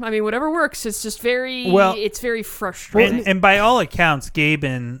 man. I mean, whatever works. It's just it's very frustrating. And by all accounts,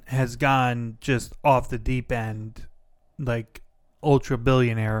 Gaben has gone just off the deep end, like ultra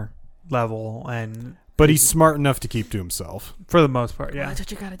billionaire level, but he's smart enough to keep to himself for the most part. Yeah, that's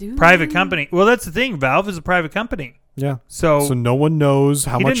what you gotta do. Private company. Well, that's the thing. Valve is a private company. Yeah. So no one knows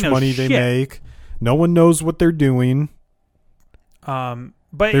how much money they make. No one knows what they're doing.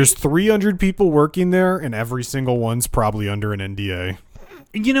 But there's 300 people working there, and every single one's probably under an NDA.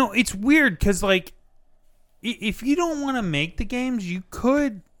 You know, it's weird because, like, if you don't want to make the games, you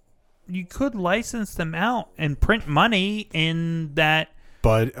could license them out and print money in that.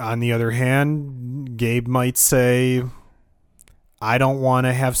 But on the other hand, Gabe might say, I don't want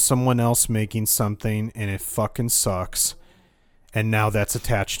to have someone else making something, and it fucking sucks. And now that's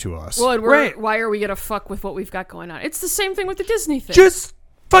attached to us. Well, and why are we going to fuck with what we've got going on? It's the same thing with the Disney thing. Just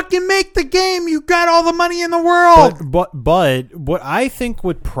fucking make the game. You got all the money in the world. But what I think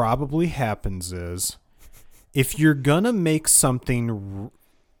what probably happens is, if you're going to make something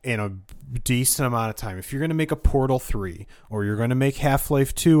in a decent amount of time, if you're going to make a Portal 3, or you're going to make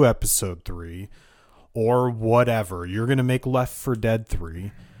Half-Life 2 Episode 3, or whatever, you're going to make Left 4 Dead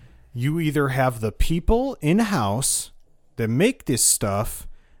 3, you either have the people in-house that make this stuff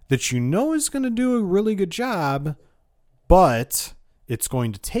that you know is going to do a really good job, but it's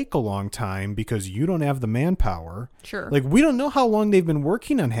going to take a long time because you don't have the manpower. Sure. Like, we don't know how long they've been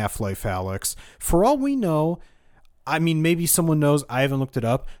working on Half-Life, Alex. For all we know, I mean, maybe someone knows. I haven't looked it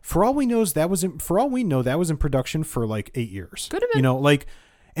up. For all we know, that was in production for like 8 years. Could have been. You know, like,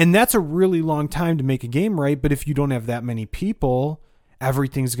 and that's a really long time to make a game, right? But if you don't have that many people,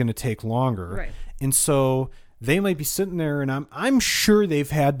 everything's going to take longer. Right. And so they might be sitting there, and I'm sure they've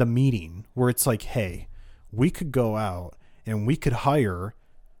had the meeting where it's like, hey, we could go out and we could hire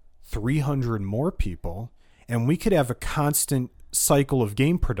 300 more people, and we could have a constant cycle of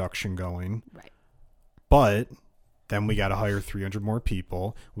game production going. Right. But then we got to hire 300 more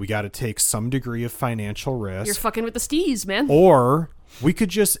people. We got to take some degree of financial risk. You're fucking with the steez, man. Or we could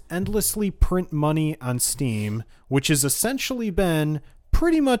just endlessly print money on Steam, which has essentially been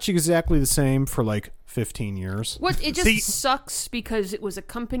pretty much exactly the same for like 15 years. It just sucks because it was a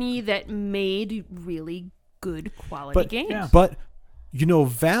company that made really good quality games. Yeah. But, you know,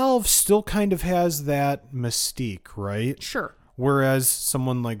 Valve still kind of has that mystique, right? Sure. Whereas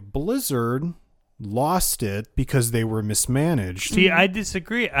someone like Blizzard lost it because they were mismanaged. See, I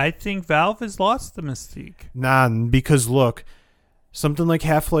disagree. I think Valve has lost the mystique. Nah, because look, something like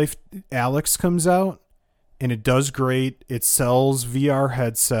Half-Life Alyx comes out, and it does great. It sells VR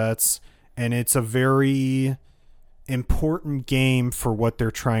headsets, and it's a very important game for what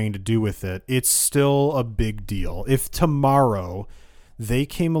they're trying to do with it. It's still a big deal. If tomorrow they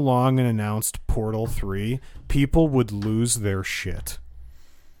came along and announced Portal 3, people would lose their shit.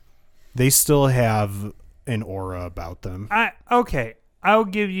 They still have an aura about them. Okay, I'll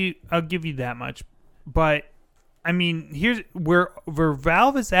give you that much. But I mean, here's where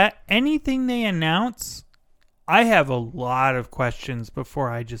Valve is at. Anything they announce, I have a lot of questions before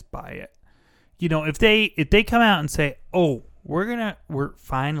I just buy it. You know, if they come out and say, "Oh, we're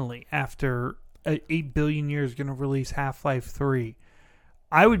finally after 8 billion years going to release Half-Life 3,"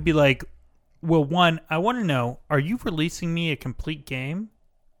 I would be like, well, one, I want to know, are you releasing me a complete game?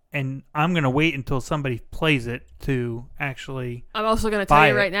 And I'm going to wait until somebody plays it to actually I'm also going to tell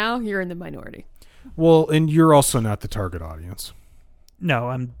you buy it. right now, you're in the minority. Well, and you're also not the target audience. No,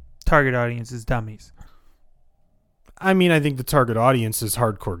 I'm target audience is dummies. I mean, I think the target audience is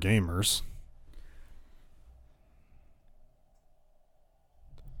hardcore gamers.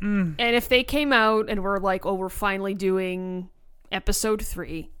 And if they came out and were like, oh, we're finally doing episode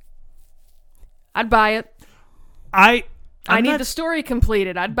 3, I'd buy it. I need the story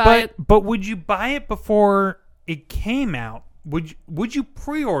completed. I'd buy it. But would you buy it before it came out? Would you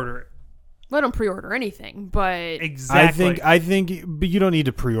pre-order it? I don't pre-order anything, but Exactly. I think, but you don't need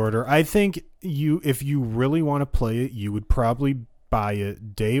to pre-order. I think if you really want to play it, you would probably buy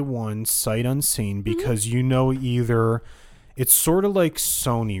it day one, sight unseen, because you know either it's sort of like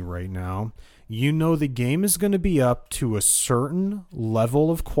Sony right now. You know the game is going to be up to a certain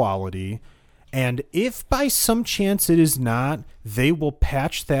level of quality, and if by some chance it is not, they will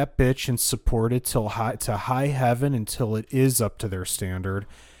patch that bitch and support it to high heaven until it is up to their standard.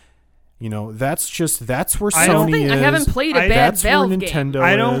 You know, that's where Sony is. I haven't played a bad That's where Valve Nintendo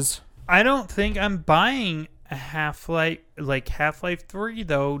game. is. I don't think I'm buying a Half-Life 3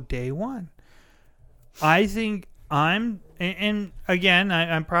 though day one. I think and again,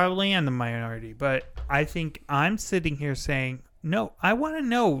 I'm probably in the minority, but I think I'm sitting here saying, no, I want to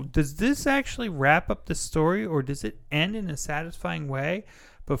know, does this actually wrap up the story or does it end in a satisfying way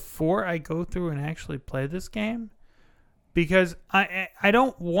before I go through and actually play this game? Because I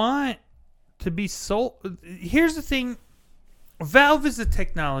don't want to be sold. Here's the thing. Valve is a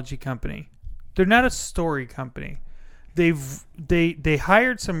technology company. They're not a story company. They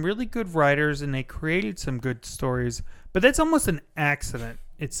hired some really good writers and they created some good stories, but that's almost an accident,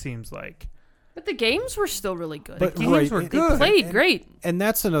 it seems like. But the games were still really good. But The games were They good. played great. And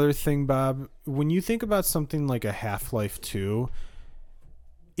that's another thing, Bob. When you think about something like a Half-Life 2,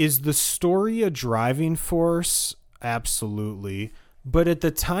 is the story a driving force? Absolutely. But at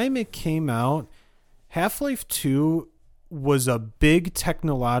the time it came out, Half-Life 2 was a big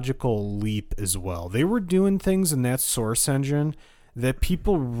technological leap as well. They were doing things in that Source engine that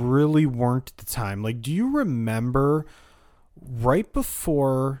people really weren't at the time. Like, do you remember right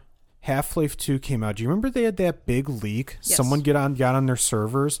before Half-Life 2 came out, do you remember they had that big leak? Yes. Someone got on their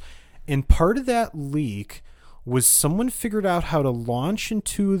servers, and part of that leak was someone figured out how to launch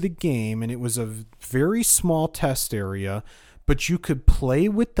into the game, and it was a very small test area, but you could play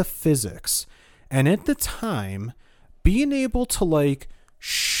with the physics. And at the time, being able to like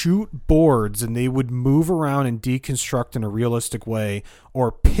shoot boards and they would move around and deconstruct in a realistic way,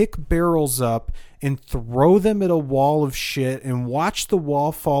 or pick barrels up and throw them at a wall of shit and watch the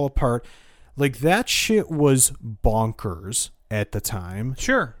wall fall apart, like that shit was bonkers at the time.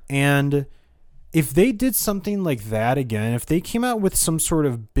 Sure. And if they did something like that again, if they came out with some sort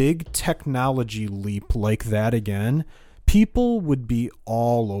of big technology leap like that again, people would be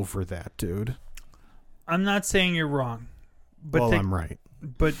all over that, dude. I'm not saying you're wrong. But Well, I'm right.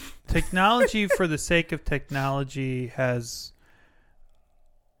 But technology for the sake of technology has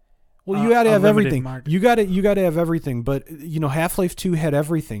Well, you got to have limited everything. market. You got to have everything. But you know, Half-Life 2 had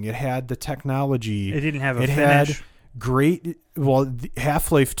everything. It had the technology. It didn't have a It finish. had great. Well,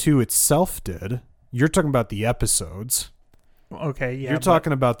 Half-Life 2 itself did. You're talking about the episodes. Okay, yeah. You're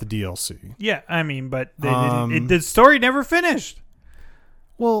talking about the DLC. Yeah, I mean, but they Um, didn't, the story never finished.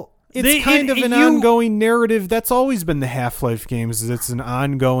 Well, it's They- kind of an you- ongoing narrative. That's always been the Half-Life games. Is it's an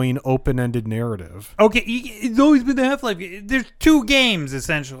ongoing, open-ended narrative. Okay, it's always been the Half-Life. There's 2 games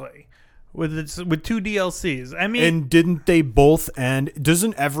essentially with 2 DLCs. I mean, And didn't they both end?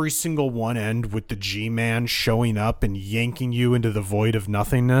 Doesn't every single one end with the G-Man showing up and yanking you into the void of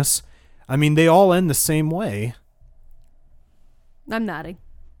nothingness? I mean, they all end the same way. I'm nodding.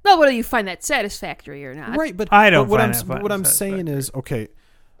 No, whether you find that satisfactory or not. Right, but I don't but what find I'm that fun- what I'm saying is, okay,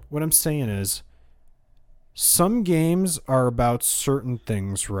 what I'm saying is some games are about certain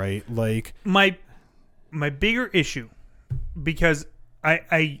things, right? Like my bigger issue, because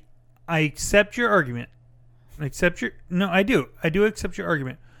I accept your argument. I do accept your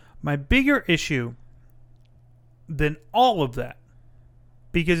argument. My bigger issue than all of that,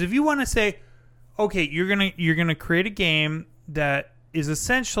 because if you want to say, okay, you're gonna create a game that is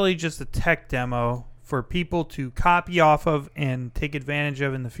essentially just a tech demo for people to copy off of and take advantage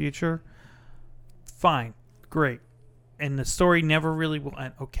of in the future, fine, great, and the story never really will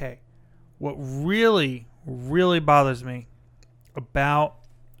end. Okay, what really really bothers me about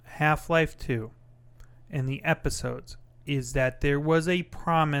Half-Life 2 and the episodes is that there was a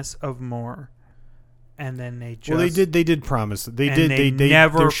promise of more, and then they just they did promise. They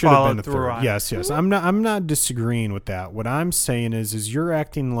never there should have been a followed through third. on Yes. I'm not disagreeing with that. What I'm saying is you're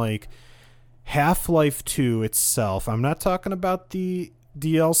acting like Half-Life 2 itself. I'm not talking about the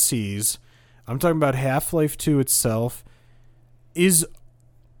DLCs. I'm talking about Half-Life 2 itself is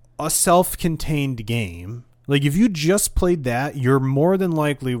a self-contained game. Like, if you just played that, you're more than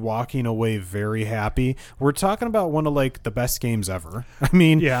likely walking away very happy. We're talking about one of, like, the best games ever. I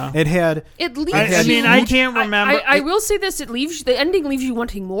mean, Yeah. it had... It leaves I mean, I can't remember. I will say this: the ending leaves you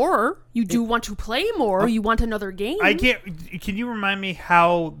wanting more. You do want to play more. You want another game. I can't. Can you remind me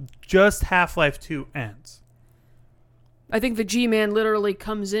how just Half-Life 2 ends? I think the G-Man literally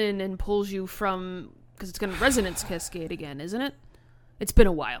comes in and pulls you from, because it's going to Resonance Cascade again, isn't it? It's been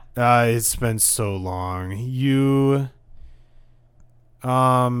a while. It's been so long. You...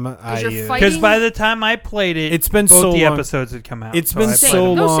 Because by the time I played it, it's been both so the long. episodes had come out. It's been I so played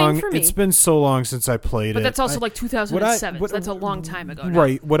them. No, same long. for me. It's been so long since I played it. But that's also like 2007. So that's a long time ago now.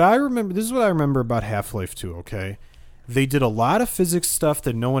 Right. What I remember, this is what I remember about Half-Life 2, okay? They did a lot of physics stuff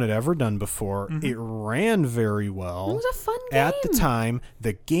that no one had ever done before. Mm-hmm. It ran very well. It was a fun game. At the time,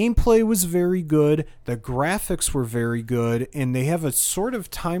 the gameplay was very good, the graphics were very good, and they have a sort of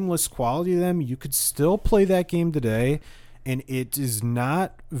timeless quality to them. You could still play that game today, and it is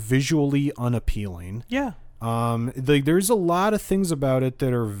not visually unappealing. Yeah. There's a lot of things about it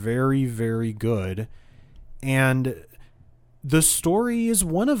that are very, very good, and the story is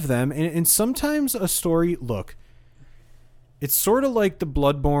one of them. And sometimes a story, look, it's sort of like the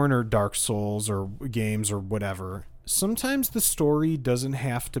Bloodborne or Dark Souls or games or whatever. Sometimes the story doesn't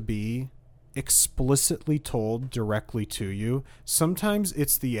have to be explicitly told directly to you. Sometimes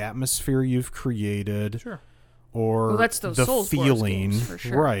it's the atmosphere you've created. Sure. Or that's those the Souls Wars feeling. games, for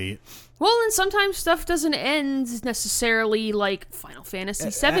sure. Right. Well, and sometimes stuff doesn't end necessarily, like Final Fantasy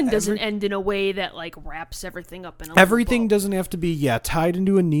VII doesn't end in a way that like wraps everything up in a Everything little bow. doesn't have to be tied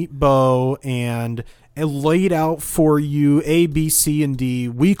into a neat bow and laid out for you A, B, C, and D.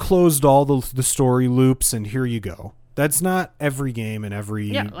 We closed all the story loops, and here you go. That's not every game and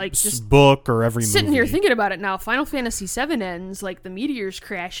every just book or every movie. Sitting here thinking about it now, Final Fantasy VII ends like the meteors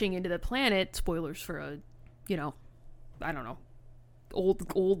crashing into the planet. Spoilers for a, I don't know,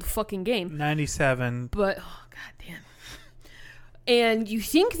 old fucking game. 97. But goddamn. And you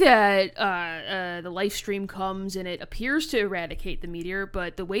think that the life stream comes and it appears to eradicate the meteor,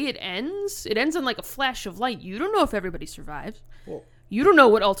 but the way it ends in like a flash of light. You don't know if everybody survives. Well, you don't know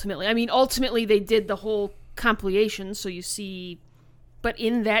what ultimately. I mean, ultimately they did the whole compilation, so you see. But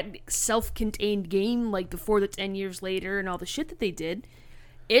in that self-contained game, like before the 10 years later and all the shit that they did,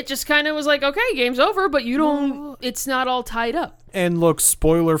 it just kind of was like, okay, game's over, but you don't. It's not all tied up. And look,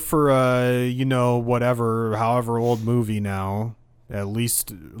 spoiler for however old movie now. At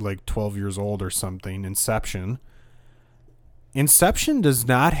least like 12 years old or something, Inception. Inception does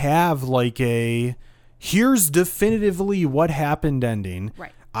not have like a here's definitively what happened ending.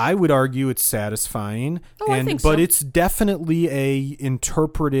 Right. I would argue it's satisfying. Oh, I think so. But it's definitely a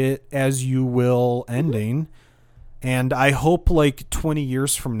interpret it as you will ending. And I hope like 20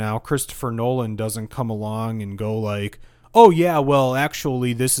 years from now, Christopher Nolan doesn't come along and go like, oh yeah, well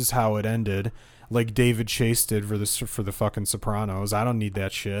actually this is how it ended. Like David Chase did for the fucking Sopranos. I don't need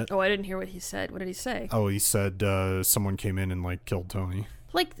that shit. Oh, I didn't hear what he said. What did he say? Oh, he said someone came in and like killed Tony.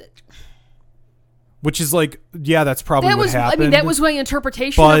 Like, which is like, yeah, that's probably what happened. I mean, that was my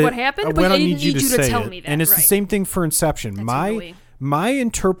interpretation of what happened. But I didn't need you to tell me that. And it's the same thing for Inception. That's My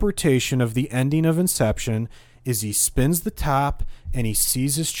interpretation of the ending of Inception is he spins the top and he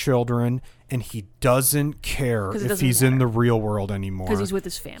sees his children and he doesn't care if he's in the real world anymore. Because he's with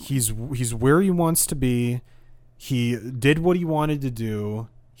his family. He's where he wants to be. He did what he wanted to do.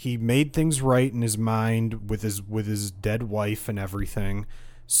 He made things right in his mind with his dead wife and everything.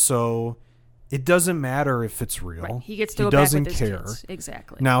 So it doesn't matter if it's real. Right. He gets to go back with his kids.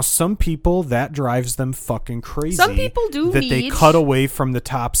 Exactly. Now, some people, that drives them fucking crazy. Some people do that they cut away from the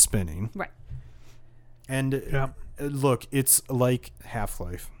top spinning. Right. And look, it's like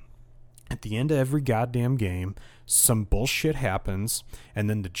Half-Life. At the end of every goddamn game, some bullshit happens, and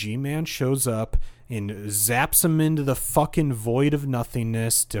then the G-Man shows up and zaps him into the fucking void of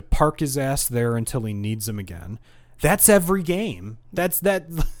nothingness to park his ass there until he needs him again. That's every game.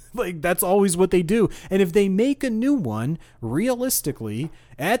 That's always what they do. And if they make a new one, realistically,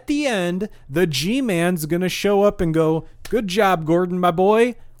 at the end, the G-Man's gonna show up and go, "Good job, Gordon, my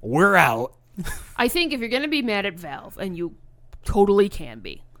boy. We're out." I think if you're going to be mad at Valve, and you totally can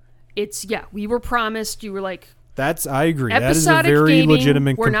be, It's, we were promised, you were like, I agree. That is a episodic very gaming,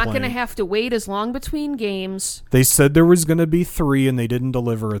 legitimate we're complaint. not going to have to wait as long between games. They said there was going to be 3, and they didn't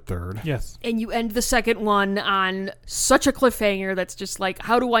deliver a third. Yes. And you end the second one on such a cliffhanger that's just like,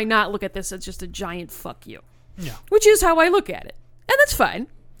 how do I not look at this as just a giant fuck you? Yeah. Which is how I look at it. And that's fine.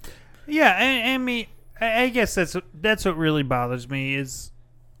 Yeah, I mean, I guess that's what really bothers me is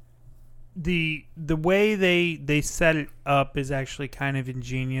the way they set it up is actually kind of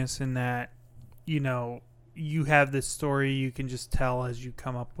ingenious in that, you have this story you can just tell as you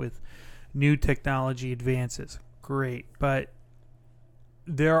come up with new technology advances. Great. But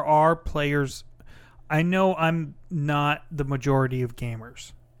there are players. I know I'm not the majority of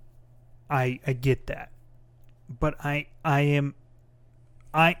gamers. I get that. But I am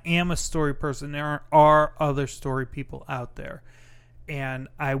a story person. There are other story people out there. And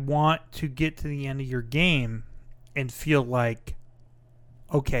I want to get to the end of your game and feel like,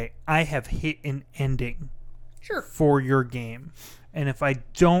 okay, I have hit an ending for your game. And if I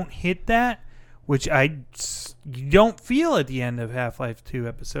don't hit that, which you don't feel at the end of Half-Life 2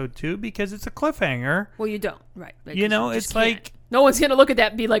 Episode 2 because it's a cliffhanger. Well, you don't, right. It's like... No one's going to look at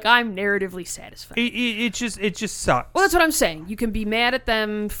that and be like, I'm narratively satisfied. It just sucks. Well, that's what I'm saying. You can be mad at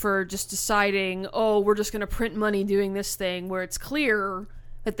them for just deciding, we're just going to print money doing this thing, where it's clear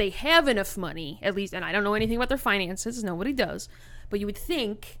that they have enough money, at least, and I don't know anything about their finances, nobody does, but you would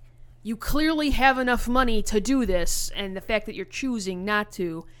think you clearly have enough money to do this, and the fact that you're choosing not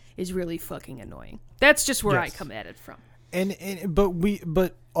to is really fucking annoying. That's just where I come at it from.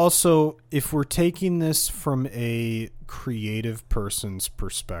 But also, if we're taking this from a creative person's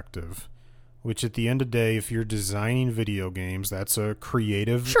perspective, which at the end of the day, if you're designing video games, that's a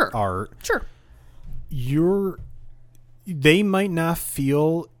creative art. Sure. They might not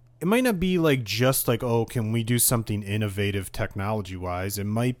feel, it might not be like just like, can we do something innovative technology wise? It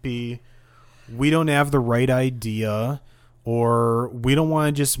might be, we don't have the right idea, or we don't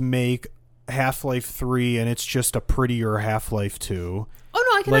want to just make Half-Life 3 and it's just a prettier Half-Life 2. Oh,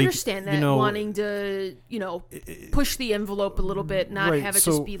 no, I can understand that, wanting to, push the envelope a little bit, not have it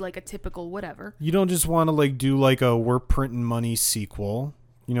just be like a typical whatever. You don't just want to do like a we're printing money sequel,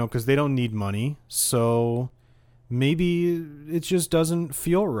 because they don't need money. So maybe it just doesn't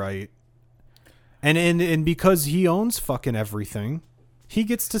feel right. And because he owns fucking everything, he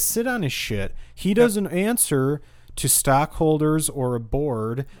gets to sit on his shit. He doesn't answer to stockholders or a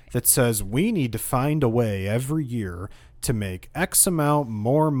board that says we need to find a way every year to make X amount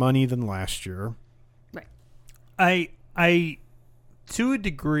more money than last year. Right. I to a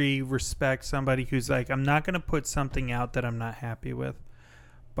degree respect somebody who's like, I'm not going to put something out that I'm not happy with,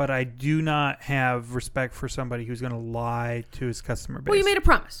 but I do not have respect for somebody who's going to lie to his customer base. Well, you made a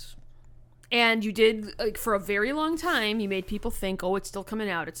promise. And you did, for a very long time, you made people think, it's still coming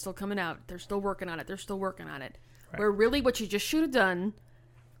out. It's still coming out. They're still working on it. They're still working on it. Right. Where really what you just should have done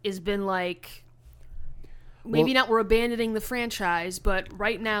is been like, maybe not we're abandoning the franchise, but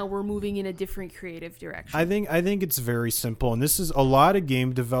right now we're moving in a different creative direction. I think it's very simple. And this is, a lot of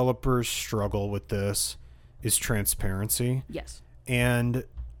game developers struggle with this, is transparency. Yes. And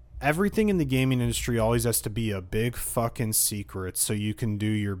everything in the gaming industry always has to be a big fucking secret so you can do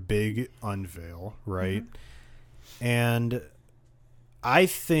your big unveil, right? Mm-hmm. And I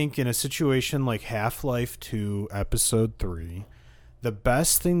think in a situation like Half-Life 2 Episode 3, the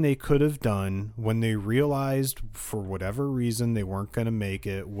best thing they could have done when they realized for whatever reason they weren't going to make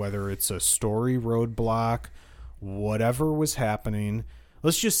it, whether it's a story roadblock, whatever was happening,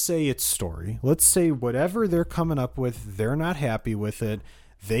 let's just say it's story. Let's say whatever they're coming up with, they're not happy with it.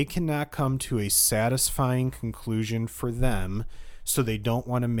 They cannot come to a satisfying conclusion for them, so they don't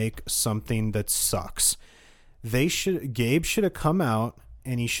want to make something that sucks. Gabe should have come out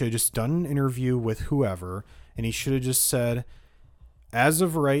and he should have just done an interview with whoever, and he should have just said, as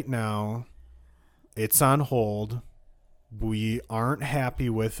of right now, it's on hold. We aren't happy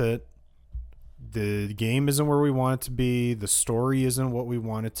with it. The game isn't where we want it to be. The story isn't what we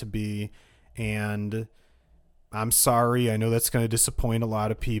want it to be. And I'm sorry. I know that's going to disappoint a lot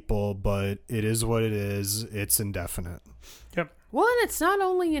of people, but it is what it is. It's indefinite. Yep. Well, and it's not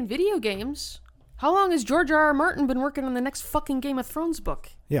only in video games. How long has George R.R. Martin been working on the next fucking Game of Thrones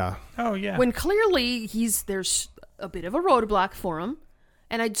book? Yeah. Oh, yeah. When clearly there's a bit of a roadblock for him.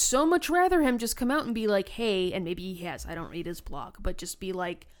 And I'd so much rather him just come out and be like, hey, and maybe he has, I don't read his blog, but just be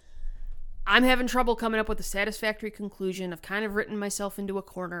like, I'm having trouble coming up with a satisfactory conclusion. I've kind of written myself into a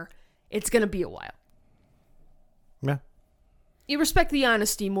corner. It's going to be a while. Yeah. You respect the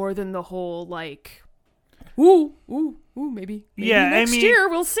honesty more than the whole, like, ooh, maybe yeah, next year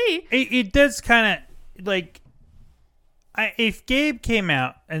we'll see. It does kind of, like, if Gabe came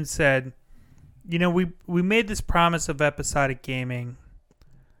out and said, we made this promise of episodic gaming.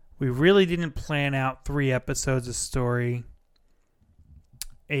 We really didn't plan out 3 episodes of story.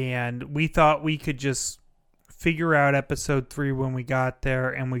 And we thought we could just figure out episode 3 when we got there,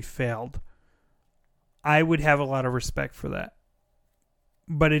 and we failed. I would have a lot of respect for that.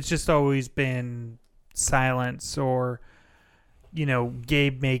 But it's just always been silence or,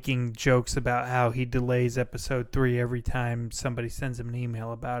 Gabe making jokes about how he delays episode 3 every time somebody sends him an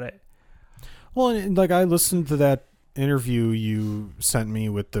email about it. Well, and I listened to that interview you sent me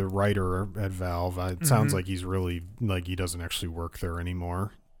with the writer at Valve. It sounds like he's really, he doesn't actually work there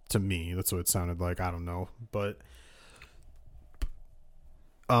anymore. To me, that's what it sounded like. I don't know. But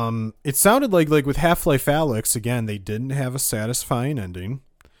it sounded like with Half-Life Alyx, again, they didn't have a satisfying ending.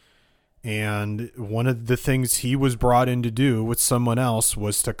 And one of the things he was brought in to do with someone else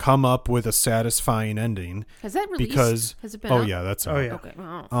was to come up with a satisfying ending. Has that released? Has it been out? out? Yeah, that's out. Oh, yeah. Okay.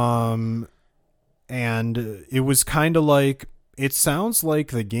 Wow. And it was kind of like, it sounds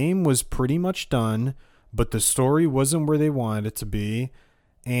like the game was pretty much done, but the story wasn't where they wanted it to be.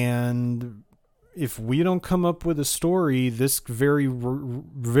 And if we don't come up with a story, this very,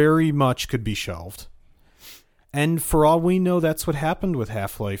 very much could be shelved. And for all we know, that's what happened with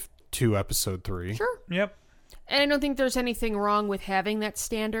Half-Life 2 Episode 3. Sure. Yep. And I don't think there's anything wrong with having that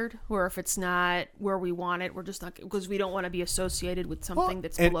standard, where if it's not where we want it, we're just not, because we don't want to be associated with something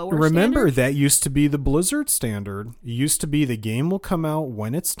that's below our remember, standard. that used to be the Blizzard standard. It used to be the game will come out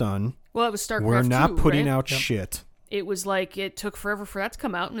when it's done. Well, it was StarCraft 2, We're not putting right? out shit. It was like it took forever for that to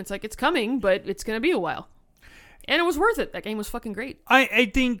come out, and it's like it's coming, but it's going to be a while. And it was worth it. That game was fucking great.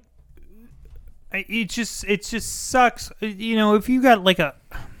 I think it just sucks. If you got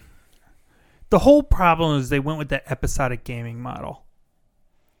the whole problem is they went with that episodic gaming model.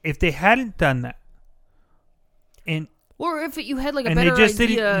 If they hadn't done that, or if you had a and better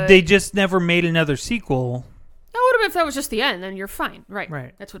idea, they just never made another sequel. That would have been if that was just the end. Then you're fine, right?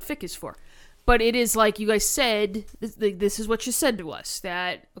 Right. That's what FIC is for. But it is like you guys said. This is what you said to us.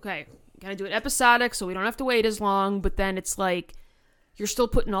 That okay, gotta do it episodic, so we don't have to wait as long. But then it's like you're still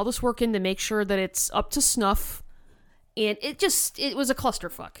putting all this work in to make sure that it's up to snuff. And it was a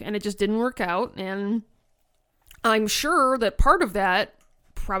clusterfuck, and it just didn't work out. And I'm sure that part of that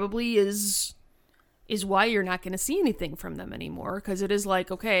probably is why you're not going to see anything from them anymore, because it is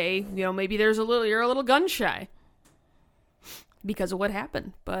like, okay, maybe you're a little gun shy because of what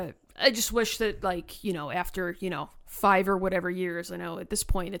happened. But I just wish that, after 5 or whatever years, I know at this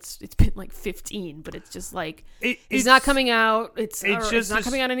point it's been 15, but it's just like it's not coming out. It's not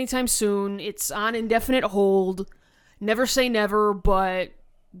coming out anytime soon. It's on indefinite hold. Never say never, but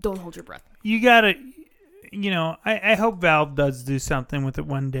don't hold your breath. You gotta, I hope Valve does do something with it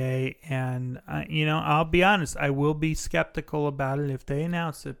one day. And, I'll be honest, I will be skeptical about it if they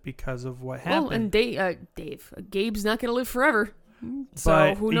announce it because of what happened. Well, and Gabe's not going to live forever. So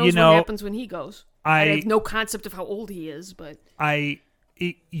But, who knows what happens when he goes. I have no concept of how old he is, but...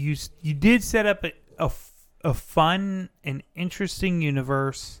 You did set up a fun and interesting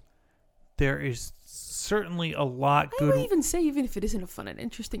universe. There is certainly a lot good. I would even say, even if it isn't a fun and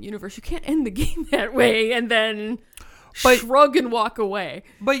interesting universe, you can't end the game that way and then shrug and walk away.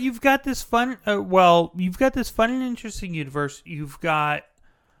 But you've got this fun. You've got this fun and interesting universe. You've got,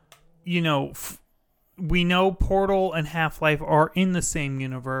 we know Portal and Half-Life are in the same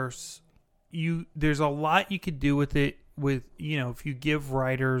universe. There's a lot you could do with it. With if you give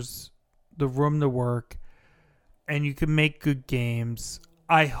writers the room to work, and you can make good games.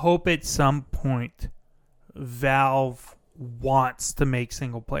 I hope at some point Valve wants to make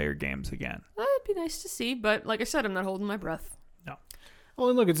single-player games again. That'd be nice to see, but like I said, I'm not holding my breath. No. Well,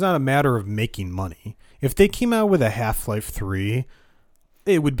 and look, it's not a matter of making money. If they came out with a Half-Life 3,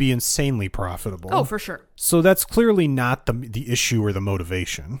 it would be insanely profitable. Oh, for sure. So that's clearly not the issue or the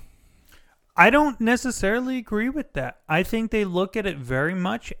motivation. I don't necessarily agree with that. I think they look at it very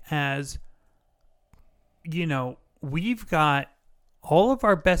much as, we've got all of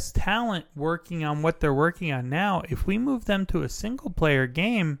our best talent working on what they're working on now. If we move them to a single-player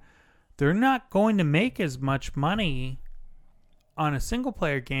game, they're not going to make as much money on a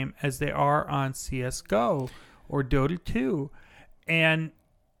single-player game as they are on CSGO or Dota 2. And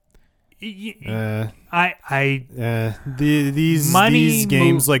these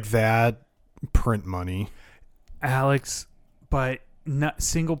games like that print money, Alex, but not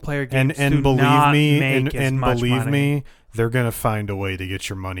single-player games and do not make as and much believe money. me, they're gonna find a way to get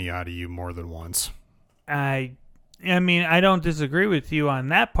your money out of you more than once. I mean, I don't disagree with you on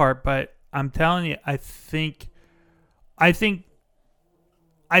that part, but I'm telling you, I think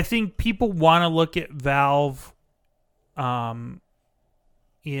people want to look at Valve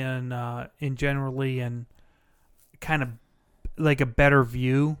in generally and kind of like a better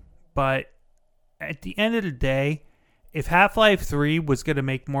view. But at the end of the day, if Half-Life 3 was going to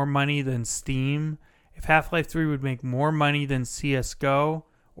make more money than Steam, if Half-Life 3 would make more money than CSGO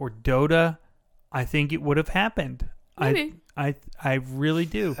or Dota, I think it would have happened. Maybe. I really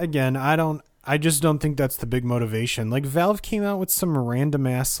do. Again, I just don't think that's the big motivation. Like, Valve came out with some random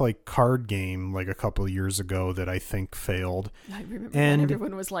ass like card game like a couple of years ago that I think failed. I remember And- that.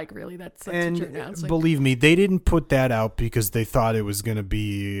 Everyone was like, really? That's what And you're announcing? believe me, they didn't put that out because they thought it was going to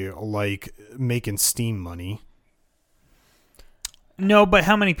be like making Steam money. No, but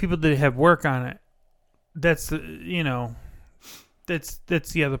how many people did have work on it? That's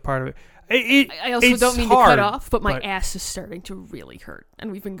that's the other part of it. I also it's don't mean hard, to cut off, but my ass is starting to really hurt.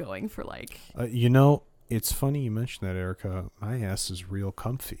 And we've been going for like... It's funny you mentioned that, Erica. My ass is real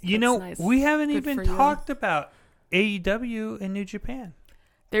comfy. Nice. We haven't Good even for you. talked about AEW in New Japan.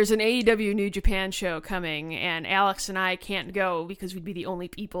 There's an AEW New Japan show coming, and Alex and I can't go because we'd be the only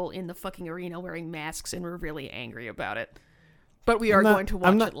people in the fucking arena wearing masks, and we're really angry about it. But we are going to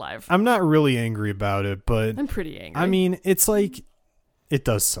watch it live. I'm not really angry about it, but I'm pretty angry. I mean, it's like, it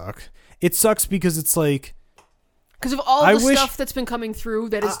does suck. It sucks because it's like, because of all I the wish- stuff that's been coming through,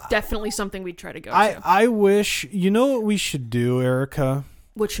 that is definitely something we'd try to go to. I wish, you know what we should do, Erica?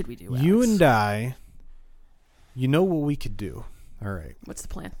 What should we do, You Alex? and I, you know what we could do. All right. What's the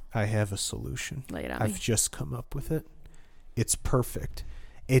plan? I have a solution. Lay it on I've me. just come up with it. It's perfect.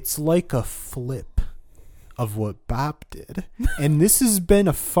 It's like a flip of what Bob did. And this has been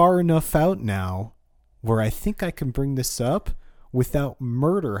a far enough out now where I think I can bring this up without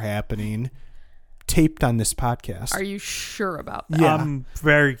murder happening taped on this podcast. Are you sure about that? Yeah. I'm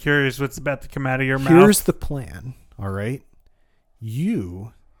very curious what's about to come out of your mouth. Here's the plan, all right?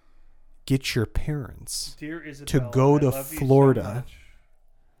 You get your parents Dear Isabella, go I to love you so Florida. much.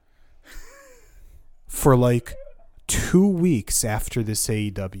 for like 2 weeks after this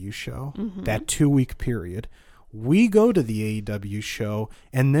AEW show, that 2-week period. We go to the AEW show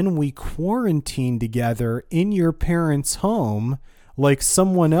and then we quarantine together in your parents' home like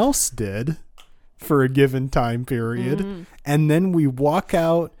someone else did for a given time period. And then we walk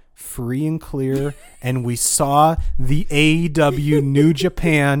out free and clear and we saw the AEW New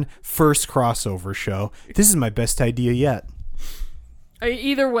Japan first crossover show. This is my best idea yet.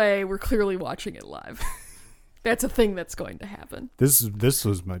 Either way, we're clearly watching it live. That's a thing that's going to happen. This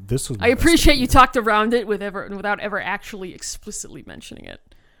was my I best appreciate you idea. talked around it without ever actually explicitly mentioning it.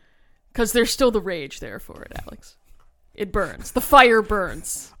 Because there's still the rage there for it, Alex. It burns. The fire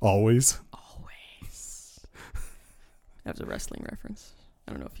burns. Always. That was a wrestling reference.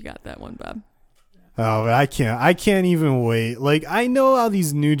 I don't know if you got that one, Bob. Oh, I can't even wait. Like, I know how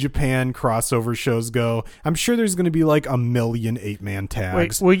these New Japan crossover shows go. I'm sure there's going to be like 1 million 8-man Wait,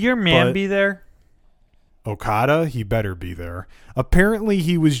 tags. will your man but- be there? Okada, he better be there. Apparently,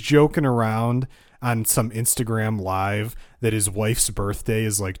 he was joking around on some Instagram live that his wife's birthday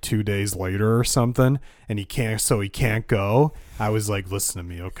is like 2 days later or something, and he can't go. I was like, listen to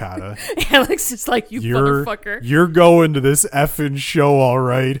me, Okada. Alex is like, you motherfucker. You're going to this effing show, all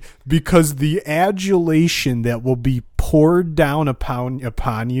right, because the adulation that will be poured down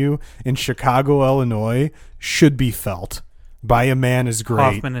upon you in Chicago, Illinois, should be felt by a man as great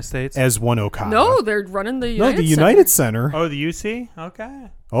Hoffman Estates. as one Okada. No, they're running the United the Center. United Center. Oh, the UC? Okay.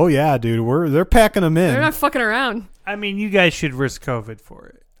 Oh yeah, dude, they're packing them in. They're not fucking around. I mean, you guys should risk COVID for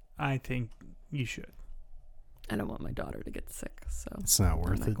it. I think you should. I don't want my daughter to get sick, so It's not I'm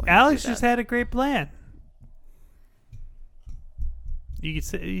worth not it. going to Alex do just that. had a great plan. You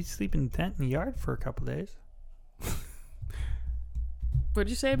could sleep in a tent in the yard for a couple days. What'd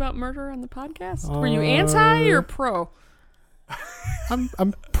you say about murder on the podcast? Were you anti or pro?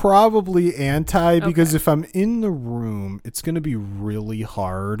 I'm probably anti because Okay. if I'm in the room, it's gonna be really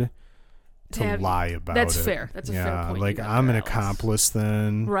hard to Have- lie about that's it. fair. That's a fair yeah, point you like got I'm there, an Alex. accomplice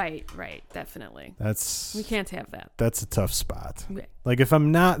then. Right, definitely. We That's can't have that. a tough spot. Okay. Like if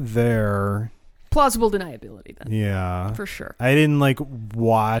I'm not there, Plausible deniability, then, yeah. for sure. I didn't like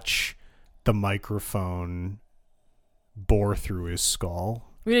watch the microphone bore through his skull.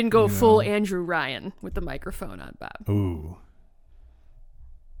 We didn't go You full know. Andrew Ryan with the microphone on Bob. Ooh.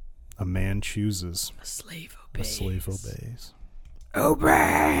 A man chooses, A slave a obeys. slave obeys.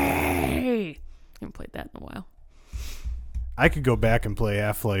 Obey! Haven't played that in a while. I could go back and play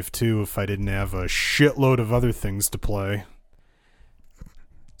Half-Life 2 if I didn't have a shitload of other things to play.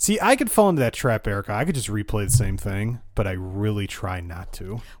 See, I could fall into that trap, Erica. I could just replay the same thing, but I really try not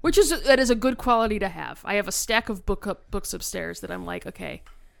to. That is a good quality to have. I have a stack of books upstairs that I'm like, okay,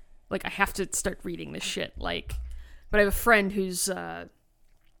 like I have to start reading this shit. Like But I have a friend who's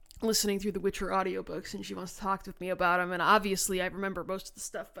listening through the Witcher audiobooks, and she wants to talk with me about them. And obviously, I remember most of the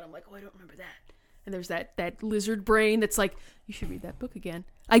stuff, but I'm like, oh, I don't remember that. And there's that lizard brain that's like, you should read that book again.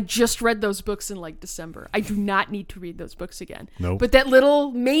 I just read those books in like December. I do not need to read those books again. Nope. But that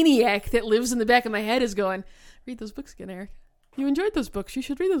little maniac that lives in the back of my head is going, read those books again, Eric. You enjoyed those books. You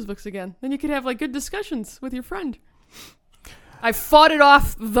should read those books again. Then you could have like good discussions with your friend. I fought it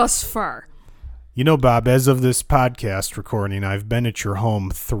off thus far. You know, Bob, as of this podcast recording, I've been at your home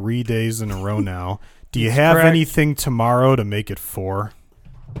 3 days in a row now. Do you have anything tomorrow to make it 4?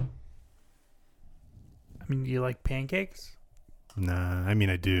 I mean, do you like pancakes? Nah, I mean,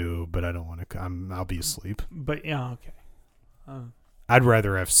 I do, but I don't want to. I'll be asleep. But, yeah, okay. I'd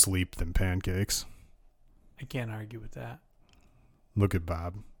rather have sleep than pancakes. I can't argue with that. Look at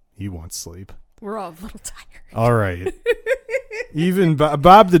Bob. He wants sleep. We're all a little tired. All right. Even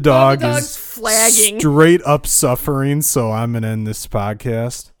Bob the dog is flagging. Straight up suffering, so I'm going to end this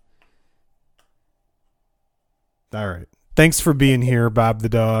podcast. All right. Thanks for being here, Bob the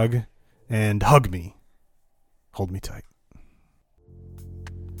dog. And hug me. Hold me tight.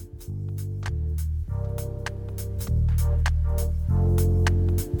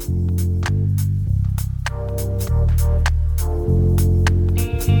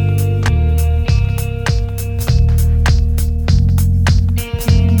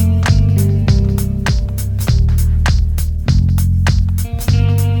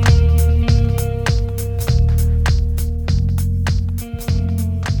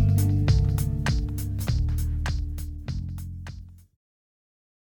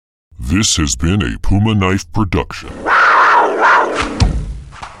 This has been a Puma Knife production.